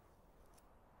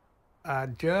 A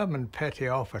German petty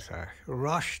officer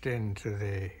rushed into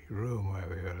the room where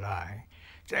we were lying,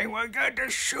 saying, "We're going to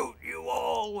shoot you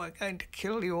all, we're going to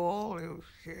kill you all."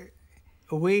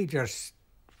 We just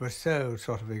were so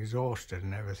sort of exhausted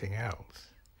and everything else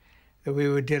that we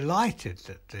were delighted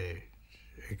that the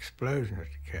explosion had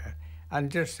occurred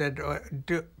and just said,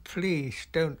 "Please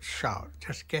don't shout,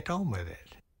 just get on with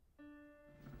it."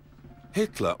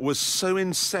 Hitler was so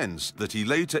incensed that he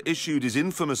later issued his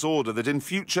infamous order that in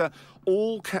future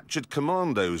all captured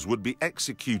commandos would be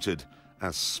executed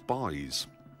as spies.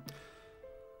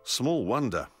 Small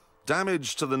wonder.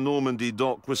 Damage to the Normandy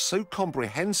dock was so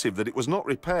comprehensive that it was not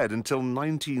repaired until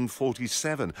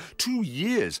 1947, 2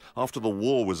 years after the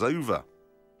war was over.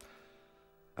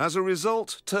 As a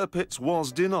result, Tirpitz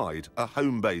was denied a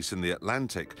home base in the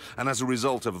Atlantic, and as a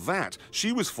result of that,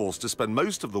 she was forced to spend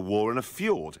most of the war in a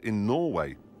fjord in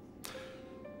Norway.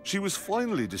 She was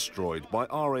finally destroyed by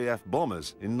RAF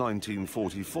bombers in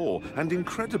 1944, and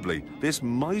incredibly, this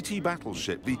mighty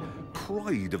battleship, the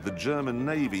pride of the German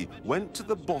Navy, went to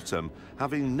the bottom,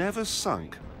 having never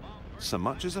sunk so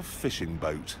much as a fishing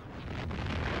boat.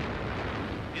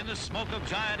 In the smoke of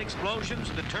giant explosions,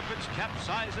 the Tirpitz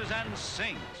capsizes and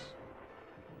sinks.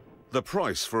 The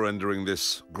price for rendering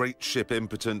this great ship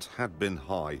impotent had been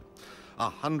high.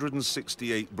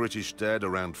 168 British dead,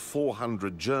 around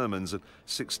 400 Germans and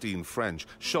 16 French,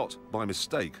 shot by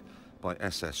mistake by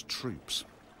SS troops.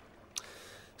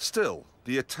 Still,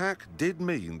 the attack did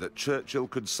mean that Churchill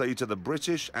could say to the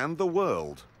British and the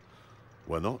world,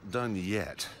 "We're not done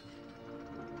yet."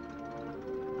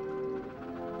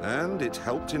 And it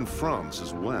helped in France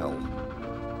as well.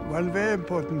 One very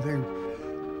important thing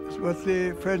is what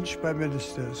the French Prime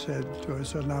Minister said to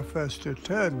us on our first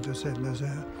return to St.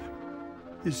 Nazaire.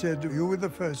 He said, "You were the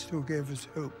first who gave us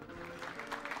hope."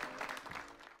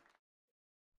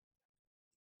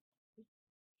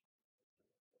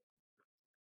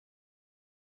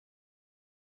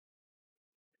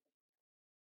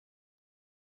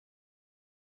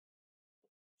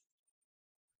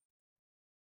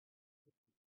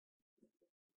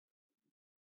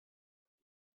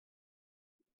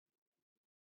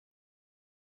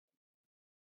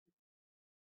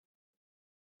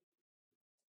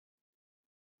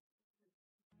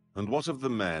 And what of the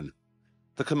men,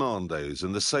 the commandos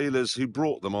and the sailors who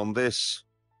brought them on this,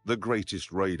 the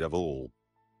greatest raid of all?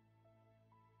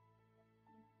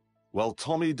 Well,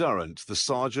 Tommy Durrant, the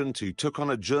sergeant who took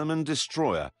on a German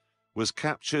destroyer, was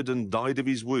captured and died of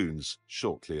his wounds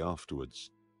shortly afterwards.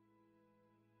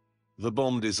 The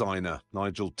bomb designer,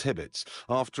 Nigel Tibbets,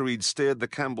 after he'd steered the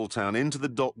Campbelltown into the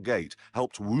dock gate,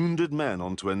 helped wounded men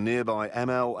onto a nearby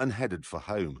ML and headed for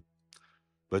home.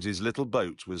 But his little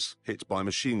boat was hit by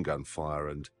machine gun fire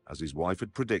and, as his wife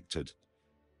had predicted,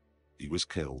 he was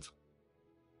killed.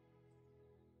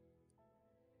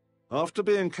 After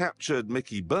being captured,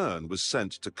 Mickey Byrne was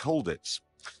sent to Colditz.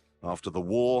 After the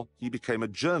war, he became a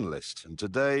journalist, and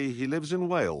today he lives in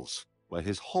Wales, where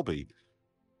his hobby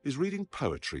is reading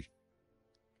poetry.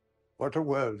 What a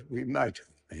world we might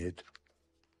have made.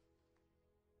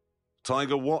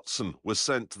 Tiger Watson was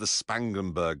sent to the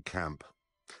Spangenberg camp.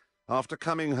 After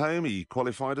coming home, he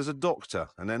qualified as a doctor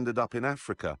and ended up in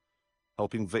Africa,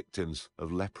 helping victims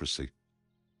of leprosy.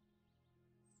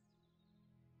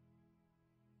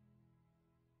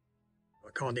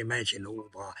 I can't imagine all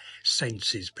my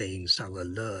senses being so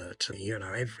alert. You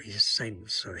know, every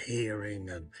sense of hearing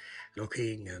and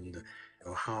looking and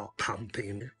your heart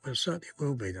pumping. Well, certainly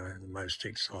will be the most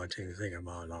exciting thing of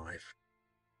my life.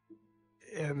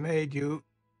 It made you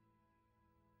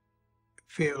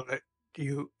feel that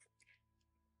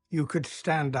you could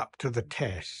stand up to the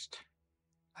test.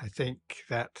 I think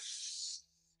that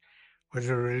was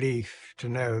a relief to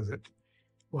know that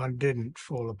one didn't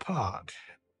fall apart.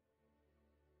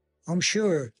 I'm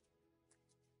sure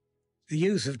the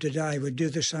youth of today would do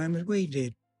the same as we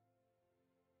did.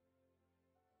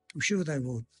 I'm sure they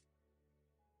would.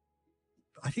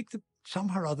 I think that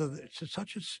somehow or other it's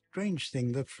such a strange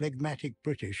thing, the phlegmatic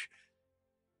British.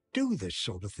 do this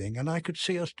sort of thing, and I could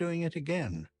see us doing it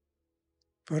again.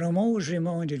 But I'm always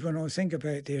reminded when I think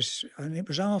about this, and it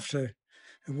was after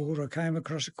the war, I came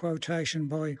across a quotation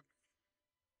by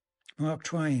Mark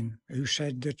Twain, who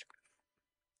said that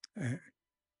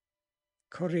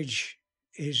courage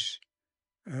is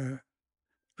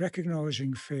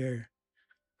recognising fear,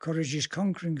 courage is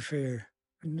conquering fear,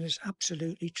 and it's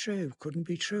absolutely true, couldn't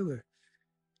be truer.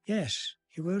 Yes,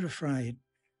 you were afraid,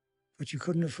 but you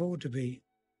couldn't afford to be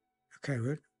a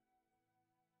coward.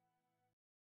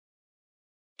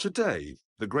 Today,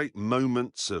 the great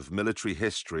moments of military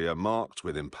history are marked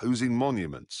with imposing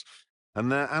monuments,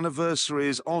 and their anniversary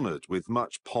is honoured with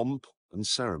much pomp and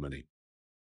ceremony.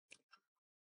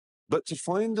 But to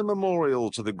find a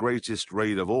memorial to the greatest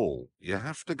raid of all, you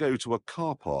have to go to a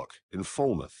car park in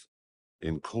Falmouth,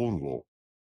 in Cornwall.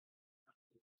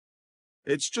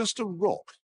 It's just a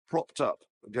rock propped up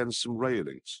against some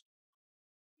railings,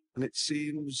 and it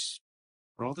seems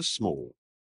rather small.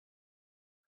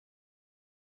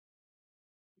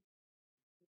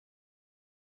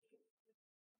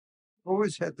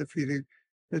 Always had the feeling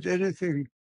that anything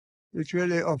that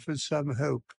really offers some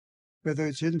hope, whether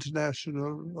it's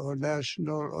international or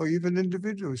national or even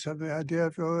individual, some idea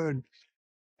of your own,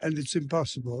 and it's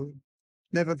impossible,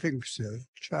 never think so.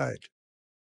 Try it.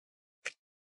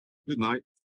 Good night.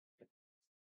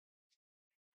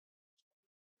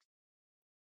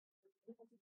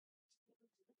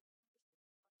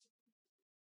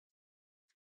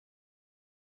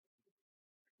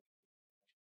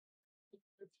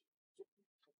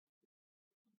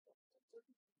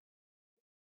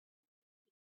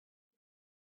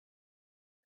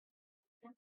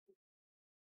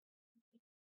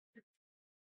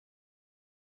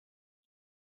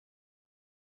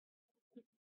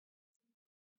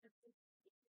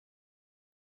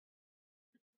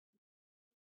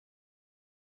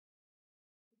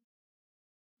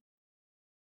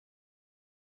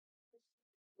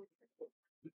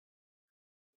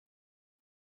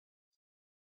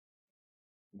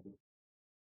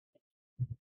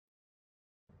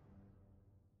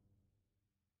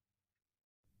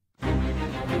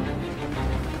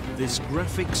 This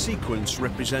graphic sequence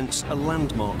represents a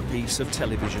landmark piece of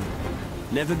television.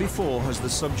 Never before has the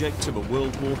subject of a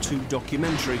World War II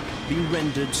documentary been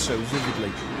rendered so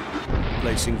vividly,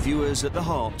 placing viewers at the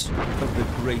heart of the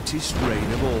greatest raid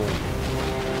of all.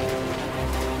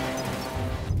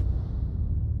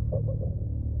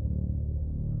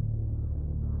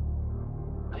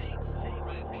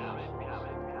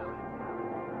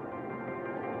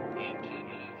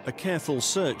 A careful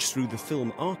search through the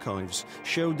film archives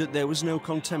showed that there was no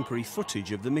contemporary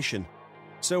footage of the mission.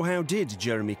 So how did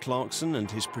Jeremy Clarkson and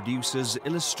his producers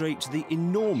illustrate the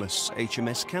enormous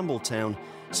HMS Campbelltown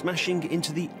smashing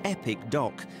into the epic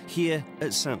dock here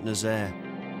at Saint-Nazaire?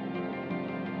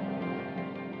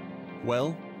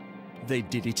 Well, they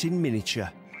did it in miniature.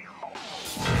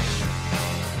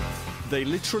 They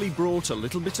literally brought a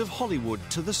little bit of Hollywood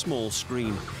to the small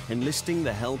screen, enlisting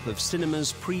the help of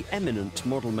cinema's preeminent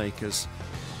model makers.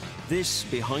 This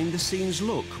behind-the-scenes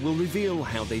look will reveal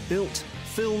how they built,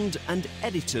 filmed and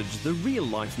edited the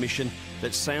real-life mission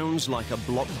that sounds like a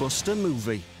blockbuster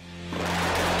movie.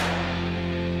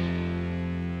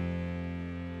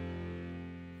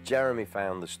 Jeremy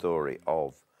found the story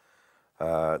of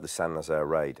the Saint-Nazaire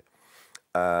raid.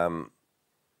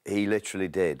 He literally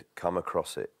did come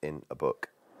across it in a book.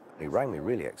 He rang me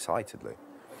really excitedly.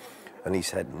 And he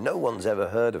said, no one's ever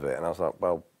heard of it. And I was like,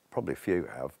 well, probably a few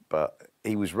have. But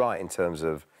he was right in terms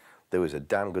of there was a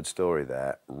damn good story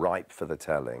there, ripe for the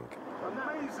telling.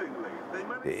 Amazingly,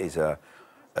 it is a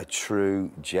true,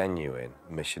 genuine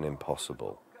Mission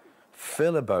Impossible.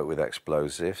 Fill a boat with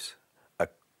explosives, a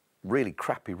really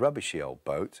crappy, rubbishy old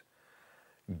boat,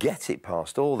 get it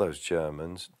past all those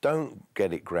Germans, don't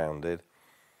get it grounded,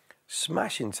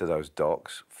 smash into those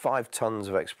docks, 5 tons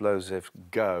of explosives,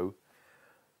 go,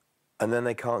 and then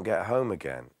they can't get home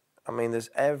again. I mean, it's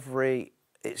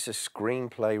a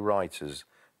screenplay writer's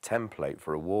template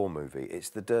for a war movie. It's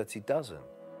the Dirty Dozen.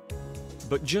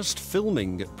 But just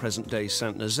filming at present-day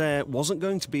Saint-Nazaire wasn't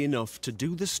going to be enough to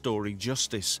do the story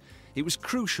justice. It was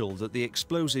crucial that the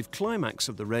explosive climax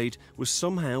of the raid was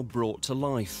somehow brought to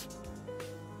life.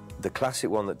 The classic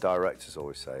one that directors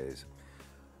always say is,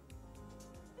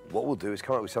 what we'll do is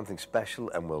come up with something special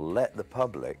and we'll let the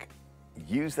public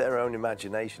use their own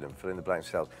imagination and fill in the blanks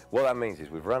themselves. What that means is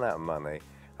we've run out of money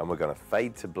and we're going to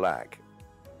fade to black.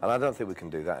 And I don't think we can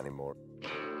do that anymore.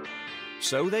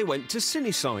 So they went to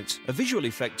Cinesight, a visual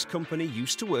effects company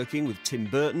used to working with Tim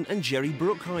Burton and Jerry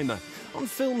Bruckheimer on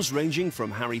films ranging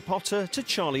from Harry Potter to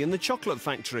Charlie and the Chocolate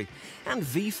Factory, and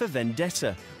V for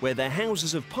Vendetta, where their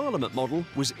Houses of Parliament model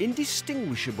was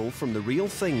indistinguishable from the real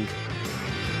thing.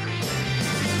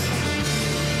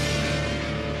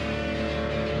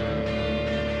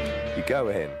 You go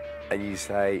in and you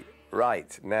say,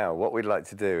 right, now what we'd like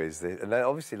to do is this, and then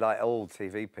obviously like all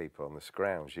TV people on the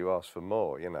scrounge, you ask for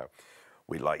more, you know.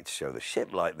 We'd like to show the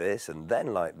ship like this, and then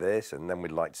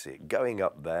we'd like to see it going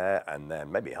up there, and then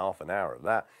maybe half an hour of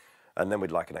that, and then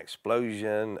we'd like an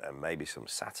explosion, and maybe some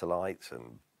satellites,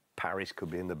 and Paris could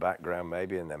be in the background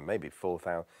maybe, and then maybe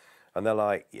 4,000. And they're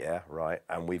like, yeah, right,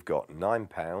 and we've got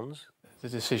 £9. The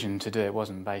decision to do it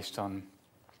wasn't based on,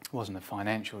 wasn't a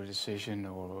financial decision,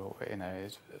 or you know,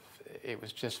 it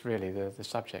was just really the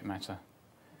subject matter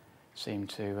seemed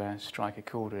to strike a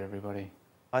chord with everybody.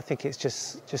 I think it's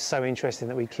just so interesting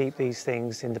that we keep these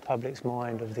things in the public's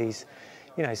mind of these,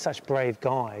 you know, such brave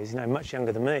guys, you know, much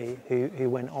younger than me, who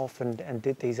went off and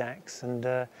did these acts and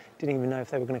didn't even know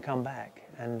if they were going to come back.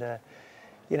 And,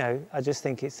 you know, I just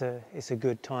think it's a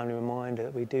good timely reminder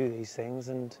that we do these things,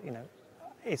 and, you know,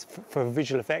 it's for a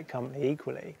visual effect company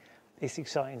equally, it's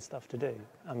exciting stuff to do.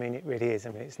 I mean, it really is. I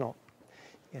mean, it's not,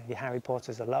 you know, your Harry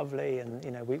Potters are lovely and,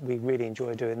 you know, we really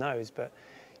enjoy doing those, but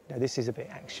you know, this is a bit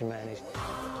action-manish.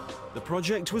 The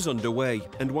project was underway,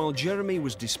 and while Jeremy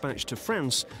was dispatched to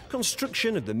France,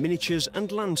 construction of the miniatures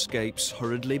and landscapes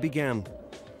hurriedly began.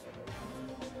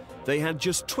 They had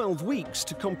just 12 weeks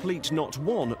to complete not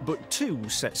one, but 2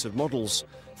 sets of models.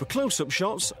 For close-up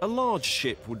shots, a large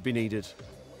ship would be needed.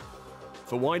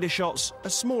 For wider shots, a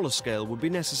smaller scale would be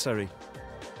necessary.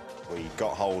 We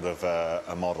got hold of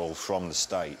a model from the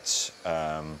States,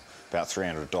 about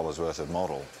 $300 worth of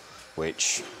model,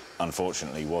 which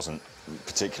unfortunately wasn't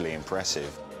particularly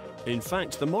impressive. In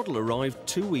fact, the model arrived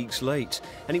 2 weeks late,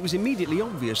 and it was immediately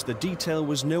obvious the detail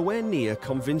was nowhere near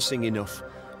convincing enough.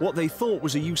 What they thought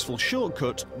was a useful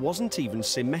shortcut wasn't even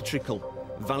symmetrical.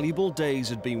 Valuable days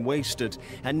had been wasted,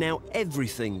 and now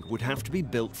everything would have to be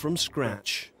built from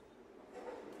scratch.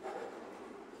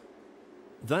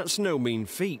 That's no mean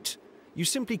feat. You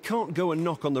simply can't go and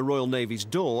knock on the Royal Navy's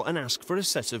door and ask for a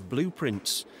set of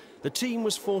blueprints. The team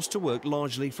was forced to work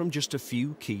largely from just a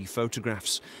few key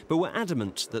photographs, but were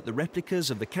adamant that the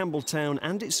replicas of the Campbelltown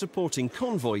and its supporting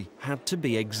convoy had to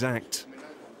be exact.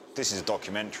 This is a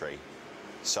documentary,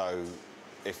 so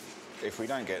if we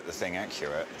don't get the thing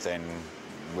accurate, then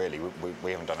really we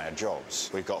haven't done our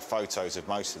jobs. We've got photos of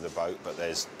most of the boat, but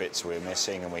there's bits we're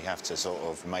missing, and we have to sort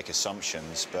of make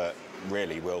assumptions, but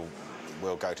really we'll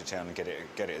go to town and get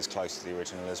it as close to the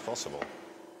original as possible.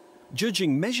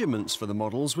 Judging measurements for the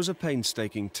models was a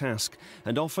painstaking task,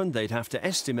 and often they'd have to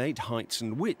estimate heights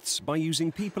and widths by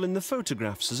using people in the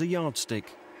photographs as a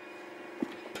yardstick.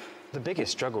 The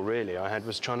biggest struggle really I had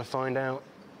was trying to find out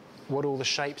what all the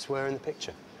shapes were in the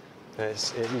picture. You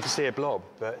can see a blob,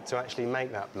 but to actually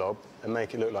make that blob and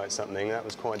make it look like something, that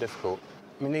was quite difficult.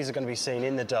 I mean, these are going to be seen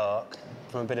in the dark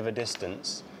from a bit of a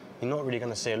distance. You're not really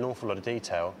going to see an awful lot of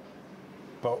detail,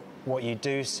 but what you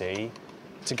do see,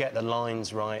 to get the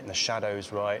lines right and the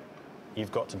shadows right,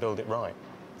 you've got to build it right.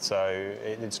 So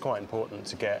it's quite important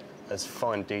to get as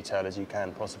fine detail as you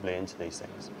can possibly into these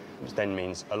things, which then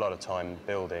means a lot of time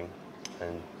building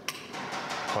and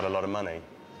quite a lot of money.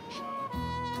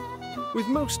 With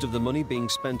most of the money being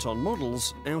spent on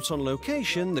models, out on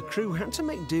location, the crew had to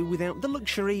make do without the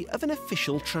luxury of an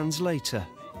official translator.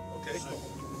 Okay.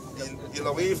 Il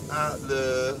arrive à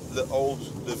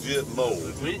le vieux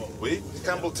môle. Oui. Oui.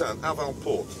 Campbelltown,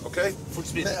 avant-porte. OK? Full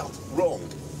speed. Merde. Wrong.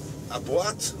 À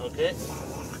droite. OK.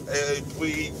 Et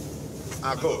puis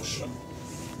à gauche.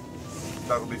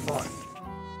 That'll be fine.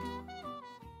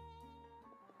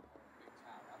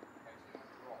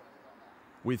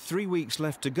 With 3 weeks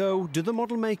left to go, do the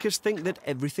model makers think that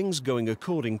everything's going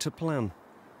according to plan?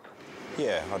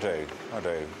 Yeah, I do,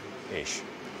 ish.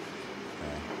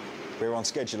 Yeah. We're on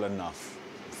schedule enough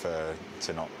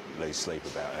to not lose sleep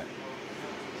about it.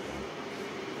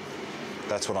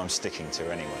 That's what I'm sticking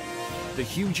to anyway. The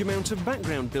huge amount of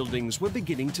background buildings were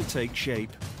beginning to take shape.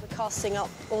 We're casting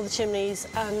up all the chimneys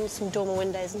and some dormer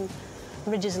windows and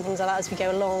ridges and things like that as we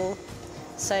go along.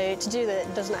 So to do that,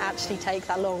 it doesn't actually take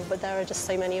that long, but there are just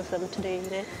so many of them to do, you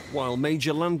know. While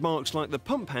major landmarks like the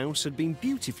pump house had been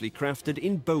beautifully crafted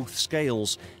in both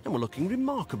scales and were looking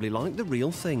remarkably like the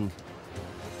real thing.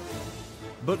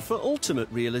 But for ultimate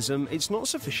realism, it's not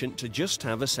sufficient to just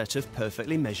have a set of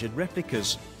perfectly measured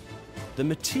replicas. The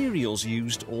materials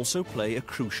used also play a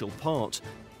crucial part.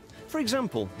 For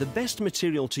example, the best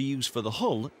material to use for the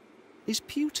hull is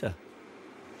pewter.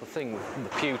 The thing with the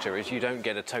pewter is you don't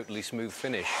get a totally smooth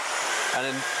finish. And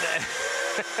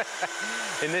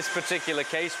in this particular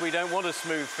case, we don't want a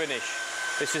smooth finish.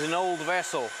 This is an old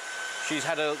vessel. She's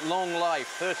had a long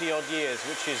life, 30-odd years,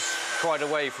 which is quite a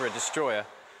way for a destroyer.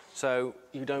 So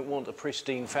you don't want a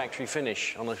pristine factory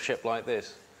finish on a ship like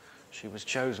this. She was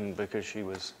chosen because she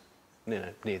was, you know,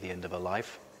 near the end of her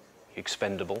life,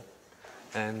 expendable,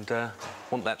 and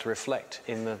want that to reflect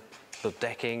in the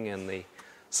decking and the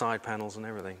side panels and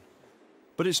everything.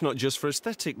 But it's not just for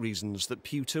aesthetic reasons that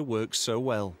pewter works so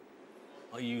well.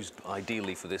 I used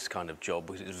ideally for this kind of job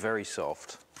because it's very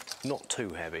soft, not too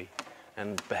heavy,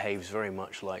 and behaves very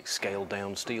much like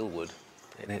scaled-down steel wood.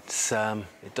 And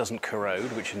it doesn't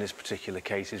corrode, which in this particular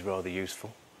case is rather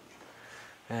useful.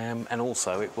 And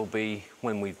also it will be,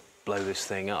 when we blow this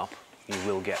thing up, you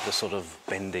will get the sort of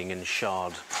bending and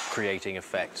shard creating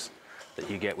effects that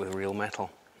you get with real metal,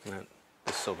 you know,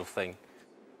 this sort of thing.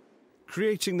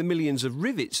 Creating the millions of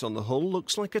rivets on the hull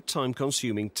looks like a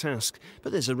time-consuming task,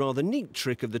 but there's a rather neat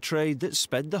trick of the trade that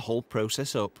sped the whole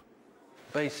process up.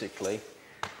 Basically,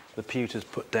 the pewter's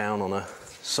put down on a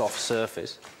soft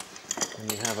surface,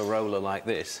 and you have a roller like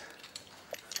this,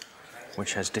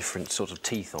 which has different sort of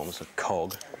teeth on, it's a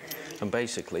cog, and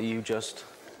basically you just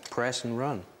press and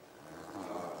run.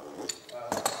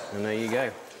 And there you go,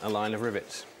 a line of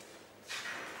rivets.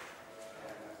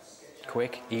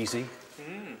 Quick, easy,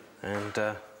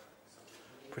 and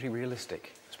pretty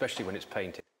realistic, especially when it's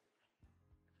painted.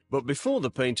 But before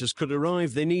the painters could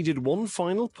arrive, they needed one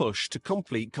final push to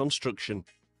complete construction.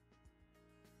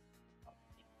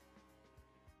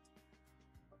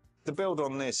 The build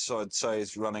on this, I'd say,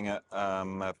 is running at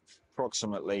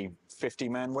approximately 50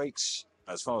 man weeks.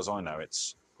 As far as I know,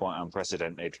 it's quite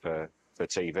unprecedented for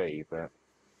TV, but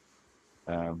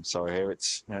so here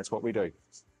it's what we do.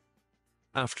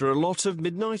 After a lot of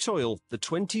midnight oil, the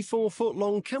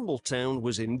 24-foot-long Campbelltown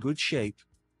was in good shape.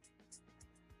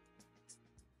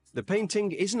 The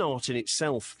painting is an art in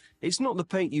itself. It's not the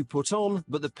paint you put on,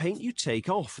 but the paint you take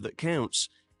off that counts.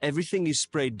 Everything is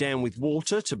sprayed down with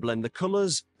water to blend the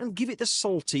colours and give it the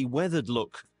salty, weathered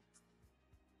look.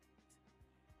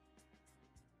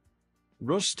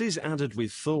 Rust is added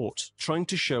with thought, trying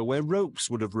to show where ropes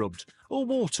would have rubbed or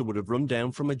water would have run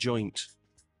down from a joint.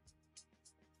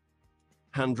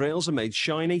 Handrails are made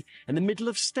shiny and the middle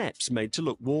of steps made to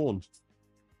look worn.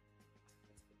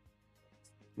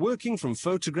 Working from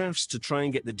photographs to try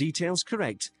and get the details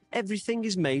correct, everything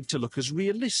is made to look as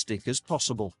realistic as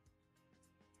possible.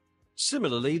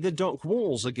 Similarly, the dock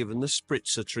walls are given the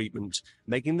spritzer treatment,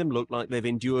 making them look like they've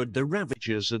endured the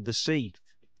ravages of the sea.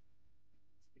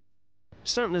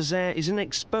 Saint-Nazaire is an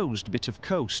exposed bit of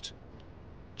coast.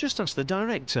 Just ask the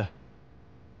director.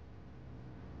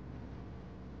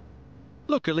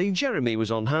 Luckily, Jeremy was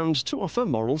on hand to offer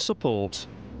moral support.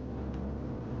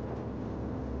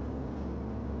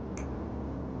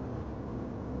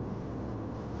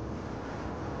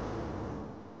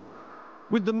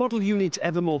 With the model unit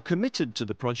ever more committed to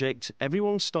the project,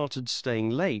 everyone started staying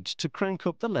late to crank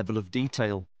up the level of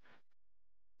detail.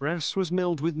 Brass was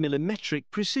milled with millimetric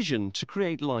precision to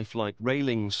create lifelike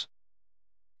railings.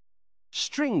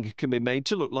 String can be made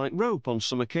to look like rope on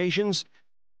some occasions.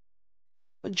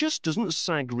 It just doesn't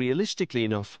sag realistically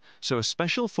enough, so a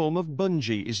special form of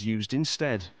bungee is used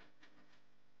instead.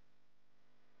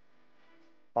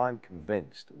 I'm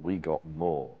convinced we got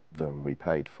more than we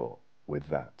paid for with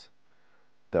that.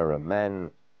 There are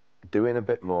men doing a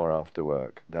bit more after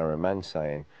work. There are men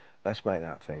saying, let's make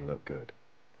that thing look good,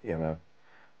 you know,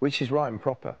 which is right and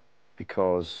proper,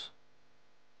 because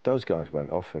those guys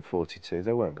went off in 42,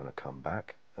 they weren't going to come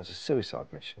back. It was a suicide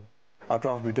mission. I'd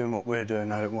rather be doing what we're doing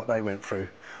than what they went through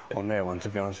on their one, to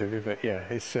be honest with you, but yeah,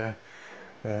 it's, yeah,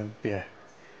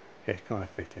 kind of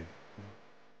fitting.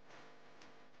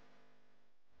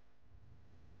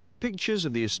 Pictures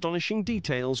of the astonishing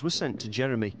details were sent to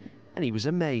Jeremy, and he was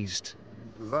amazed.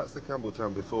 That's the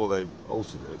Campbelltown before they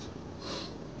altered it.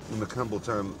 And the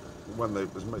Campbelltown, when they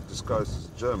was disguised as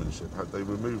a German ship, they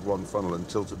removed one funnel and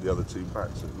tilted the other two back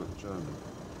so it looked German.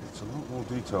 It's a lot more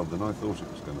detailed than I thought it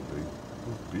was going to be.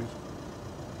 Oh, beautiful.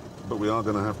 But we are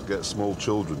going to have to get small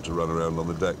children to run around on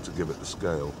the deck to give it the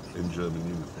scale in German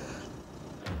uniforms.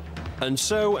 And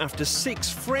so, after 6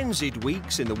 frenzied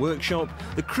weeks in the workshop,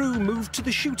 the crew moved to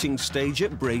the shooting stage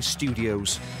at Bray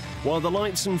Studios. While the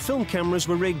lights and film cameras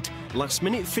were rigged,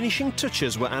 last-minute finishing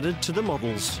touches were added to the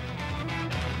models.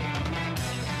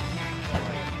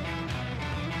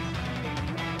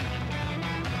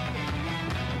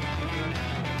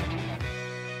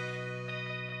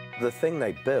 The thing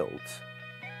they built,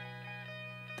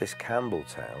 this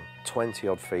Campbelltown,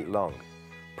 20-odd feet long,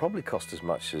 probably cost as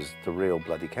much as the real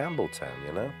bloody Campbelltown,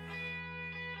 you know?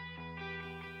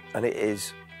 And it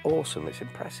is awesome, it's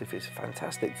impressive, it's a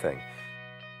fantastic thing.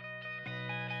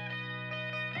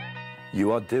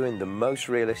 You are doing the most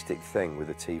realistic thing with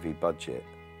a TV budget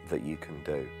that you can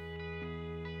do.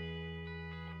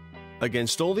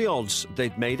 Against all the odds,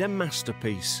 they'd made a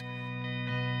masterpiece.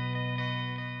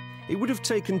 It would have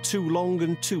taken too long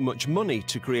and too much money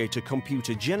to create a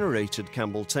computer-generated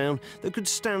Campbelltown that could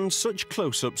stand such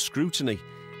close-up scrutiny.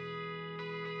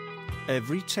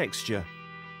 Every texture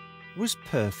was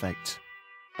perfect.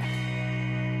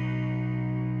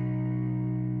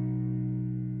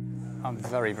 I'm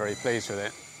very, very pleased with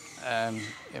it. And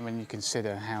when you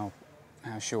consider how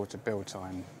short a build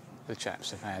time the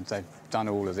chaps have had, they've done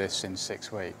all of this in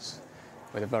 6 weeks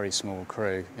with a very small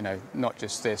crew. You know, not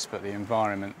just this, but the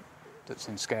environment that's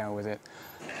in scale with it.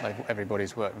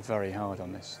 Everybody's worked very hard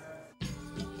on this.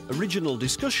 Original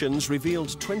discussions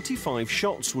revealed 25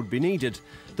 shots would be needed.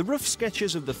 The rough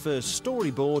sketches of the first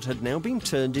storyboard had now been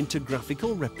turned into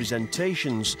graphical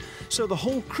representations, so the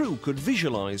whole crew could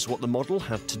visualise what the model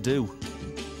had to do.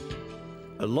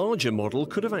 A larger model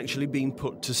could have actually been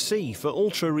put to sea for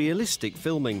ultra-realistic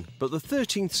filming, but the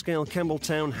 13th scale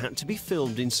Campbelltown had to be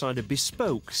filmed inside a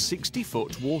bespoke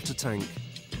 60-foot water tank.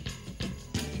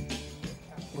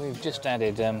 We've just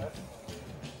added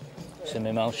some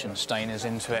emulsion stainers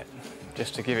into it,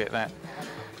 just to give it that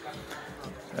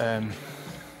you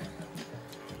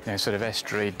know, sort of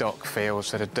estuary dock feel,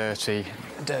 sort of dirty,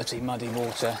 muddy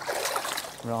water,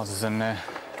 rather than a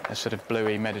sort of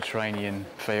bluey Mediterranean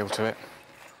feel to it.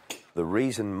 The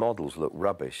reason models look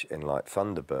rubbish in like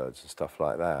Thunderbirds and stuff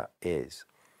like that is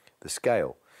the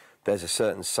scale. There's a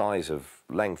certain size of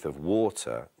length of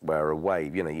water where a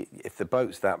wave, you know, if the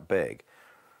boat's that big,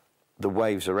 the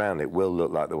waves around it will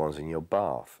look like the ones in your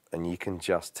bath, and you can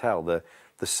just tell the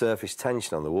surface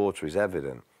tension on the water is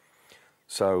evident.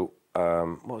 So,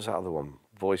 what was that other one?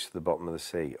 Voice of the Bottom of the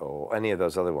Sea, or any of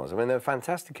those other ones. I mean, they're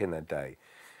fantastic in their day,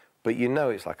 but you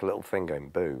know it's like a little thing going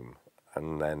boom,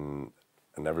 and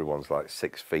everyone's like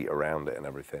 6 feet around it and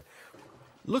everything.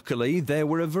 Luckily, there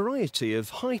were a variety of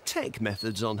high-tech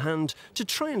methods on hand to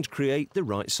try and create the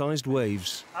right-sized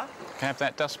waves. Can I have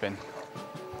that dustbin?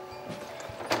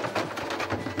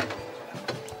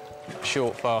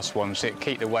 Short, fast ones, so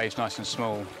keep the waves nice and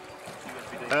small.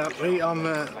 I'm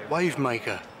a wave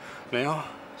maker now,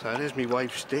 so there's my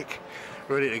wave stick,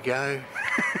 ready to go.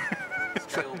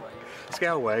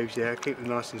 Scale waves, yeah, keep them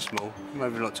nice and small.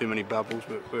 Maybe not too many bubbles,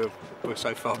 but we're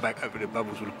so far back over the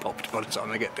bubbles would have popped by the time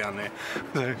they get down there.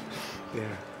 So, yeah.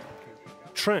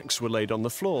 Tracks were laid on the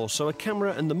floor so a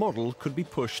camera and the model could be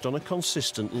pushed on a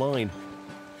consistent line.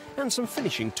 And some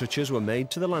finishing touches were made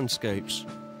to the landscapes.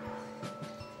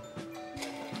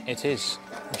 It is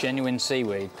genuine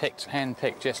seaweed,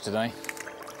 hand-picked yesterday.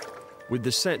 With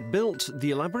the set built,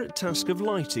 the elaborate task of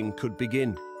lighting could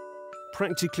begin.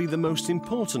 Practically the most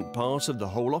important part of the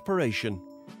whole operation.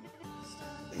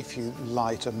 If you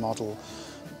light a model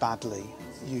badly,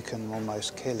 you can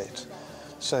almost kill it.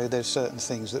 So there's certain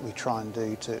things that we try and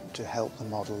do to help the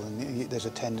model, and there's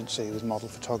a tendency with model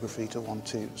photography to want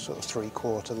to sort of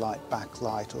three-quarter light,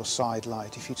 backlight or side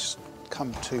light. If you just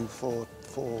come too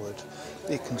forward,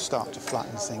 it can start to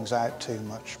flatten things out too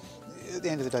much. At the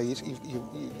end of the day,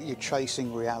 you're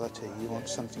chasing reality. You want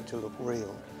something to look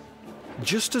real.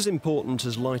 Just as important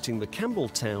as lighting the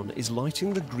Campbelltown is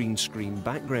lighting the green screen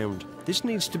background. This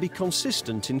needs to be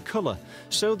consistent in colour,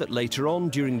 so that later on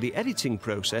during the editing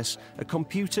process, a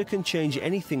computer can change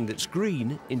anything that's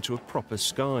green into a proper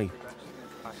sky.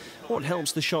 What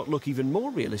helps the shot look even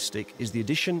more realistic is the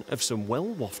addition of some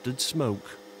well-wafted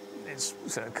smoke. It's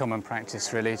sort of common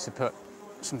practice, really, to put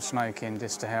some smoke in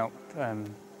just to help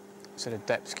sort of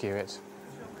depth cue it,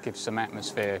 give some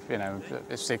atmosphere. You know,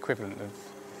 it's the equivalent of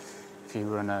if you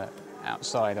were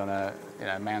outside on a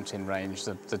mountain range,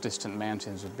 the distant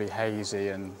mountains would be hazy,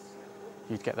 and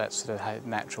you'd get that sort of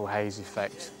natural haze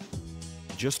effect.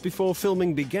 Just before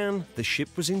filming began, the ship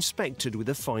was inspected with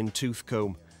a fine-tooth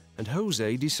comb, and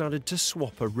Jose decided to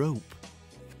swap a rope.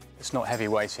 It's not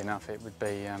heavyweight enough. It would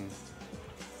be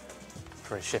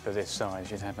for a ship of this size,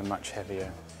 you'd have a much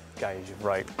heavier gauge of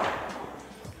rope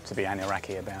to be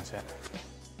Iraqi about it.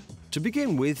 To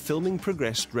begin with, filming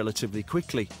progressed relatively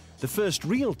quickly. The first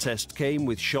real test came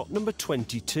with shot number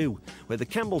 22, where the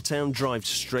Campbelltown drives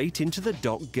straight into the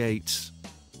dock gates.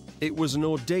 It was an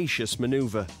audacious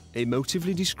manoeuvre,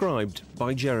 emotively described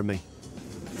by Jeremy.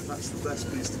 That's the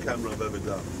best piece of camera I've ever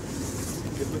done.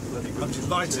 I'm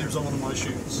delighted it was on one of my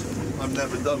shoots. I've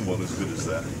never done one as good as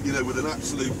that. You know, with an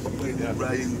absolute wind,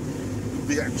 rain,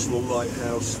 the actual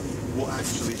lighthouse, what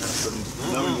actually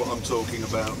happened, knowing what I'm talking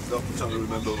about, not trying to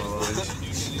remember my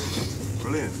lines.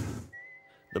 Brilliant.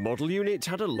 The model unit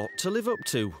had a lot to live up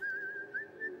to.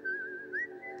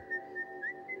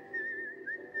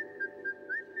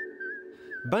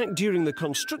 Back during the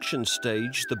construction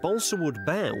stage, the balsa wood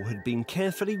bow had been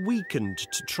carefully weakened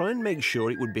to try and make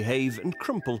sure it would behave and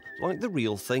crumple like the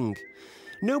real thing.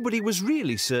 Nobody was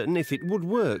really certain if it would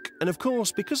work, and of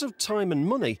course, because of time and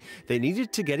money, they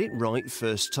needed to get it right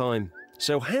first time.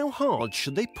 So how hard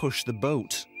should they push the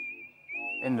boat?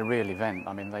 In the real event,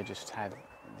 I mean, they just had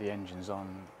the engines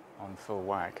on full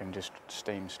whack and just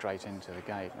steamed straight into the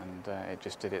gate, and it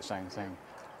just did its own thing.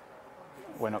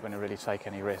 We're not going to really take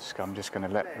any risk. I'm just going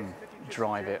to let them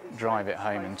drive it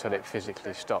home until it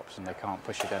physically stops and they can't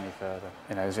push it any further.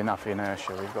 You know, there's enough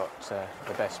inertia. We've got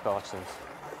the best part of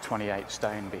 28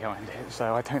 stone behind it,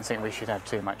 so I don't think we should have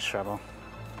too much trouble.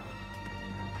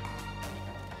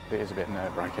 It is a bit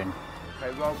nerve-wracking.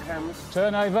 Okay, roll cameras.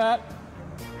 Turn over.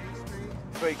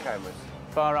 3 cameras.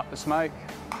 Fire up the smoke.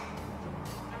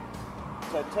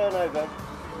 So turn over.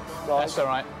 That's all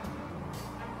right.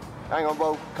 Hang on,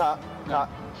 well, cut.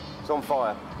 It's on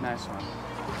fire. No, it's all right.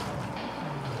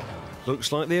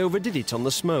 Looks like they overdid it on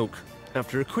the smoke.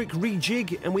 After a quick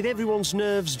rejig, and with everyone's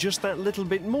nerves just that little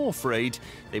bit more frayed,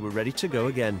 they were ready to go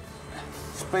again.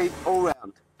 Speed all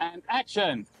round. And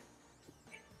action!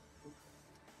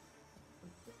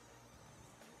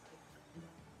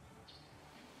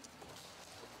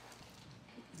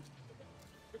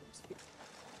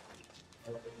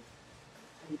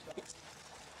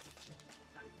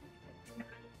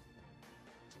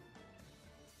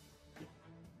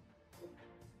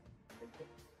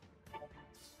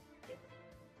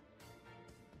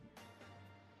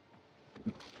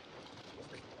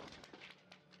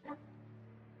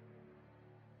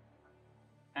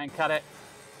 And cut it.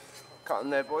 Cut them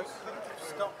there, boys.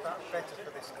 Stop that better for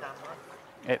this camera.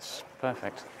 It's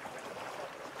perfect.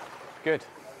 Good.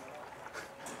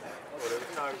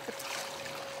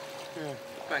 Yeah,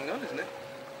 bang on, isn't it?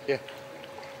 Yeah.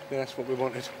 Yeah, that's what we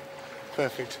wanted.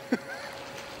 Perfect.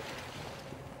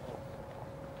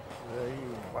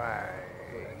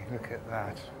 Look at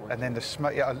that. And then the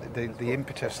smoke, yeah, the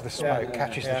impetus of the smoke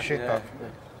catches the ship up.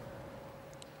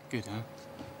 Good, huh?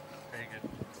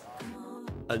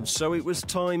 And so it was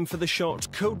time for the shot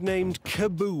codenamed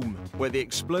Kaboom, where the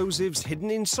explosives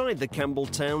hidden inside the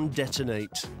Campbelltown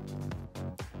detonate.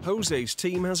 Jose's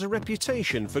team has a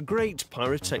reputation for great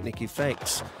pyrotechnic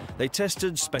effects. They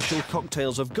tested special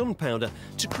cocktails of gunpowder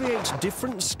to create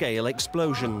different scale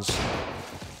explosions.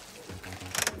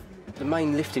 The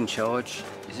main lifting charge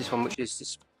is this one, which is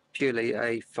just purely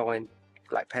a fine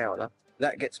black powder.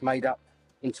 That gets made up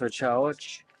into a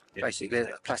charge, basically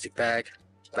a plastic bag,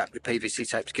 wrapped with PVC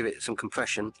tape to give it some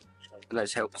compression, and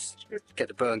those helps get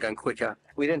the burn going quicker.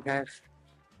 We then have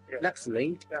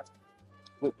naphthalene,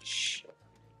 which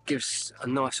gives a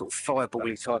nice sort of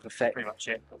firebally type effect.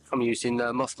 I'm using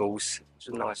mothballs, which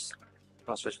is a nice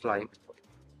first flame.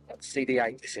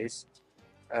 CD8 this is.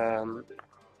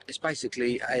 It's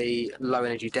basically a low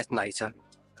energy detonator,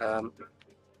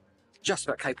 just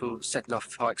about capable of setting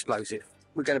off high explosive.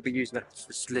 We're going to be using that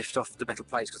to lift off the metal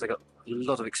plates because they've got a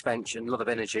lot of expansion, a lot of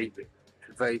energy,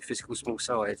 very physical small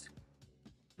size.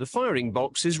 The firing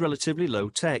box is relatively low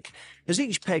tech. As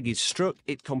each peg is struck,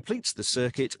 it completes the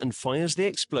circuit and fires the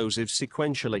explosives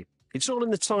sequentially. It's all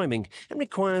in the timing and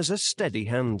requires a steady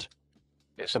hand.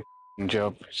 It's a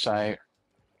job, so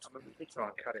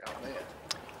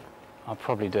I'll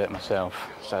probably do it myself.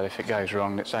 So if it goes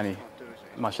wrong, it's only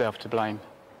myself to blame.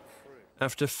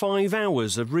 After 5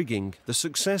 hours of rigging, the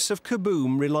success of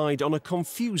Kaboom relied on a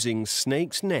confusing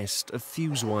snake's nest of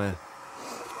fuse wire.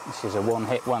 This is a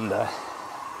one-hit wonder.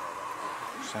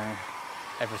 So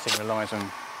everything relies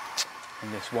on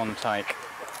this one take.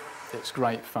 It's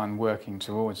great fun working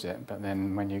towards it, but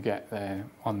then when you get there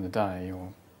on the day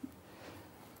or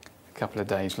a couple of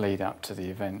days lead up to the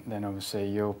event, then obviously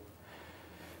you're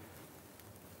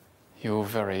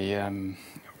very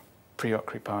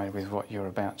preoccupied with what you're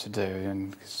about to do,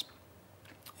 and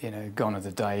you know, gone are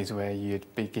the days where you'd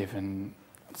be given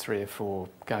 3 or 4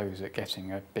 goes at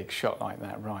getting a big shot like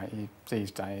that right.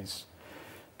 These days,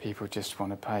 people just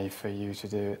want to pay for you to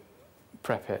do it,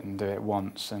 prep it and do it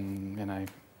once, and you know,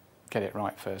 get it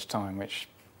right first time, which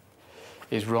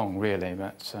is wrong really,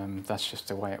 but that's just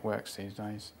the way it works these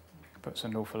days. It puts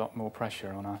an awful lot more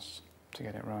pressure on us to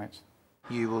get it right.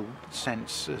 You will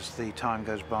sense as the time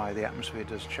goes by the atmosphere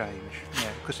does change,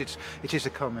 because it is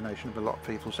a culmination of a lot of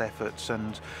people's efforts,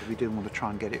 and we do want to try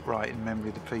and get it right in memory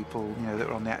of the people, you know, that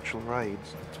are on the actual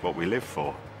raids. It's what we live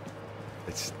for.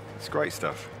 It's great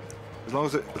stuff. As long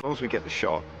as we get the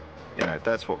shot, You know,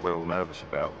 that's what we're all nervous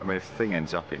about. I mean, if the thing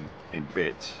ends up in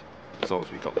bits, as long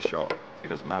as we've got the shot, it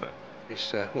doesn't matter.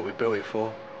 It's what we built it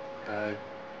for. Yeah,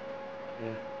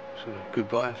 sort of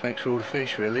goodbye, thanks for all the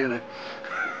fish, really, isn't it?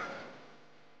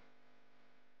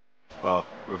 Well,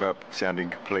 without sounding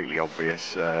completely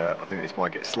obvious, I think this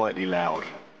might get slightly loud.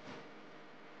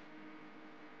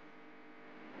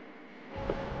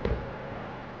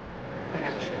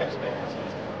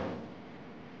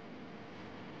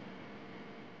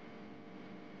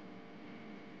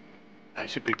 That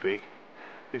should be big.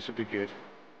 This would be good.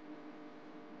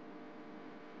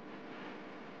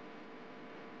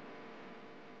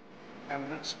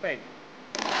 And that's spent.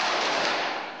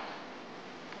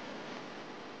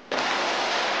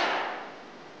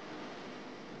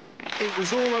 It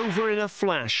was all over in a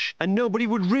flash, and nobody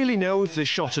would really know if the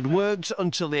shot had worked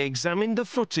until they examined the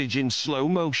footage in slow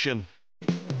motion.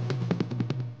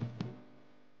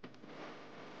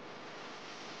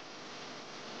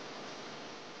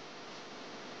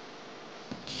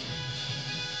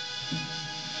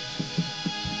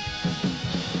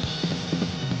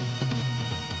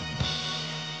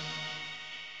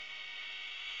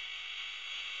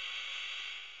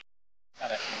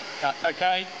 Cut.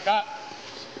 Okay, cut.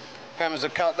 Cameras are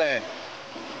cut there.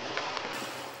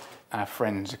 Our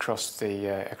friends across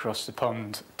the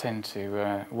pond tend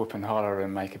to whoop and holler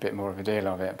and make a bit more of a deal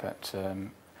of it, but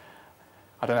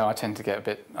I don't know. I tend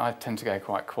to go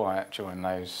quite quiet during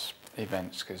those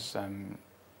events because,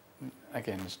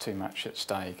 again, there's too much at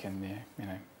stake, and you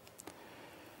know, you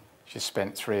just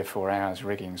spent 3 or 4 hours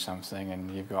rigging something, and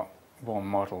you've got one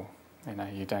model. You know,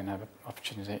 you don't have an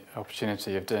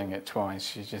opportunity of doing it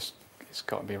twice. It's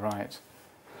got to be right.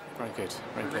 Very good.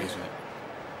 Very pleased with it.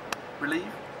 Relieved?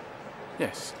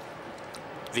 Yes.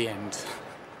 The end.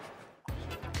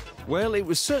 Well, it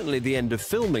was certainly the end of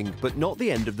filming, but not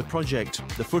the end of the project.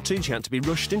 The footage had to be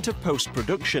rushed into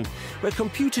post-production, where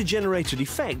computer-generated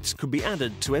effects could be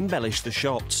added to embellish the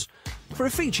shots. For a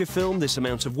feature film, this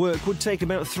amount of work would take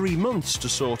about 3 months to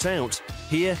sort out.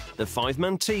 Here, the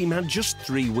 5-man team had just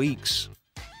 3 weeks.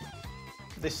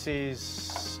 This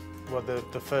is, well,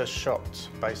 the first shot,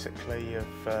 basically, of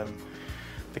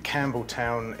the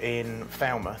Campbelltown in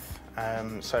Falmouth.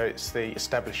 So it's the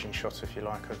establishing shot, if you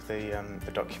like, of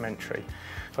the documentary.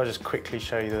 If I just quickly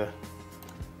show you the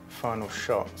final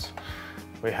shot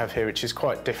we have here, which is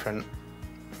quite different.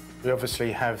 We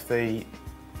obviously have the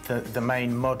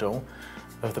main model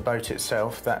of the boat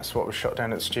itself. That's what was shot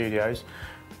down at the studios.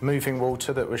 Moving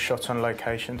water that was shot on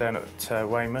location down at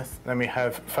Weymouth. Then we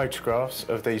have photographs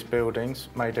of these buildings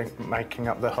making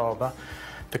up the harbour.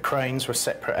 The cranes were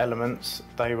separate elements.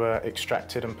 They were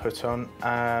extracted and put on.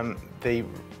 The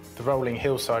rolling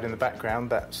hillside in the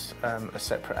background, that's a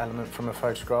separate element from a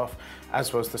photograph,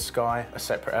 as was the sky, a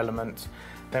separate element.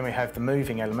 Then we have the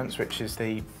moving elements, which is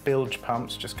the bilge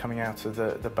pumps just coming out of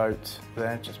the boat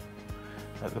there, just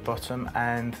at the bottom,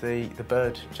 and the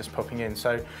bird just popping in.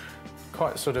 So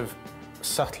quite sort of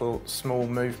subtle, small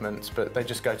movements, but they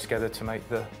just go together to make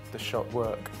the shot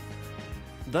work.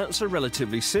 That's a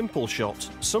relatively simple shot.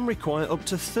 Some require up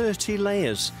to 30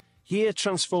 layers. Here,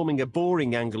 transforming a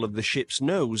boring angle of the ship's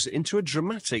nose into a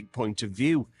dramatic point of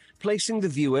view, placing the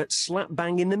viewer slap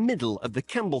bang in the middle of the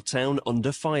Campbelltown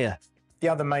under fire. The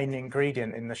other main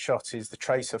ingredient in the shot is the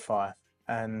tracer fire,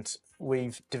 and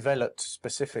we've developed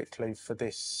specifically for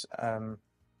this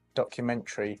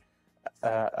documentary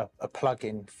a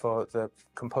plug-in for the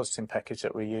compositing package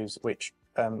that we use, which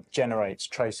generates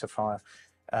tracer fire.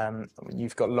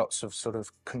 You've got lots of sort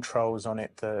of controls on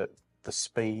it, the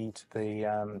speed,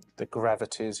 the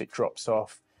gravity as it drops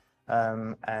off,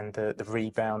 and the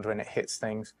rebound when it hits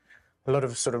things. A lot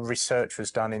of sort of research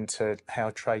was done into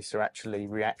how tracer actually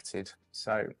reacted,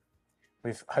 so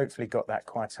we've hopefully got that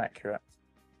quite accurate.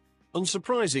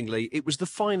 Unsurprisingly, it was the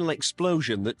final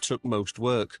explosion that took most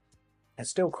work. There's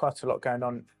still quite a lot going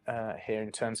on here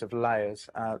in terms of layers.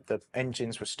 The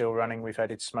engines were still running. We've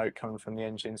added smoke coming from the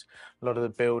engines. A lot of the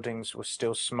buildings were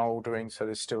still smouldering, so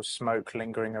there's still smoke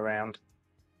lingering around.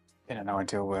 In an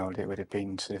ideal world, it would have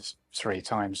been sort of 3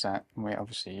 times that.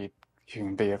 Obviously, you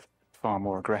can be far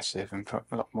more aggressive and put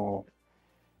a lot more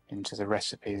into the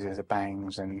recipes of the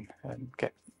bangs and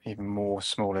get even more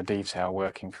smaller detail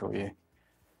working for you.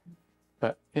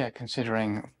 But yeah,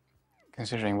 considering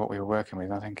what we were working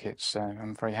with, I think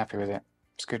I'm very happy with it.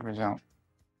 It's a good result.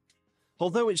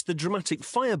 Although it's the dramatic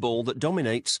fireball that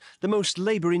dominates, the most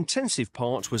labour-intensive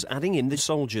part was adding in the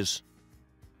soldiers.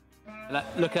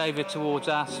 Look over towards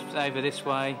us, over this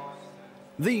way.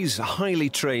 These highly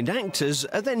trained actors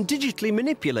are then digitally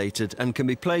manipulated and can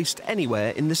be placed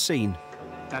anywhere in the scene.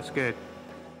 That's good.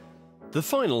 The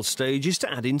final stage is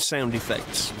to add in sound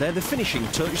effects. They're the finishing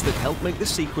touch that help make the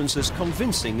sequence as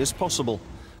convincing as possible.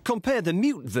 Compare the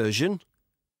mute version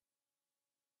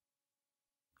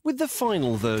with the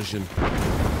final version.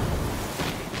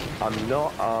 I'm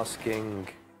not asking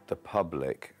the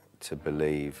public to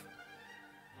believe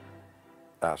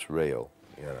that's real,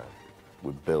 you know.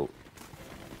 We've built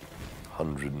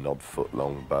 100-odd foot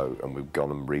long boat and we've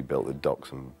gone and rebuilt the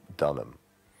docks and done them.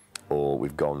 Or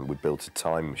we've built a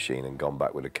time machine and gone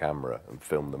back with a camera and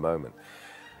filmed the moment.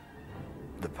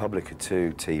 The public are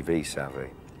too TV savvy.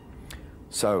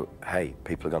 So, hey,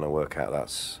 people are going to work out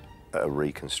that's a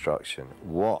reconstruction.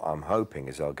 What I'm hoping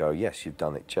is they'll go, yes, you've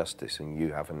done it justice and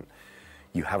you haven't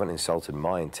insulted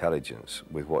my intelligence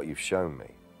with what you've shown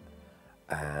me.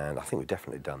 And I think we've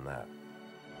definitely done that.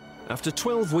 After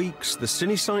 12 weeks, the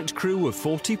CineSite crew of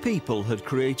 40 people had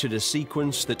created a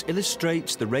sequence that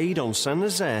illustrates the raid on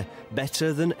Saint-Nazaire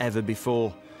better than ever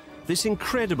before. This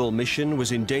incredible mission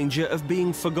was in danger of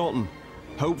being forgotten.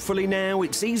 Hopefully now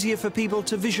it's easier for people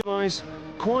to visualise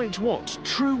quite what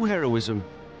true heroism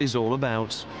is all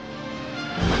about.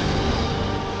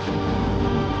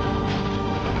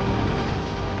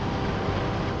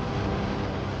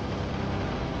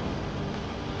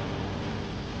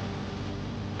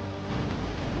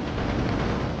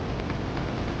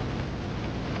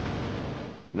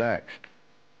 Next.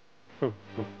 Then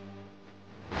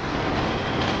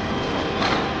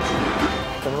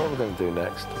what are we going to do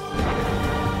next?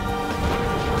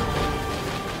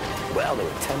 Well, there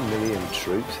were 10 million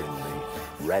troops in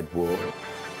the Red War.